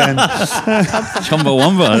up again.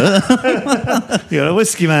 Chumbawamba. You're a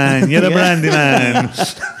whiskey man, you're a brandy man.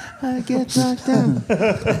 I get knocked down.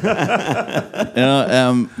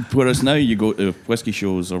 Whereas now you go to whiskey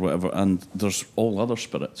shows or whatever, and there's all other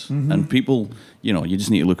spirits, and people, you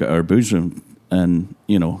just need to look at our booze room, and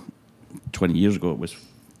 20 years ago it was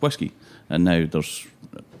whiskey, and now there's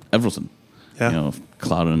everything. Yeah.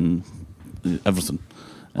 Claren, everything.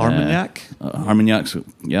 Armagnac? Armagnac's,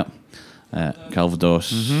 yeah.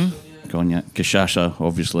 Calvados, Cognac, Cachaça,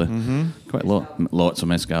 obviously. Quite a lot. Lots of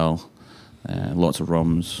mezcal. lots of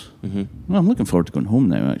rums. Well, I'm looking forward to going home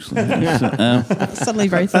now, actually. Suddenly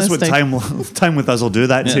very That's thirsty. what time with us will do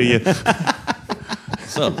that to you.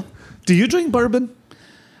 So Do you drink bourbon?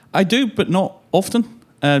 I do, but not often,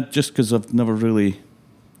 just because I've never really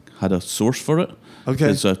had a source for it. Okay.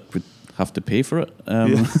 Because I would have to pay for it.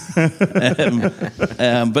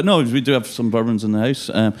 But no, we do have some bourbons in the house.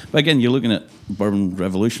 But again, you're looking at Bourbon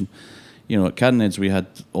Revolution. You know, at Caddenheads we had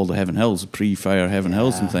all the Heaven Hills, pre-fire Heaven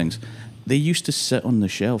Hills and things. They used to sit on the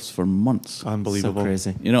shelves for months. Unbelievable. So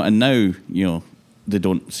crazy. You know, and now, you know, they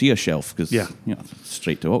don't see a shelf because, Yeah. you know,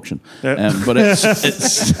 straight to auction. Yeah. But it's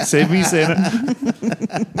Save me saying it.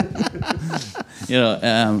 you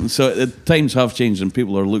know, so times have changed and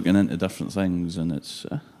people are looking into different things, and it's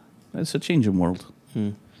a changing world.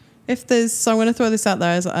 If there's, so I'm going to throw this out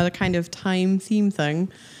there as a kind of time theme thing.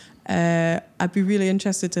 I'd be really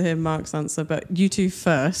interested to hear Mark's answer, but you two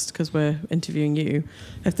first, because we're interviewing you.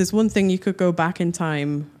 If there's one thing you could go back in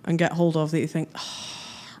time and get hold of that you think, I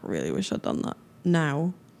really wish I'd done that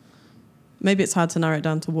now. Maybe it's hard to narrow it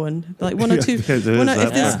down to one, like one or two. Yeah, there One is or, that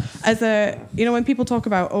if there's, as a, you know, when people talk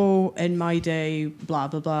about, in my day, blah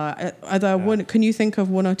blah blah. Are there one? Can you think of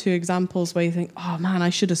one or two examples where you think, oh man, I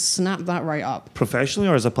should have snapped that right up? Professionally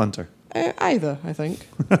or as a punter? Either, I think.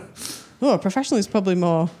 Professionally is probably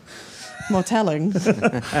more telling.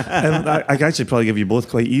 I could actually probably give you both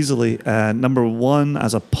quite easily. Number one,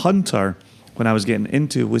 as a punter, when I was getting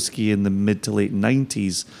into whiskey in the mid to late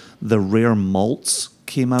 90s, the rare malts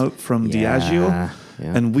came out from Diageo, Yeah.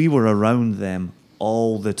 and we were around them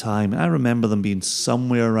all the time. I remember them being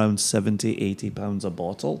somewhere around 70, 80 pounds a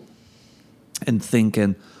bottle, and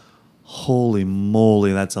thinking, holy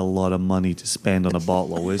moly, that's a lot of money to spend on a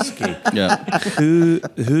bottle of whiskey. Yeah.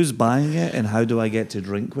 Who's buying it, and how do I get to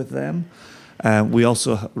drink with them? We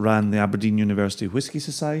also ran the Aberdeen University Whisky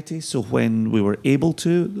Society, so when we were able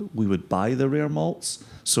to, we would buy the rare malts,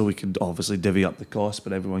 so we could obviously divvy up the cost,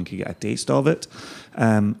 but everyone could get a taste of it.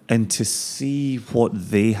 And to see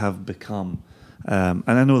what they have become. And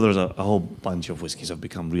I know there's a whole bunch of whiskies have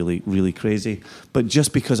become really, really crazy, but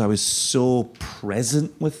just because I was so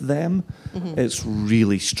present with them, it's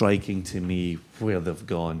really striking to me where they've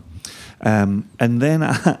gone. And then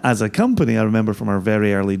as a company, I remember from our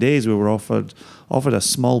very early days, we were offered a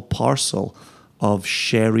small parcel of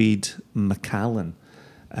sherried Macallan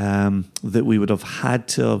that we would have had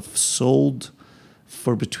to have sold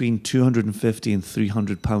for between 250 and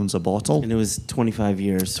 300 pounds a bottle. And it was 25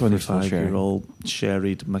 years. 25-year-old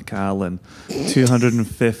sherried Macallan,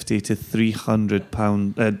 250 to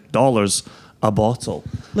 300 dollars a bottle.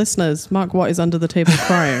 Listeners, Mark Watt is under the table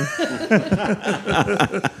crying,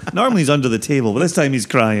 Normally he's under the table, but this time he's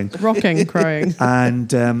crying. rocking, crying.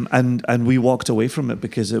 And we walked away from it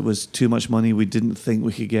because it was too much money. We didn't think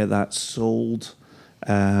we could get that sold.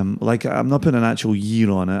 Like, I'm not putting an actual year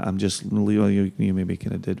on it. I'm just, you maybe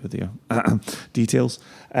kind of did with your details.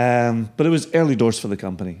 But it was early doors for the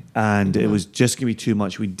company, and it was just going to be too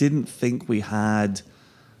much. We didn't think we had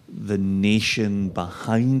the nation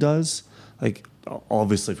behind us. Like,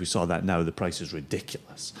 obviously, if we saw that now, the price is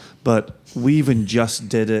ridiculous. But we even just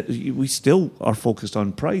did it. We still are focused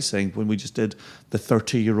on pricing when we just did the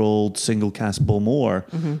 30-year-old single cask Bowmore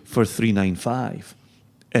for $395,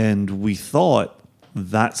 and we thought,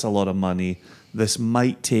 that's a lot of money. This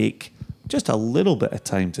might take just a little bit of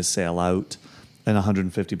time to sell out, and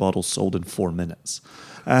 150 bottles sold in 4 minutes.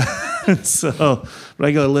 So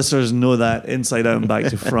regular listeners know that inside out and back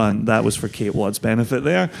to front. That was for Kate Watt's benefit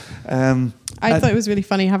there. I thought it was really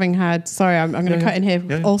funny having had, sorry, I'm going to cut in here,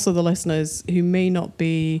 Yeah. also the listeners who may not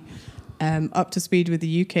be up to speed with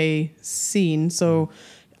the UK scene. So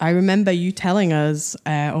I remember you telling us,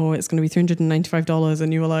 it's going to be $395,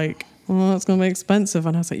 and you were like, oh, it's going to be expensive.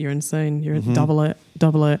 And I was like, you're insane. You're double it.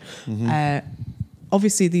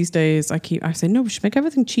 Obviously, these days, I say, no, we should make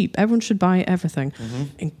everything cheap. Everyone should buy everything.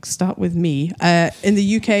 And start with me. In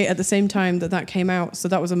the UK, at the same time that came out, so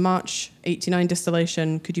that was a March 89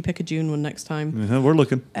 distillation. Could you pick a June one next time? We're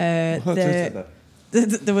looking. There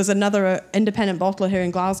was another independent bottler here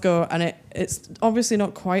in Glasgow, and it's obviously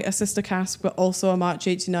not quite a sister cask, but also a March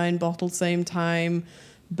 89 bottled same time,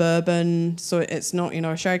 bourbon, so it's not,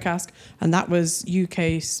 a sherry cask, and that was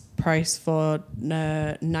UK's price for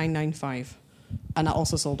 $995, and that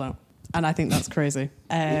also sold out, and I think that's crazy.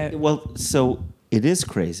 Well, so it is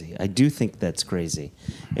crazy. I do think that's crazy.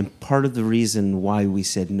 And part of the reason why we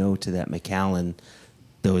said no to that Macallan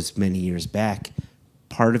those many years back,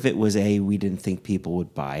 part of it was, we didn't think people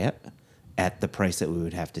would buy it at the price that we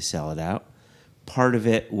would have to sell it out. Part of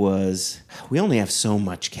it was, we only have so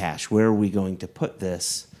much cash. Where are we going to put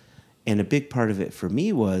this? And a big part of it for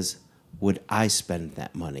me was, would I spend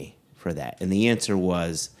that money for that? And the answer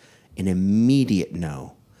was an immediate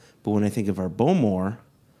no. But when I think of our Bowmore,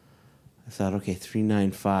 I thought, okay,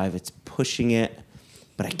 395, it's pushing it,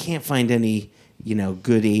 but I can't find any,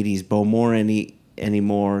 good 80s Bowmore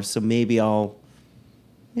anymore. So maybe I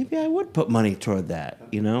would put money toward that.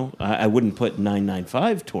 I wouldn't put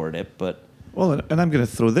 995 toward it, but. Well, and I'm going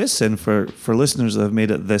to throw this in for listeners that have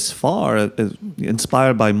made it this far.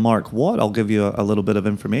 Inspired by Mark Watt, I'll give you a little bit of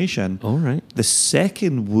information. All right. The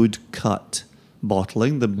second woodcut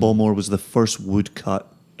bottling, the Bowmore was the first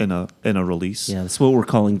woodcut in a release. Yeah, that's what we're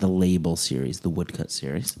calling the label series, the woodcut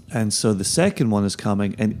series. And so the second one is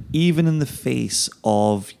coming, and even in the face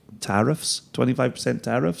of tariffs, 25%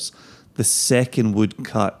 tariffs, the second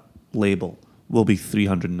woodcut label will be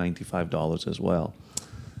 $395 as well.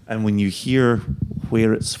 And when you hear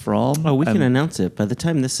where it's from... Oh, we can announce it by the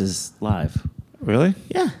time this is live. Really?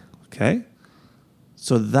 Yeah. Okay.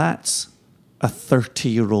 So that's a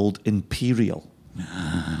 30-year-old Imperial.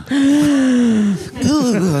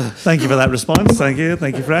 Thank you for that response. Thank you,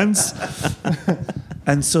 friends.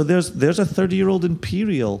 And so there's a 30-year-old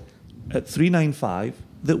Imperial at $395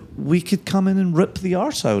 that we could come in and rip the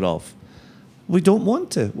arse out of. We don't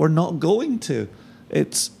want to. We're not going to.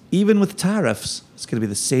 It's even with tariffs, it's going to be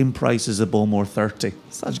the same price as a Bowmore 30.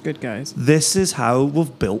 Such good guys. This is how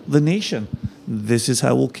we've built the nation. This is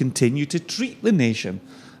how we'll continue to treat the nation.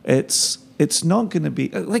 It's not going to be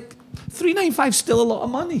like $395 still a lot of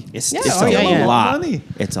money. It's still a lot of money.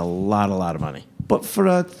 It's a lot of money. But for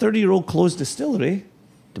a 30-year-old closed distillery,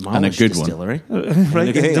 Demolished and a good distillery.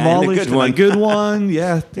 right? Demolished and a good one.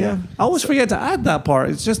 Yeah. I always forget to add that part.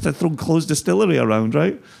 It's just to throw closed distillery around,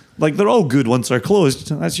 right? Like they're all good once they're closed.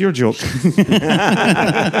 That's your joke.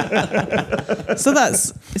 So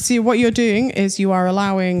what you're doing is you are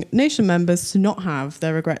allowing nation members to not have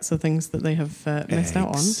their regrets of things that they have missed out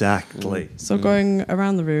on. Exactly. So going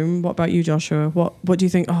around the room, what about you, Joshua? What do you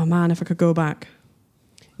think? Oh man, if I could go back.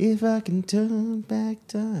 If I can turn back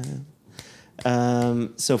time.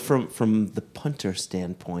 So from the punter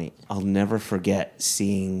standpoint, I'll never forget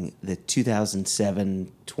seeing the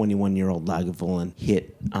 2007 21-year-old Lagavulin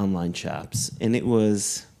hit online shops, and it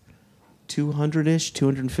was 200-ish,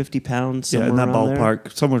 250 pounds. Yeah, in that around ballpark,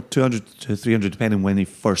 there. somewhere 200 to 300, depending when he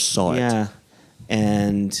first saw it. Yeah,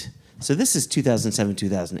 and so this is 2007,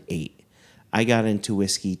 2008. I got into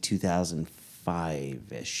whiskey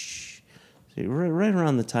 2005-ish, so right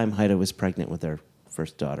around the time Haida was pregnant with our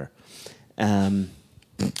first daughter.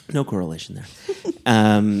 No correlation there.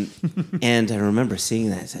 And I remember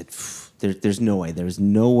seeing that. I said, there's no way. There's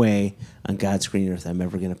no way on God's green earth I'm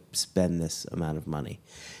ever going to spend this amount of money.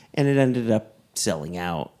 And it ended up selling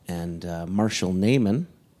out. And Marshall Naiman,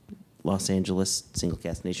 Los Angeles Single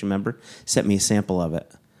Cask Nation member, sent me a sample of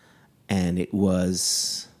it. And it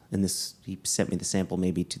was, he sent me the sample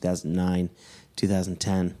maybe 2009,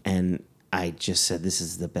 2010. And I just said, this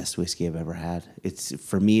is the best whiskey I've ever had.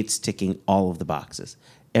 For me, it's ticking all of the boxes.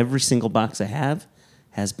 Every single box I have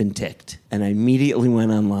has been ticked. And I immediately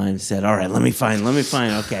went online and said, all right, let me find.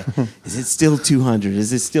 Okay, is it still 200?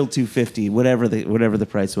 Is it still 250? Whatever the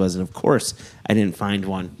price was. And of course, I didn't find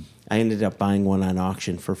one. I ended up buying one on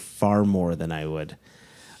auction for far more than I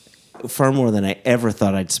ever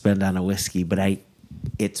thought I'd spend on a whiskey. But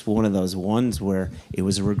it's one of those ones where it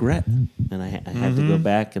was a regret, and I had to go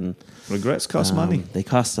back and regrets cost money. They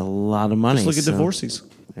cost a lot of money. Just look at divorces.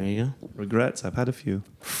 There you go. Regrets. I've had a few.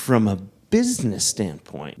 From a business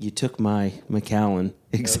standpoint, you took my Macallan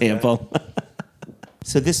example. Okay.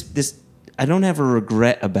 So this I don't have a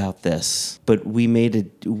regret about this, but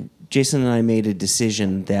Jason and I made a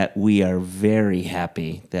decision that we are very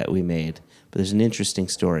happy that we made. But there's an interesting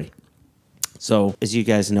story. So, as you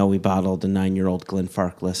guys know, we bottled a 9-year-old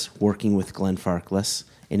Glenfarclas, working with Glenfarclas,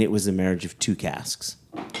 and it was a marriage of 2 casks.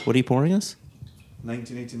 What are you pouring us?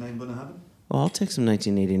 1989 Bunnahabhain. Well, I'll take some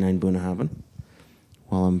 1989 Bunnahabhain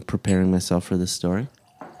while I'm preparing myself for this story.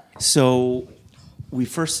 So, we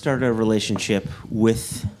first started a relationship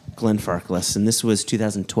with Glenfarclas, and this was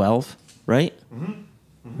 2012, right? Mm-hmm.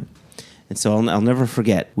 Mm-hmm. And so I'll never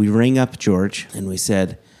forget. We rang up George, and we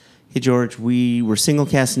said, hey, George, we're Single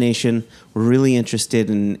Cask Nation. We're really interested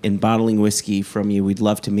in bottling whiskey from you. We'd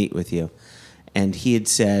love to meet with you. And he had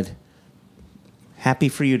said, happy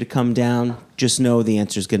for you to come down. Just know the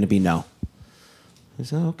answer is going to be no. I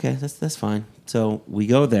said, okay, that's fine. So we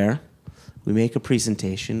go there. We make a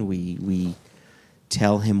presentation. We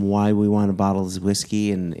tell him why we want to bottle his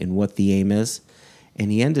whiskey and what the aim is. And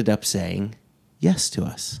he ended up saying yes to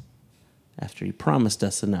us after he promised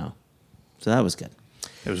us a no. So that was good.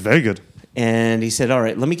 It was very good. And he said, all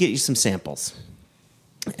right, let me get you some samples.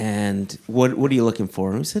 And what are you looking for?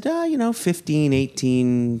 And we said, 15,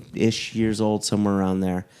 18-ish years old, somewhere around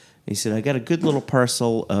there. And he said, I got a good little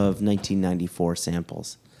parcel of 1994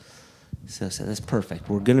 samples. So I said, that's perfect.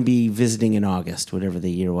 We're going to be visiting in August, whatever the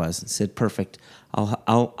year was. And said, perfect.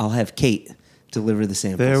 I'll have Kate deliver the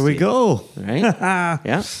samples. There we go. Right?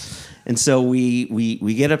 Yeah. And so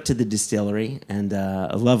we get up to the distillery, and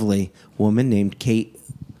a lovely woman named Kate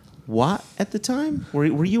Watt at the time.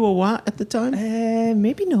 Were you a Watt at the time?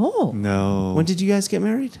 Maybe no. No. When did you guys get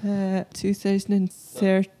married?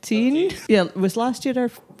 2013. Yeah, was last year our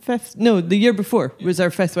fifth? No, the year before was our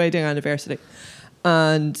 5th wedding anniversary,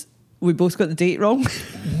 and we both got the date wrong.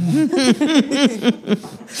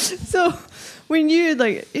 So we knew,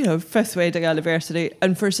 5th wedding anniversary,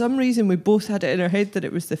 and for some reason we both had it in our head that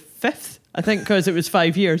it was the 5th. I think because it was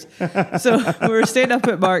 5 years. So we were staying up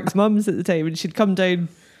at Mark's mum's at the time, and she'd come down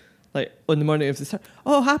on the morning of the start.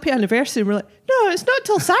 Oh, happy anniversary! And we're like, no, it's not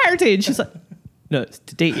till Saturday. And she's like, no, it's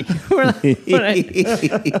today. We're like, all right.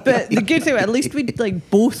 But the good thing, at least we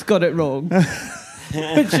both got it wrong,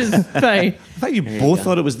 which is fine. The fact you both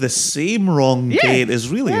thought it was the same wrong date is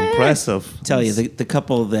really impressive. Tell you, the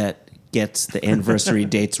couple that gets the anniversary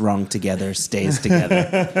dates wrong together stays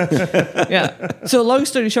together. Yeah. So long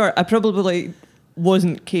story short, I probably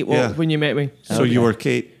wasn't Kate Watt when you met me. So you were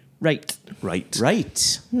Kate. Right. Right.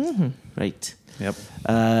 Mm-hmm. Right. Yep.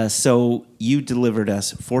 So you delivered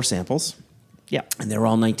us 4 samples. Yeah. And they were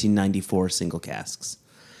all 1994 single casks.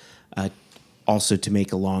 Also, to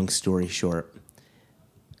make a long story short,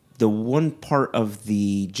 the one part of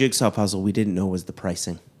the jigsaw puzzle we didn't know was the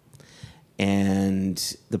pricing. And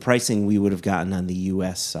the pricing we would have gotten on the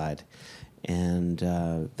U.S. side. And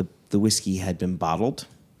the whiskey had been bottled.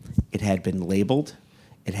 It had been labeled.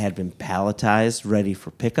 It had been palletized, ready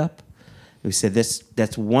for pickup. We said,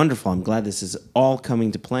 that's wonderful. I'm glad this is all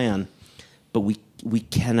coming to plan. But we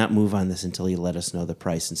cannot move on this until you let us know the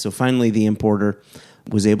price. And so finally the importer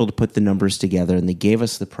was able to put the numbers together, and they gave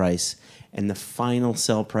us the price. And the final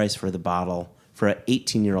sell price for the bottle for an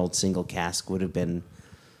 18-year-old single cask would have been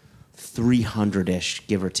 $300-ish,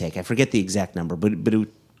 give or take. I forget the exact number, but it was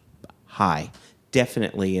high.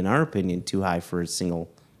 Definitely, in our opinion, too high for a single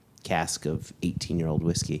cask of 18-year-old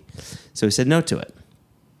whiskey. So we said no to it.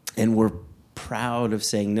 And we're proud of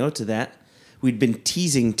saying no to that. We'd been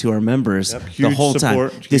teasing to our members the whole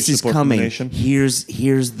time. This is coming. Here's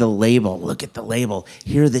the label. Look at the label.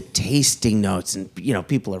 Here are the tasting notes. And,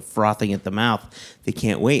 people are frothing at the mouth. They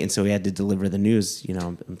can't wait. And so we had to deliver the news.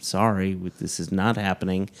 I'm sorry, this is not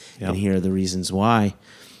happening. Yep. And here are the reasons why.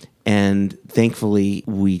 And thankfully,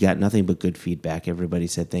 we got nothing but good feedback. Everybody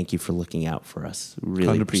said, thank you for looking out for us.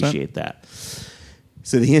 Really 100%. Appreciate that.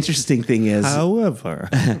 So the interesting thing is, however,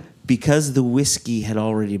 because the whiskey had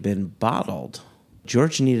already been bottled,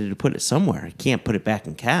 George needed to put it somewhere. He can't put it back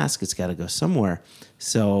in cask. It's got to go somewhere.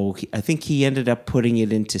 So I think he ended up putting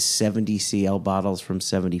it into 70 CL bottles from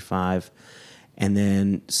 75 and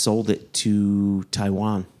then sold it to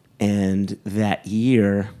Taiwan. And that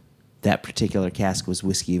year, that particular cask was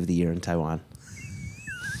Whiskey of the Year in Taiwan.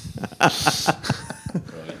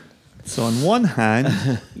 So on one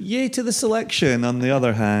hand, yay to the selection. On the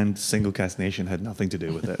other hand, Single Cask Nation had nothing to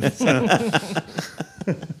do with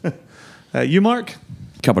it. You, Mark?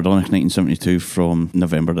 Cabardonic 1972 from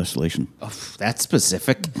November distillation. Oh, that's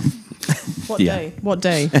specific. What day? What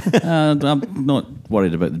day? I'm not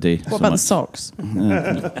worried about the day. What about the socks?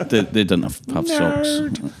 They didn't have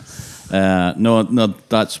socks. No,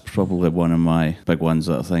 that's probably one of my big ones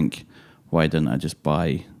that I think, why didn't I just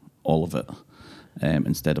buy all of it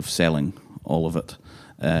instead of selling all of it?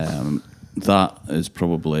 That is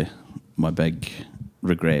probably my big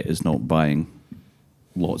regret, is not buying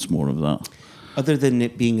lots more of that. Other than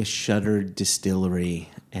it being a shuttered distillery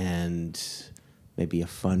and maybe a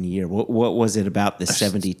fun year, what was it about the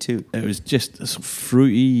 72? It was just some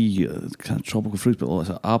fruity, kind of tropical fruit, but lots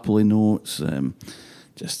of apple-y notes,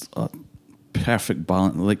 just a perfect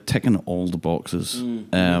balance, like ticking all the boxes.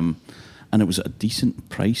 And it was at a decent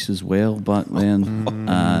price as well back then.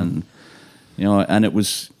 And and it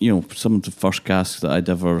was, some of the first casks that I'd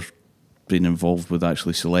ever been involved with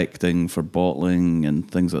actually selecting for bottling and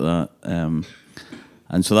things like that.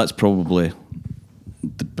 And so that's probably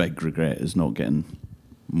the big regret, is not getting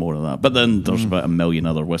more of that. But then there's about a million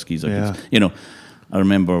other whiskies. I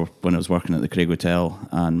remember when I was working at the Craig Hotel,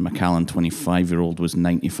 and Macallan 25-year-old was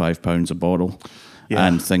 £95 a bottle. Yeah.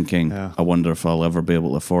 And thinking, I wonder if I'll ever be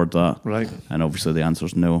able to afford that. Right. And obviously the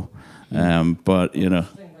answer's no. But,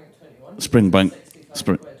 Springbank.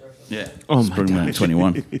 Springbank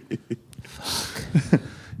 21.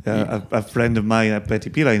 A friend of mine at Betty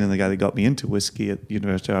Pirine, and the guy that got me into whiskey at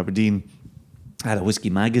University of Aberdeen, I had a whiskey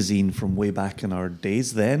magazine from way back in our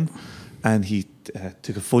days then, and he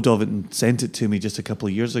took a photo of it and sent it to me just a couple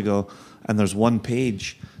of years ago. And there's one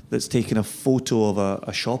page that's taken a photo of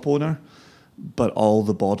a shop owner, but all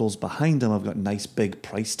the bottles behind him have got nice big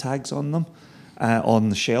price tags on them on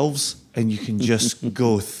the shelves. And you can just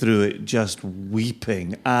go through it just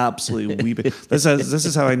weeping, absolutely weeping. This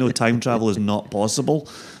is how I know time travel is not possible,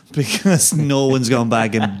 because no one's gone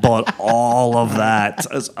back and bought all of that.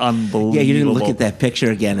 It's unbelievable. Yeah, you didn't look at that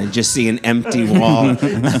picture again and just see an empty wall.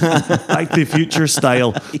 Back to the Future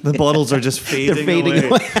style. The bottles are just fading,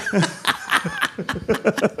 away.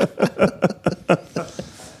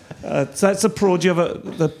 So that's a pro. Do you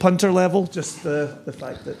have the punter level? Just the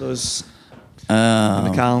fact that those... and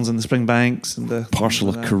the Macallans and the Springbanks and the... Parcel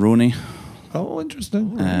of Coroni. Oh,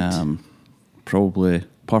 interesting. Probably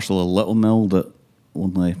parcel of Little Mill that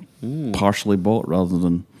only partially bought rather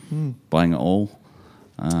than buying it all.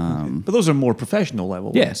 But those are more professional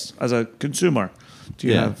level. Yes. As a consumer, do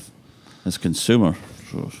you have... As a consumer,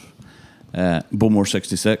 Bowmore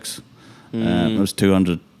 66. It was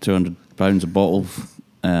 200 pounds a bottle.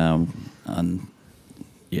 And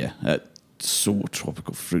yeah, it's so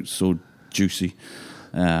tropical fruit, so juicy.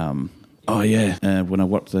 When I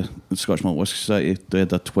worked at the Scottish Malt Whisky Society, they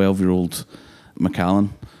had a 12-year-old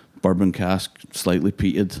Macallan bourbon cask, slightly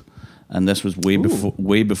peated, and this was way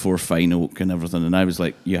before fine oak and everything. And I was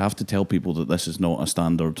like, you have to tell people that this is not a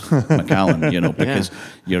standard Macallan, because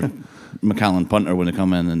your Macallan punter, when they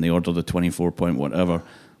come in and they order the 24 point whatever,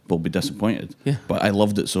 will be disappointed. Yeah. But I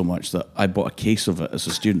loved it so much that I bought a case of it as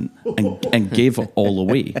a student and gave it all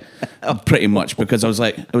away, pretty much, because I was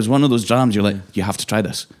like, it was one of those jams you're like, you have to try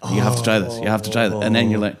this, you have to try this, you have to try this, and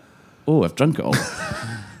then you're like, oh, I've drunk it all.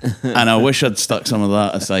 And I wish I'd stuck some of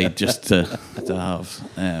that aside just to have.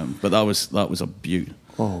 But that was a beaut.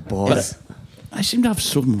 Oh boy! But I seem to have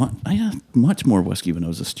so much. I had much more whiskey when I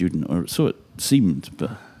was a student, or so it seemed,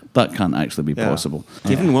 but. That can't actually be possible.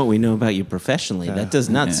 Given what we know about you professionally, that does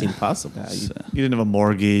not seem possible. You didn't have a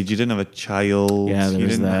mortgage, you didn't have a child, you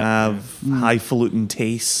didn't have highfalutin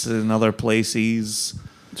tastes in other places.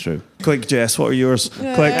 True. Quick, Jess, what are yours?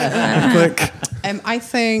 Quick. I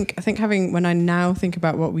think when I now think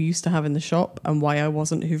about what we used to have in the shop and why I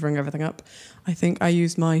wasn't hoovering everything up, I think I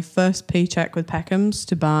used my first paycheck with Peckham's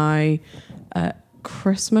to buy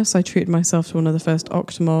Christmas. I treated myself to one of the first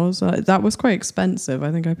Octomores. That was quite expensive.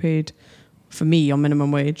 I think I paid, for me on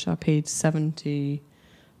minimum wage, I paid £70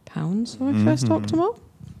 for my first Octomore.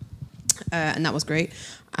 And that was great.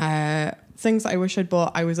 Things that I wish I'd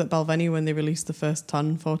bought, I was at Balvenie when they released the first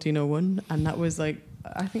ton, 1401, and that was like,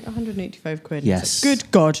 I think 185 quid. Yes. Like,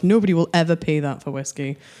 good God, nobody will ever pay that for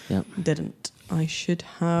whiskey. Yep. Didn't. I should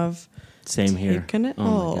have Same here. taken it.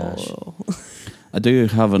 Oh my gosh. I do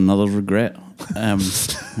have another regret.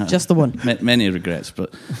 Just the one. Many regrets,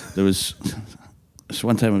 but there was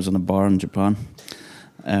one time I was in a bar in Japan.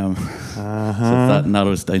 So that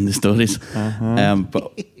narrows down the stories.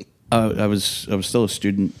 But I was still a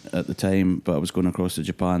student at the time, but I was going across to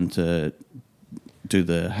Japan to do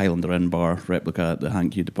the Highlander Inn bar replica at the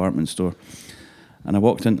Hankyu department store. And I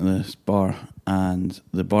walked into this bar, and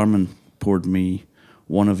the barman poured me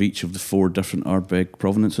one of each of the 4 different Ardbeg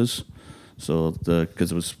provenances. So because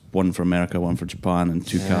there was one for America, one for Japan, and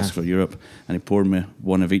 2 casks for Europe, and he poured me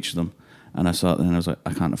one of each of them, and I sat there and I was like,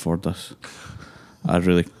 I can't afford this. I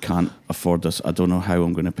really can't afford this. I don't know how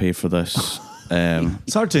I'm going to pay for this.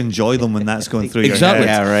 It's hard to enjoy them when that's going through exactly. your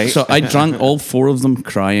head. Yeah, right. So I drank all 4 of them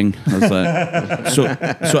crying. I was like,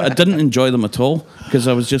 so I didn't enjoy them at all, because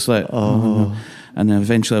I was just like, oh. And then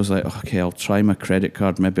eventually I was like, okay, I'll try my credit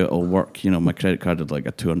card. Maybe it'll work. My credit card had like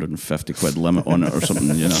a 250 quid limit on it or something,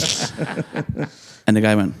 And the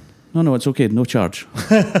guy went, no, it's okay, no charge.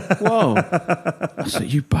 Whoa. I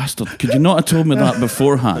said, you bastard, could you not have told me that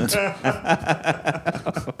beforehand?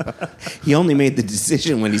 He only made the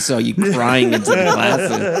decision when he saw you crying into the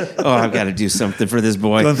glass. And, I've got to do something for this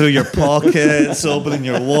boy. Going through your pockets, opening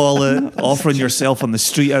your wallet, offering yourself on the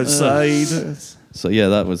street outside. So yeah,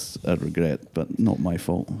 that was a regret, but not my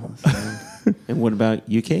fault. And what about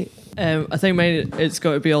you, Kate? I think mine, it's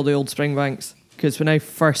got to be all the old Springbanks, because when I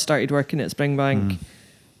first started working at Springbank,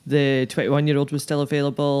 the 21-year-old was still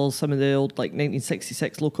available. Some of the old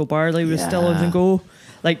 1966 local barley was still on the go.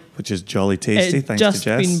 Which is jolly tasty, it thanks to just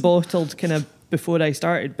Jess. been bottled kind of before I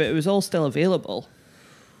started, but it was all still available.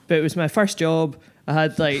 But it was my first job. I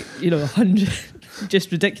had 100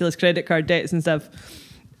 just ridiculous credit card debts and stuff.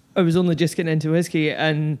 I was only just getting into whiskey,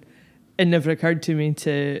 and it never occurred to me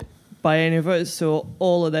to buy any of it. So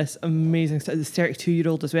all of this amazing stuff, the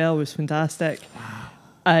 32-year-old as well was fantastic. Wow.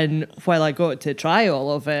 And while I got to try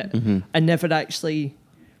all of it, I never actually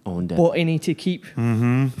Owned it. bought any to keep,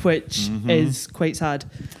 which is quite sad.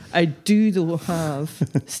 I do though have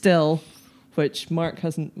still, which Mark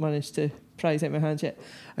hasn't managed to prize out my hands yet.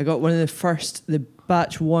 I got one of the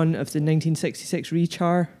batch 1 of the 1966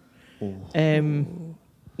 Rechar,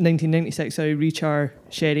 1996 Rechar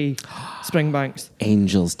Sherry Springbanks,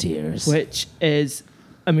 Angel's Tears. which is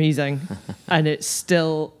amazing, and it's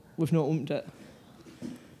still, we've not opened it.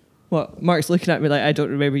 What? Mark's looking at me like, I don't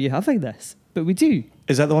remember you having this, but we do.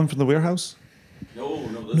 Is that the one from the warehouse?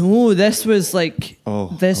 No, this was like,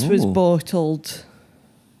 this was Oh. bottled,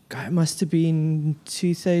 God, it must have been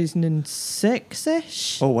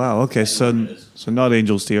 2006-ish? Oh wow. Okay, so not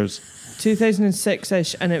Angel's Tears.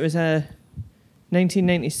 2006-ish, and it was a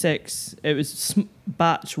 1996. It was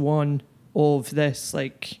batch 1 of this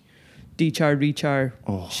like Rechar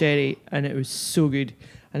sherry, and it was so good.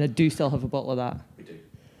 And I do still have a bottle of that. We do.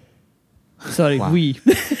 Sorry, we.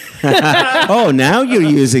 Oh, now you're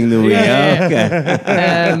using the wheel.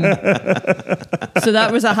 Yeah. Okay. So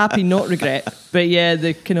that was a happy, not regret. But yeah,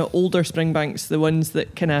 the kind of older Springbanks, the ones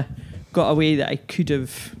that kind of got away that I could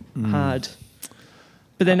have had.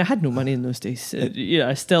 But then I had no money in those days.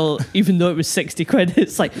 I still, even though it was 60 quid,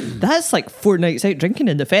 it's like, that's like 4 nights out drinking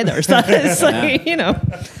in the Feathers. That is like,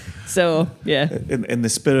 So, yeah. In the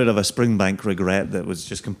spirit of a Springbank regret that was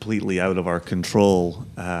just completely out of our control,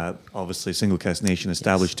 obviously Single Cask Nation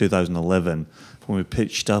established 2011. When we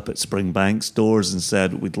pitched up at Springbank stores and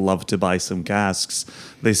said we'd love to buy some casks,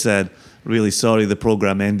 they said, really sorry, the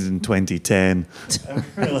program ended in 2010. And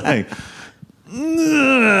we're like,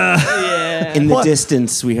 Yeah. In the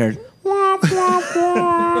distance, we heard. what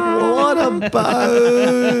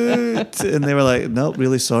about? And they were like, no,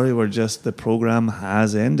 really sorry, the program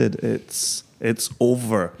has ended. It's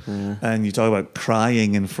over. Yeah. And you talk about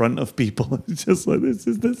crying in front of people. It's just like, this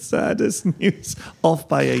is the saddest news, off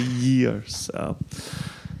by a year. So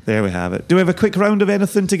there we have it. Do we have a quick round of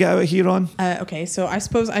anything to get out of here on? Okay, so I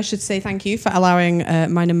suppose I should say thank you for allowing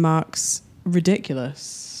mine and Mark's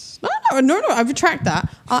ridiculous. No, I retract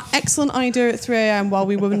that. Our excellent idea at 3 a.m. while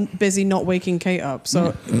we were busy not waking Kate up.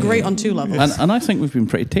 So great on 2 levels. And I think we've been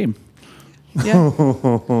pretty tame. Yeah.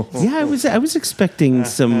 Yeah, I was expecting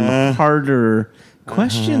some harder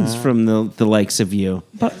questions from the likes of you.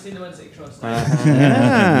 But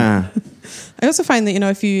yeah. I also find that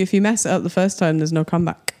if you mess it up the first time, there's no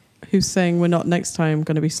comeback. Who's saying we're not next time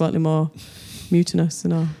going to be slightly more mutinous?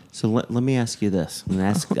 So let me ask you this. I'm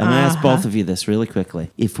going to ask both of you this really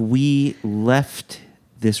quickly. If we left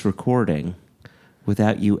this recording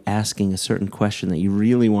without you asking a certain question that you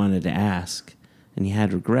really wanted to ask and you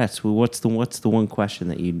had regrets, well, what's the one question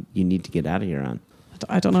that you need to get out of here on?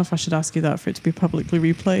 I don't know if I should ask you that for it to be publicly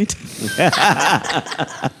replayed.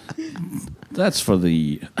 That's for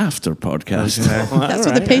the after podcast. That's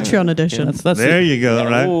for the Patreon edition. That's There it. you go,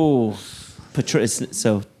 right? Oh,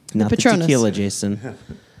 so not the Patronus. tequila, Jason.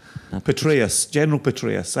 Petraeus, General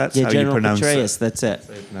Petraeus. That's Yeah, how General you pronounce Petraeus, it. that's it. That's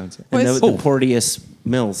how you pronounce it. And Well, the Porteous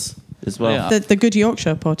Mills as well. Yeah. The good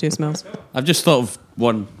Yorkshire Porteous Mills. I've just thought of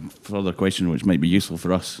one further question which might be useful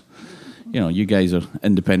for us. You guys are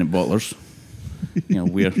independent bottlers.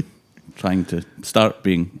 We're trying to start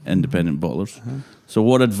being independent bottlers. So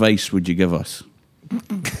what advice would you give us?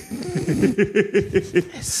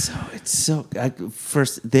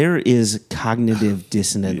 First, there is cognitive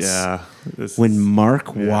dissonance. Yeah. When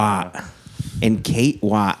Mark Watt and Kate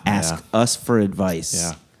Watt ask Yeah. us for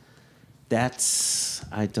advice. Yeah.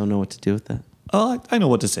 I don't know what to do with that. Oh, I know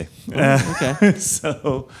what to say. Okay.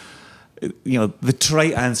 So, the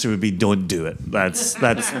trite answer would be don't do it. That's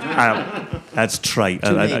trite.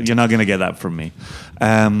 You're not going to get that from me.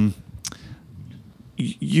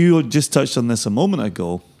 You just touched on this a moment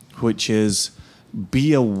ago, which is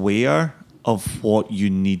be aware of what you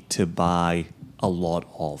need to buy a lot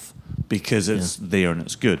of because it's there and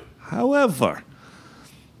it's good. However,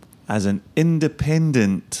 as an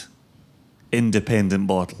independent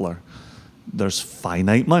bottler, there's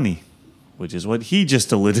finite money, which is what he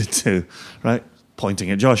just alluded to, right? Pointing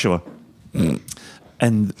at Joshua.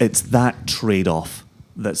 And it's that trade-off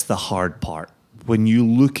that's the hard part. When you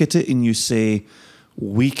look at it and you say,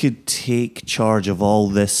 we could take charge of all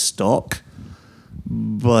this stock,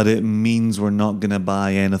 but it means we're not going to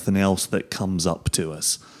buy anything else that comes up to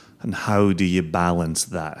us. And how do you balance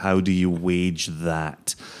that? How do you wage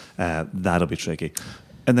that? That'll be tricky.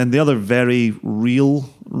 And then the other very real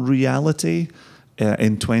reality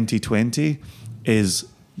in 2020 is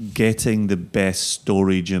getting the best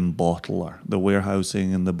storage and bottler, the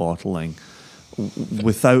warehousing and the bottling.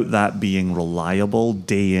 Without that being reliable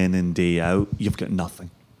day in and day out, you've got nothing.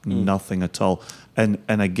 nothing at all. And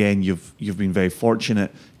again, you've been very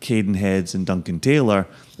fortunate. Cadenheads and Duncan Taylor,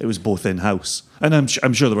 it was both in house, and I'm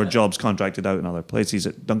sure there were jobs contracted out in other places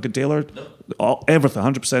at Duncan Taylor. Everything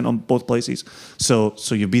 100% on both places. So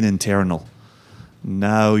you've been internal.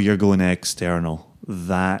 Now you're going external.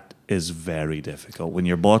 That is very difficult. When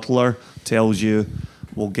your bottler tells you,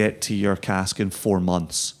 we'll get to your cask in 4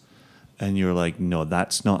 months, and you're like, no,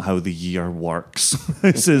 that's not how the year works.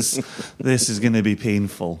 this is going to be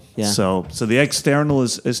painful. Yeah. So the external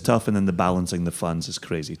is tough, and then the balancing the funds is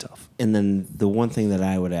crazy tough. And then the one thing that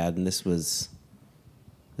I would add, and this was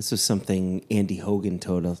something Andy Hogan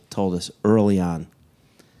told us early on.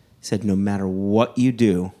 He said, no matter what you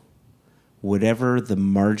do, whatever the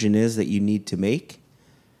margin is that you need to make,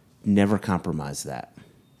 never compromise that.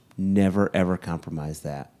 Never, ever compromise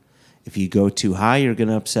that. If you go too high, you're going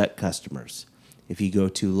to upset customers. If you go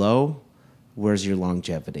too low, where's your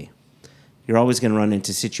longevity? You're always going to run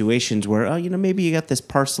into situations where, maybe you got this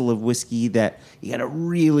parcel of whiskey that you got a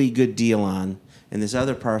really good deal on, and this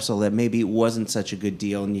other parcel that maybe it wasn't such a good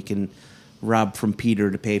deal, and you can rob from Peter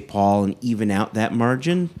to pay Paul and even out that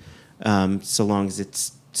margin, so long as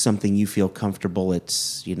it's something you feel comfortable,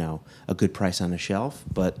 it's, a good price on a shelf,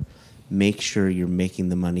 but make sure you're making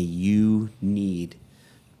the money you need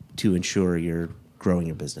to ensure you're growing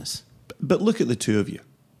your business. But look at the two of you,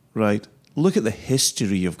 right? Look at the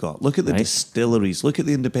history you've got. Look at the distilleries. Look at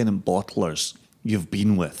the independent bottlers you've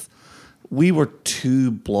been with. We were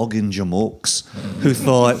two blogging jamokes who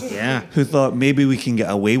thought maybe we can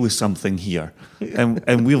get away with something here,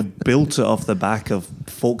 and we've built it off the back of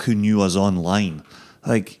folk who knew us online.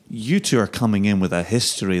 Like, you two are coming in with a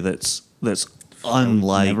history that's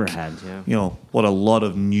unlike Never had, yeah. What a lot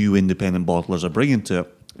of new independent bottlers are bringing to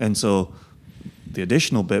it. And so the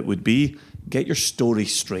additional bit would be get your story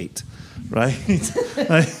straight, right?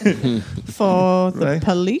 For the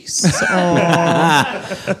police or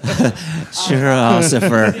Sure, also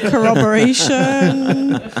for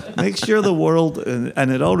corroboration. Make sure the world,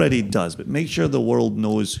 and it already does, but make sure the world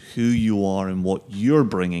knows who you are and what you're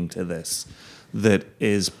bringing to this that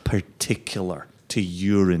is particular to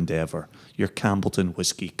your endeavour, your Campbellton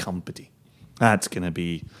Whiskey Company. That's going to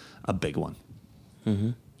be a big one.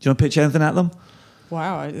 Mm-hmm. Do you want to pitch anything at them?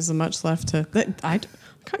 Wow, is there much left to... I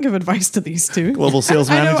can't give advice to these two. Global sales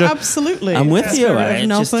manager. I know, absolutely. I'm with you. It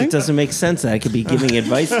It doesn't make sense that I could be giving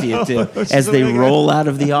advice to you two as they roll out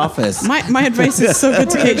of the office. My advice is so good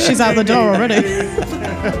to Kate, she's out the door already.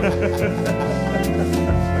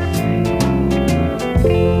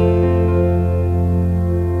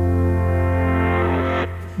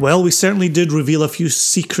 Well, we certainly did reveal a few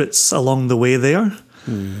secrets along the way there.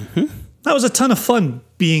 Mm-hmm. That was a ton of fun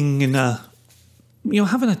being in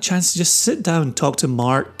having a chance to just sit down and talk to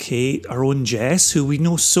Mark, Kate, our own Jess, who we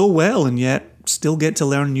know so well and yet still get to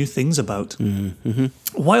learn new things about. Mm-hmm.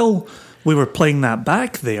 While we were playing that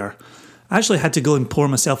back there, I actually had to go and pour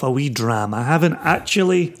myself a wee dram. I haven't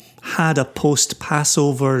actually had a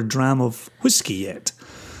post-Passover dram of whiskey yet.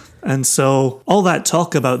 And so all that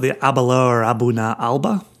talk about the Abelard Abuna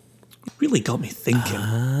Alba really got me thinking.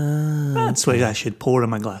 That's what I should pour in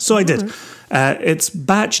my glass. So I did. It's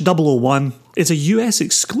batch 001. It's a US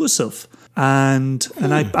exclusive. And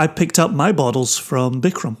I picked up my bottles from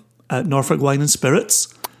Bikram at Norfolk Wine and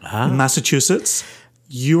Spirits in Massachusetts.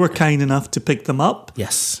 You were kind enough to pick them up.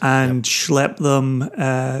 Yes. And schlep them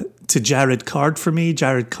to Jared Card for me.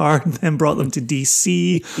 Jared Card then brought them to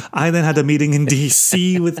DC. I then had a meeting in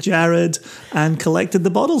DC with Jared and collected the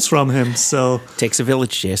bottles from him. So takes a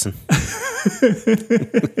village, Jason.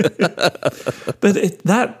 But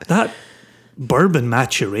that bourbon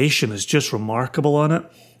maturation is just remarkable on it.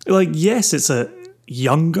 Like, yes, it's a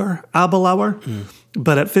younger Abelauer,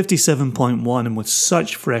 but at 57.1 and with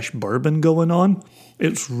such fresh bourbon going on,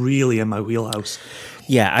 it's really in my wheelhouse.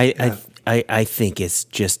 Yeah, I think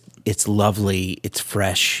it's lovely, it's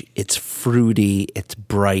fresh, it's fruity, it's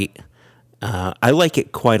bright. I like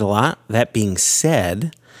it quite a lot. That being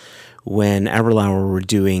said, when Abelauer were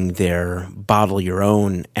doing their Bottle Your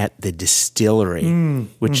Own at the distillery,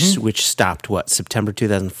 which stopped, September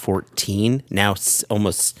 2014? Now it's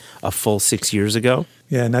almost a full 6 years ago.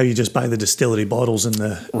 Yeah, now you just buy the distillery bottles in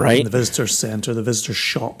the visitor center, the visitor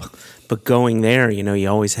shop. But going there, you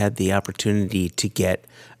always had the opportunity to get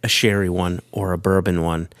a sherry one or a bourbon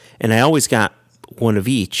one. And I always got one of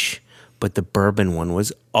each, but the bourbon one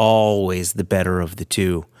was always the better of the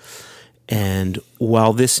two. And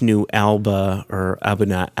while this new Alba or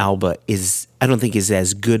Abuna Alba I don't think is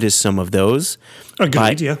as good as some of those.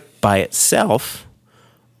 Agreed, by itself,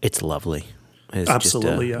 it's lovely. It's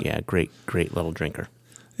absolutely, just great little drinker.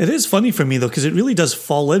 It is funny for me, though, because it really does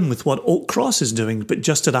fall in with what Oak Cross is doing, but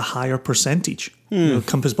just at a higher percentage. You know,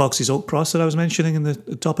 Compass Box's Oak Cross that I was mentioning in the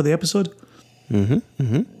top of the episode.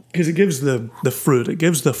 Because it gives the fruit, it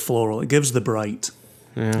gives the floral, it gives the bright.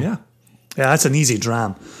 Yeah, that's an easy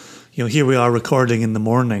dram. You know, here we are recording in the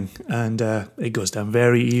morning, and it goes down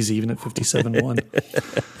very easy, even at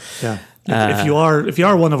 57.1. Yeah. If you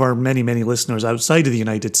are one of our many listeners outside of the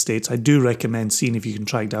United States, I do recommend seeing if you can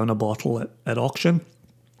track down a bottle at auction.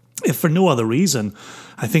 If for no other reason,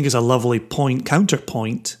 I think it's a lovely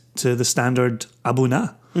counterpoint to the standard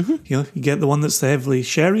Abuna. You know, you get the one that's the heavily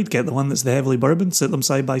sherried, get the one that's the heavily bourbon, sit them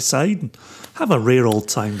side by side, and have a rare old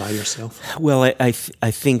time by yourself. Well, I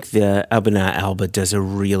think the Abuna Alba does a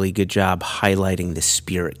really good job highlighting the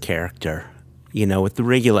spirit character. You know, with the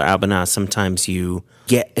regular Abuna, sometimes you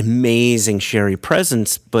get amazing sherry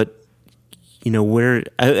presence, but, you know,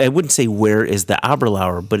 I wouldn't say where is the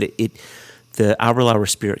Aberlour, but the Aberlour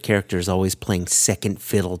spirit character is always playing second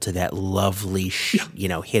fiddle to that lovely,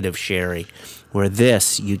 hit of sherry. Where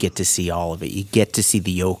this, you get to see all of it. You get to see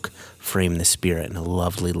the oak frame the spirit in a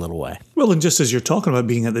lovely little way. Well, and just as you're talking about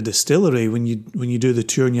being at the distillery, when you do the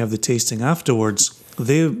tour and you have the tasting afterwards,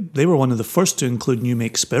 they were one of the first to include new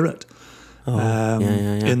make spirit in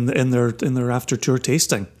their after tour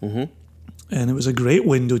tasting. And it was a great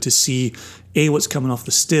window to see A, what's coming off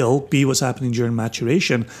the still, B, what's happening during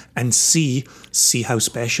maturation, and C, see how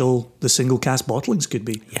special the single cask bottlings could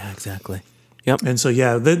be. Yeah, exactly. Yep. And so,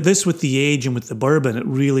 this with the age and with the bourbon, it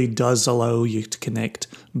really does allow you to connect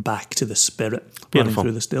back to the spirit running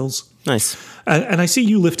through the stills. Nice. And I see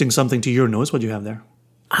you lifting something to your nose. What do you have there?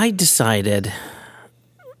 I decided,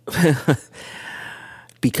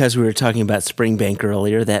 because we were talking about Springbank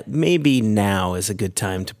earlier, that maybe now is a good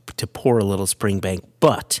time to pour a little Springbank.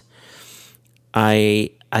 But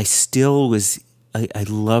I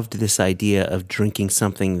loved this idea of drinking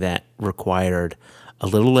something that required a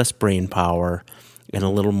little less brain power and a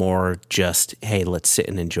little more just, hey, let's sit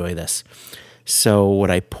and enjoy this. So what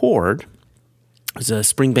I poured was a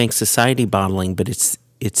Springbank Society bottling, but it's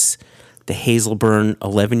the Hazelburn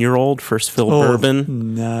 11-year-old first fill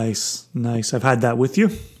bourbon. Nice. I've had that with you.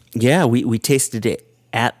 Yeah, we tasted it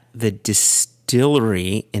at the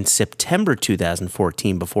distillery in September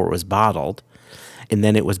 2014 before it was bottled. And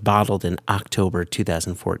then it was bottled in October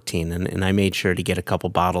 2014. And I made sure to get a couple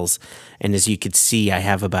bottles. And as you could see, I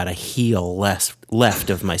have about a heel left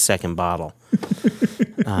of my second bottle.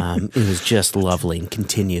 It was just lovely and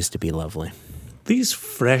continues to be lovely. These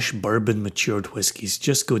fresh bourbon matured whiskeys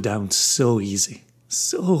just go down so easy.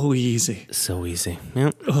 So easy. So easy.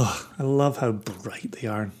 Yep. Oh, I love how bright they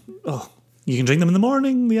are. Oh, you can drink them in the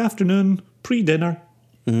morning, the afternoon, pre-dinner.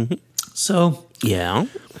 So... Yeah.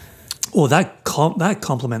 Oh, that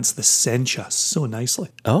complements the Sencha so nicely.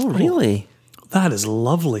 Oh, really? That is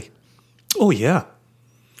lovely. Oh, yeah.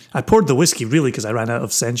 I poured the whiskey really because I ran out of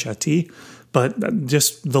Sencha tea, but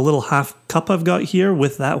just the little half cup I've got here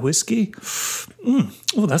with that whiskey,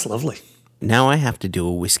 oh, that's lovely. Now I have to do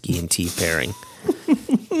a whiskey and tea pairing.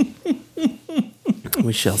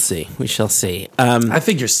 We shall see. I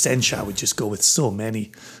figure Sencha would just go with so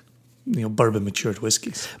many... bourbon matured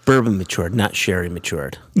whiskeys. Bourbon matured, not sherry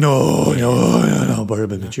matured. No,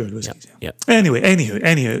 bourbon matured whiskeys. Yep. Anyway,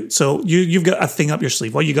 anywho, so you've got a thing up your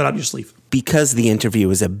sleeve. What you got up your sleeve? Because the interview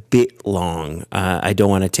is a bit long, I don't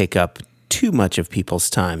want to take up too much of people's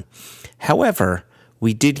time. However,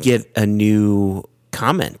 we did get a new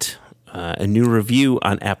comment, a new review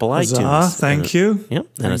on Apple iTunes. Thank you. Yep.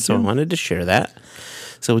 And so I wanted to share that.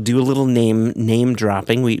 So we'll do a little name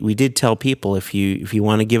dropping. We did tell people if you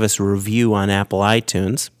want to give us a review on Apple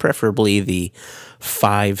iTunes, preferably the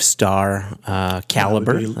 5-star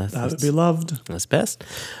caliber. That would be loved. That's best.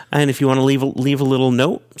 And if you want to leave a little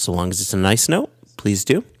note, so long as it's a nice note, please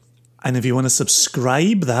do. And if you want to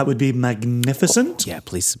subscribe, that would be magnificent. Yeah,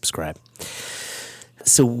 please subscribe.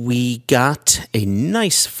 So we got a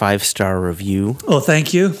nice 5-star review. Oh,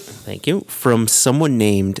 thank you. Thank you. From someone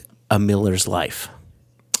named A Miller's Life.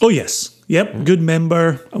 Oh, yes. Yep, good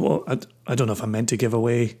member. Well, I don't know if I'm meant to give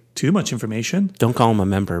away too much information. Don't call him a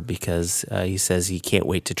member because he says he can't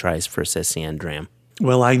wait to try his first SCN dram.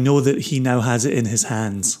 Well, I know that he now has it in his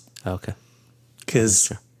hands. Okay.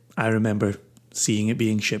 Because I remember seeing it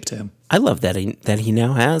being shipped to him. I love that he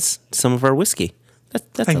now has some of our whiskey.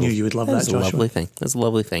 I knew you would love that, Joshua. That's a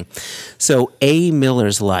lovely thing. So, A.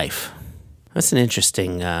 Miller's Life. That's an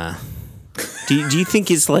interesting... Do you think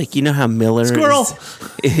it's like, you know how Miller Squirrel!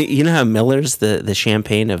 You know how Miller's the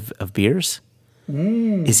champagne of beers?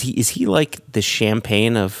 Is he like the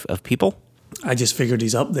champagne of people? I just figured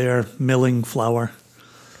he's up there milling flour.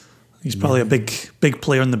 He's probably a big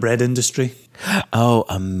player in the bread industry. Oh,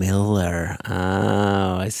 a miller.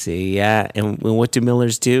 Oh, I see. Yeah. And what do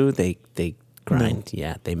millers do? They grind.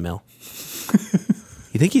 Yeah, they mill.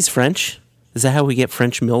 You think he's French? Is that how we get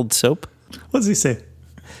French milled soap? What does he say?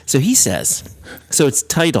 So he says, so it's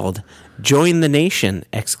titled, Join the Nation, !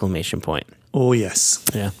 Oh, yes.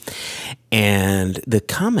 Yeah. And the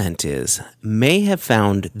comment is, may have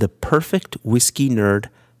found the perfect whiskey nerd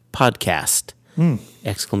podcast, !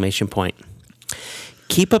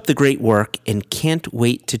 Keep up the great work and can't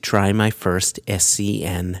wait to try my first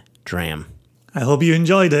SCN dram. I hope you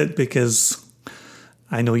enjoyed it because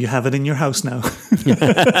I know you have it in your house now.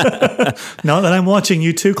 Not that I'm watching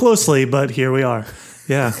you too closely, but here we are.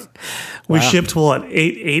 Yeah. We shipped,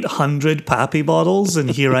 800 Pappy bottles, and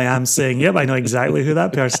here I am saying, yep, I know exactly who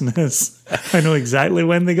that person is. I know exactly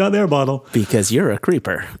when they got their bottle. Because you're a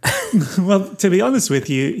creeper. Well, to be honest with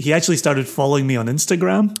you, he actually started following me on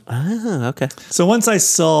Instagram. Ah, okay. So once I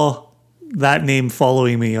saw that name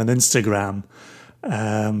following me on Instagram,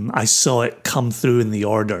 I saw it come through in the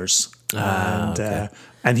orders.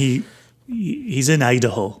 And he's in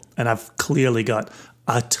Idaho, and I've clearly got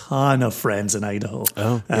a ton of friends in Idaho.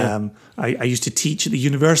 Oh, yeah. I used to teach at the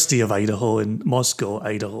University of Idaho in Moscow,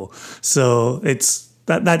 Idaho. So it's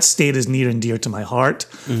that state is near and dear to my heart.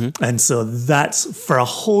 Mm-hmm. And so that's, for a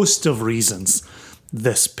host of reasons,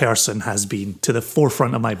 this person has been to the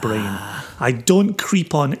forefront of my brain. I don't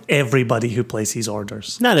creep on everybody who places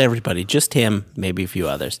orders. Not everybody, just him, maybe a few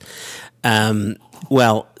others.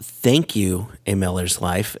 Well, thank you, A Miller's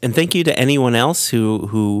Life, and thank you to anyone else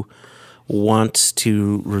who wants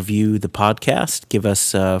to review the podcast. Give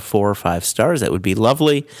us 4 or 5 stars. That would be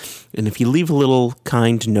lovely. And if you leave a little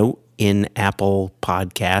kind note in Apple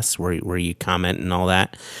Podcasts where you comment and all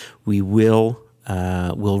that, we'll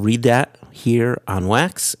read that here on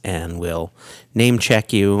Wax, and we'll name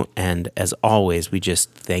check you. And as always, we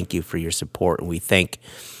just thank you for your support, and we thank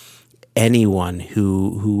anyone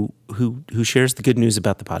who shares the good news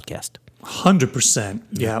about the podcast. 100%.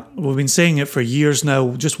 Yeah. We've been saying it for years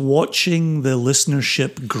now. Just watching the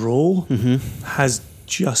listenership grow has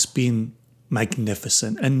just been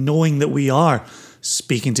magnificent. And knowing that we are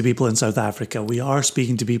speaking to people in South Africa, we are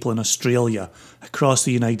speaking to people in Australia, across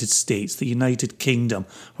the United States, the United Kingdom.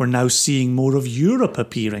 We're now seeing more of Europe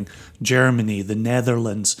appearing. Germany, the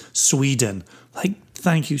Netherlands, Sweden.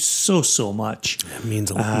 Thank you so much. It means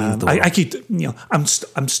a lot. I keep, I'm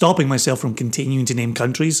stopping myself from continuing to name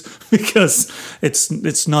countries because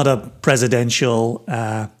it's not a presidential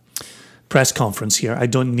press conference here. I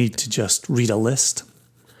don't need to just read a list.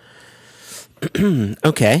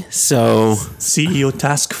 Okay, so CEO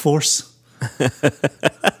task force.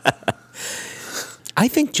 I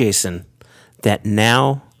think, Jason, that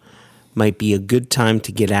now might be a good time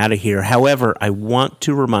to get out of here. However, I want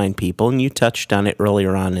to remind people, and you touched on it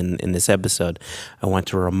earlier on in this episode, I want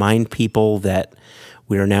to remind people that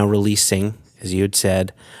we are now releasing, as you had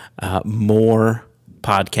said, more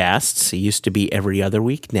podcasts. It used to be every other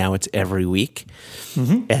week. Now it's every week.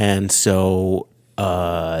 Mm-hmm. And so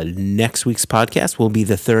next week's podcast will be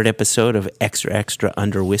the 3rd episode of Extra Extra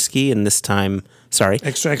Under Whiskey, and this time... Sorry.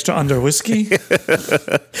 Extra Extra Under Whiskey?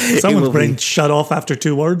 Someone's brain shut off after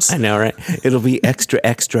 2 words. I know, right? It'll be Extra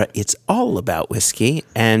Extra, It's All About Whiskey,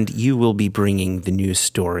 and you will be bringing the news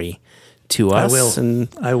story to us.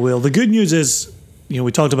 I will. The good news is,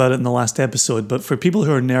 we talked about it in the last episode, but for people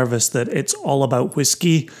who are nervous that It's All About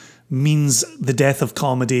Whiskey means the death of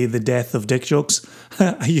comedy, the death of dick jokes.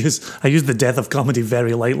 I use the death of comedy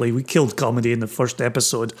very lightly. We killed comedy in the first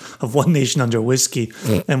episode of One Nation Under Whiskey,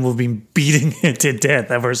 and we've been beating it to death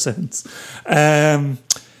ever since.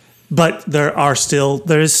 But there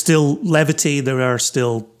is still levity, there are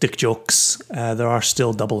still dick jokes, there are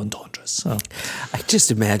still double entendres. So. I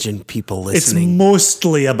just imagine people listening. It's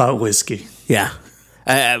mostly about whiskey. Yeah.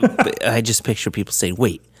 I just picture people saying,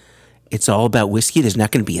 wait, it's all about whiskey? There's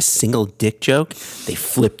not going to be a single dick joke? They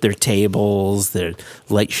flip their tables, they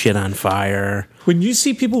light shit on fire. When you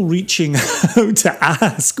see people reaching out to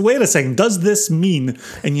ask, wait a second, does this mean?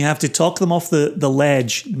 And you have to talk them off the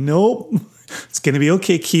ledge. Nope. It's going to be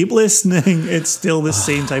okay. Keep listening. It's still the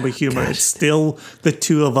same type of humor. God. It's still the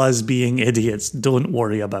two of us being idiots. Don't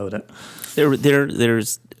worry about it.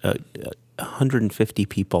 There's 150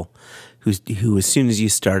 people who, as soon as you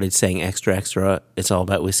started saying extra, extra, it's all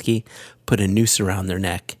about whiskey, put a noose around their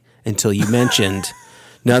neck until you mentioned,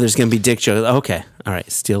 no, there's going to be dick jokes. Okay, all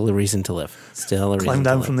right, still a reason to live. Still a reason Climb to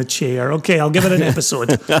down live. from the chair. Okay, I'll give it an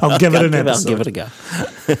episode. I'll give it a go.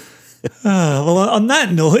 Well, on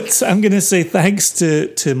that note, I'm going to say thanks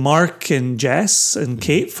to Mark and Jess and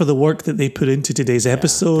Kate for the work that they put into today's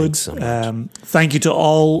episode. thanks so much. Thank you to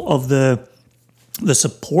all of the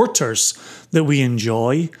supporters that we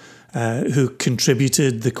enjoy, who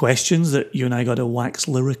contributed the questions that you and I got to wax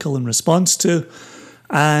lyrical in response to.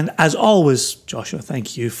 And as always, Joshua,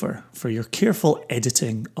 thank you for your careful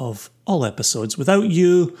editing of all episodes. Without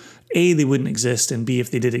you, A, they wouldn't exist, and B,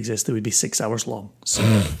 if they did exist, they would be 6 hours long. So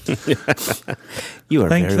You are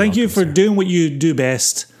thank very you welcome, for sir. doing what you do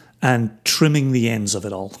best and trimming the ends of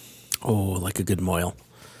it all. Oh, like a good moil.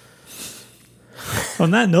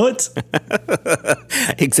 On that note,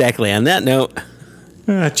 Exactly. On that note,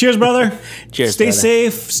 cheers, brother. Cheers, Stay brother.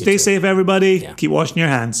 safe. Stay safe, everybody. Yeah. Keep washing your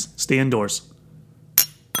hands. Stay indoors.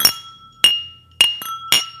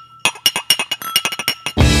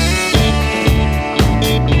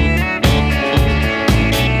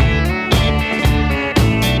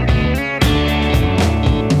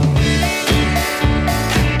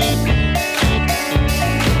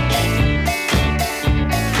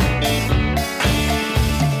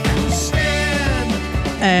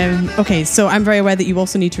 Okay, so I'm very aware that you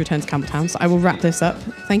also need to return to Campbelltown, so I will wrap this up.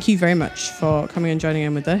 Thank you very much for coming and joining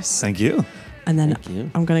in with this. Thank you. And then Thank you.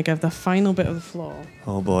 I'm going to give the final bit of the floor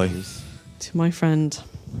Oh boy. to my friend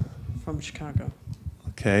from Chicago.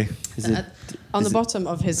 Okay. On the bottom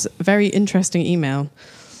of his very interesting email,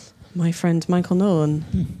 my friend Michael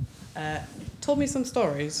Nolan told me some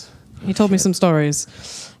stories. He told me some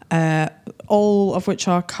stories, all of which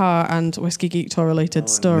are car and Whiskey Geek Tour related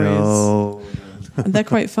stories. No. And they're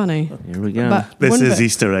quite funny. Here we go. But This one is bit-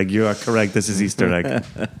 Easter egg. You are correct. This is Easter egg.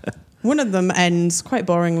 One of them ends quite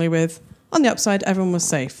boringly with, on the upside, everyone was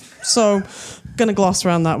safe. So, gonna gloss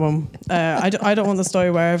around that one. I don't want the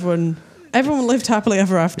story where everyone lived happily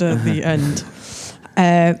ever after the end.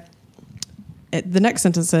 The next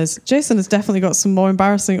sentence says, Jason has definitely got some more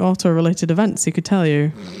embarrassing auto-related events he could tell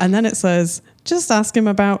you. And then it says, just ask him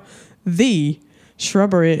about the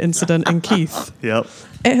shrubbery incident in Keith. Yep.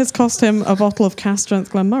 It has cost him a bottle of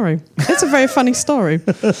cast-strength Glenmorangie. It's a very funny story.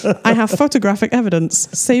 I have photographic evidence,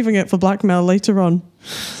 saving it for blackmail later on.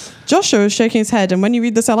 Joshua is shaking his head, and when you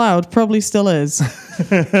read this aloud, probably still is.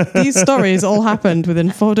 These stories all happened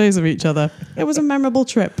within 4 days of each other. It was a memorable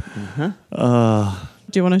trip.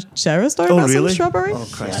 Do you want to share a story about really? some shrubbery? Oh,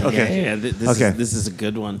 Christ. Okay. Yeah, Okay. This is a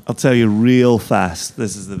good one. I'll tell you real fast.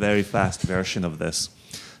 This is the very fast version of this.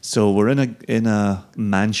 So we're in a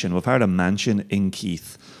mansion. We've hired a mansion in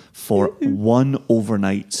Keith for one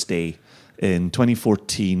overnight stay in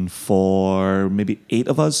 2014 for maybe 8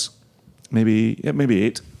 of us, maybe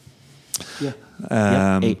 8. Yeah.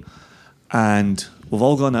 8. And we've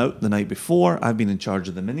all gone out the night before. I've been in charge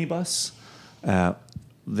of the minibus.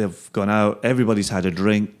 They've gone out. Everybody's had a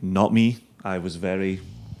drink. Not me. I was very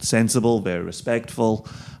sensible, very respectful,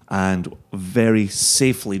 and very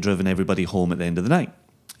safely driven everybody home at the end of the night.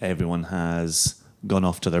 Everyone has gone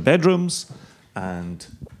off to their bedrooms, and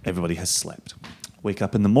everybody has slept. Wake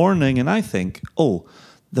up in the morning, and I think, oh,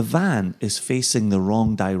 the van is facing the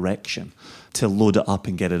wrong direction to load it up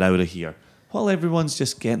and get it out of here. While everyone's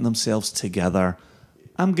just getting themselves together,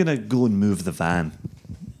 I'm going to go and move the van.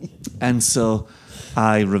 And so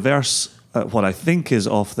I reverse what I think is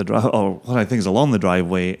off the drive, or what I think is along the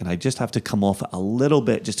driveway, and I just have to come off it a little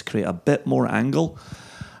bit just to create a bit more angle.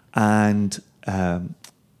 And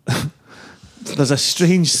there's a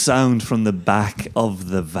strange sound from the back of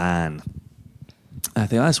the van. I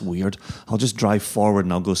think that's weird. I'll just drive forward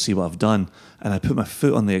and I'll go see what I've done. And I put my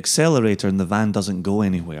foot on the accelerator and the van doesn't go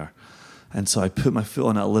anywhere. And so I put my foot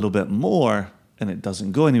on it a little bit more and it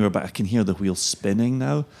doesn't go anywhere, but I can hear the wheels spinning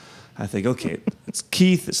now. I think, okay, it's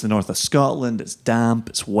Keith, it's the north of Scotland, it's damp,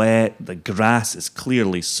 it's wet, the grass is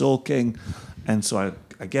clearly soaking. And so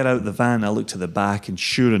I get out the van, I look to the back, and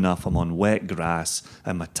sure enough, I'm on wet grass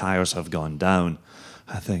and my tires have gone down.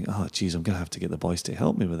 I think, oh, geez, I'm going to have to get the boys to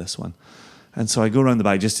help me with this one. And so I go around the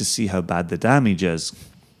back just to see how bad the damage is.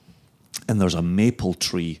 And there's a maple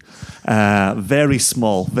tree, very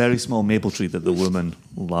small maple tree that the woman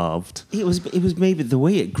loved. It was maybe the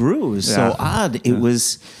way it grew was Yeah. so odd. It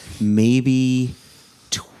was maybe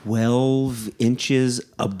 12 inches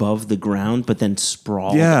above the ground, but then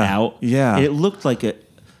sprawled out. Yeah. And it looked like a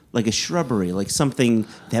shrubbery, like something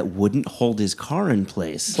that wouldn't hold his car in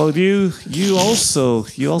place. Well, you also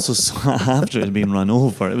saw after it had been run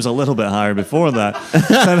over. It was a little bit higher before that,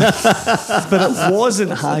 but it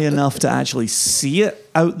wasn't high enough to actually see it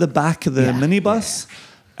out the back of the minibus.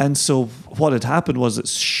 And so what had happened was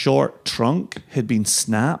its short trunk had been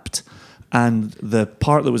snapped, and the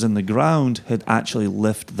part that was in the ground had actually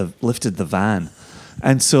lifted the van.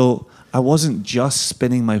 And so I wasn't just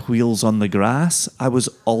spinning my wheels on the grass. I was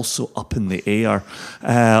also up in the air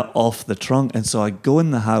off the trunk. And so I go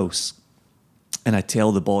in the house and I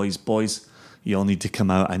tell the boys, you all need to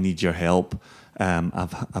come out. I need your help.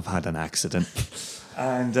 I've had an accident.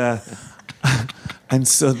 And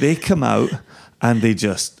so they come out and they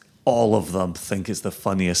just, all of them think it's the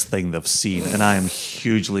funniest thing they've seen. And I am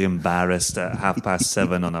hugely embarrassed at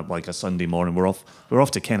 7:30 on a Sunday morning. We're off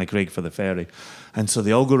to Kennacraig for the ferry. And so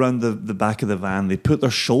they all go around the back of the van. They put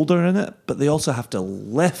their shoulder in it, but they also have to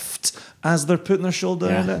lift as they're putting their shoulder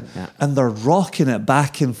in it. Yeah. And they're rocking it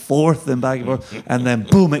back and forth and back and forth. And then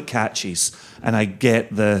boom, it catches. And I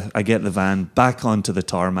get the van back onto the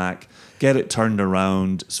tarmac, get it turned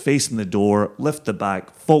around, it's facing the door, lift the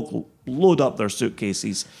back, folk load up their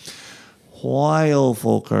suitcases. While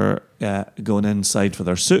folk are going inside for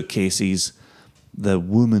their suitcases, the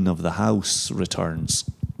woman of the house returns.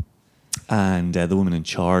 And the woman in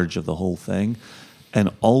charge of the whole thing.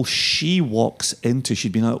 And all she walks into,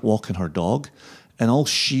 she'd been out walking her dog, and all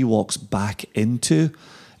she walks back into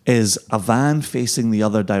is a van facing the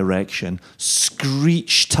other direction,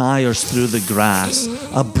 screeched tires through the grass,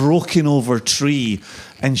 a broken over tree,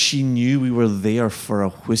 and she knew we were there for a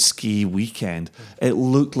whiskey weekend. It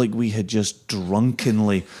looked like we had just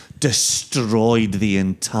drunkenly destroyed the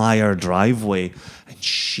entire driveway, and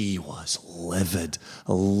she was livid.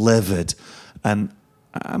 And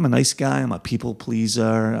I'm a nice guy. I'm a people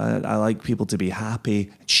pleaser. I like people to be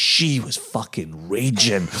happy. She was fucking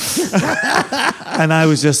raging. And I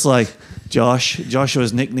was just like,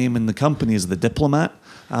 Joshua's nickname in the company is the Diplomat.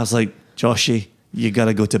 I was like, Joshy, you got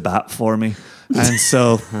to go to bat for me. And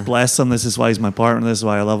so, bless him, this is why he's my partner, this is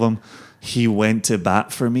why I love him. He went to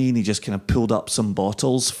bat for me and he just kind of pulled up some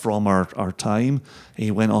bottles from our time. And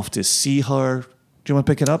he went off to see her. Do you want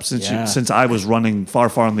to pick it up since I was running far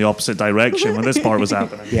in the opposite direction when this part was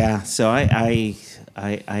happening? Yeah, so I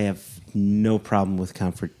have no problem with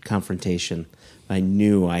confrontation. I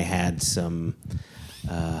knew I had some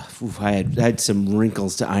I had some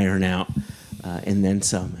wrinkles to iron out, and then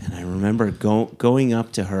some. And I remember going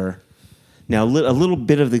up to her. Now, a little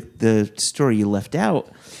bit of the story you left out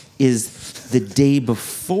is the day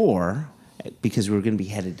before, because we were going to be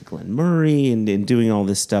headed to Glen Murray and doing all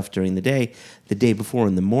this stuff during the day. The day before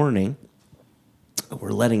in the morning,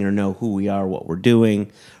 we're letting her know who we are, what we're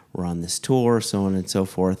doing. We're on this tour, so on and so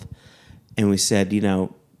forth. And we said, do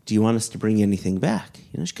you want us to bring anything back?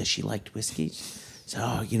 Because she liked whiskey.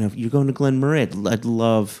 So, you're going to Glen Murray, I'd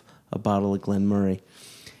love a bottle of Glen Murray.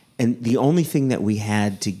 And the only thing that we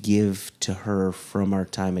had to give to her from our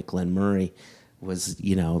time at Glen Murray was,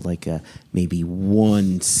 like maybe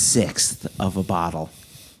 1/6 of a bottle,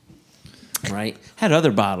 right? Had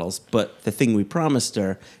other bottles, but the thing we promised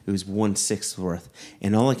her, it was 1/6 worth.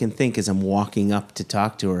 And all I can think as I'm walking up to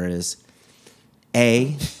talk to her is,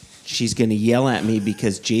 A, she's going to yell at me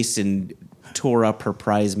because Jason tore up her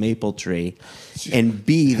prize maple tree, and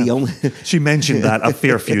B, the only... She mentioned that a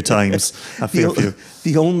fair few times.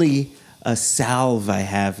 The only salve I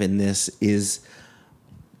have in this is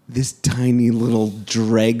this tiny little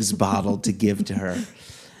dregs bottle to give to her.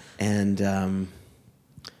 And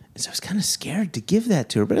so I was kind of scared to give that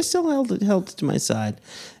to her, but I still held it to my side.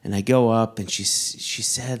 And I go up, and she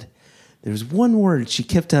said, there was one word she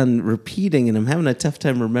kept on repeating, and I'm having a tough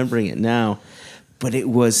time remembering it now, but it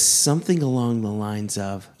was something along the lines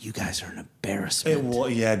of, you guys are an embarrassment.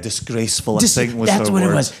 Disgraceful, I think was that's her what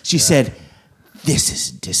word. It was. She said, this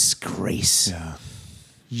is a disgrace. Yeah.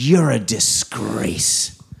 You're a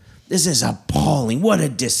disgrace. This is appalling. What a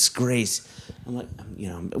disgrace. I'm like,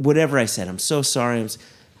 whatever I said, I'm so sorry. I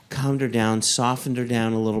calmed her down, softened her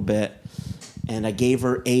down a little bit, and I gave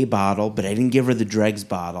her a bottle, but I didn't give her the dregs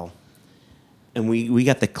bottle. And we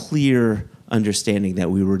got the clear understanding that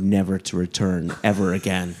we were never to return ever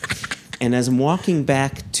again. And as I'm walking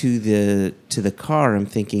back to the car, I'm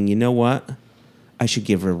thinking, you know what? I should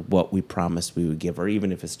give her what we promised we would give her,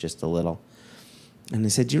 even if it's just a little. And I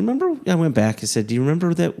said, do you remember? I went back. I said, do you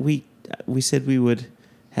remember that we said we would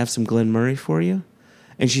have some Glen Murray for you?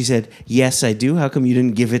 And she said, yes, I do. How come you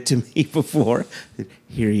didn't give it to me before? I said,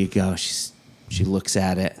 here you go. She looks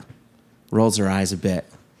at it, rolls her eyes a bit,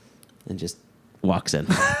 and just walks in.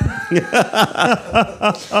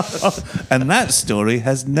 And that story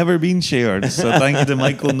has never been shared. So thank you to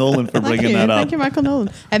Michael Nolan for bringing that up. Thank you, Michael Nolan.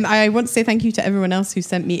 I want to say thank you to everyone else who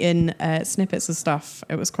sent me in snippets of stuff.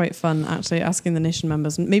 It was quite fun, actually, asking the Nation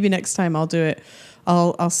members. Maybe next time I'll do it.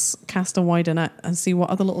 I'll cast a wider net and see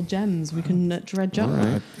what other little gems we can dredge up.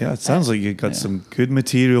 Right. Yeah, it sounds like you got some good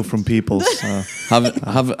material from people. So.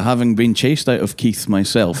 Having been chased out of Keith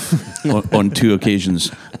myself on 2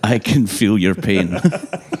 occasions, I can feel your pain.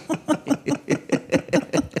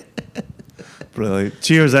 Brilliant.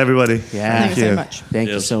 Cheers, everybody. Yeah. Thanks so much. Thank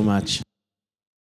you so much.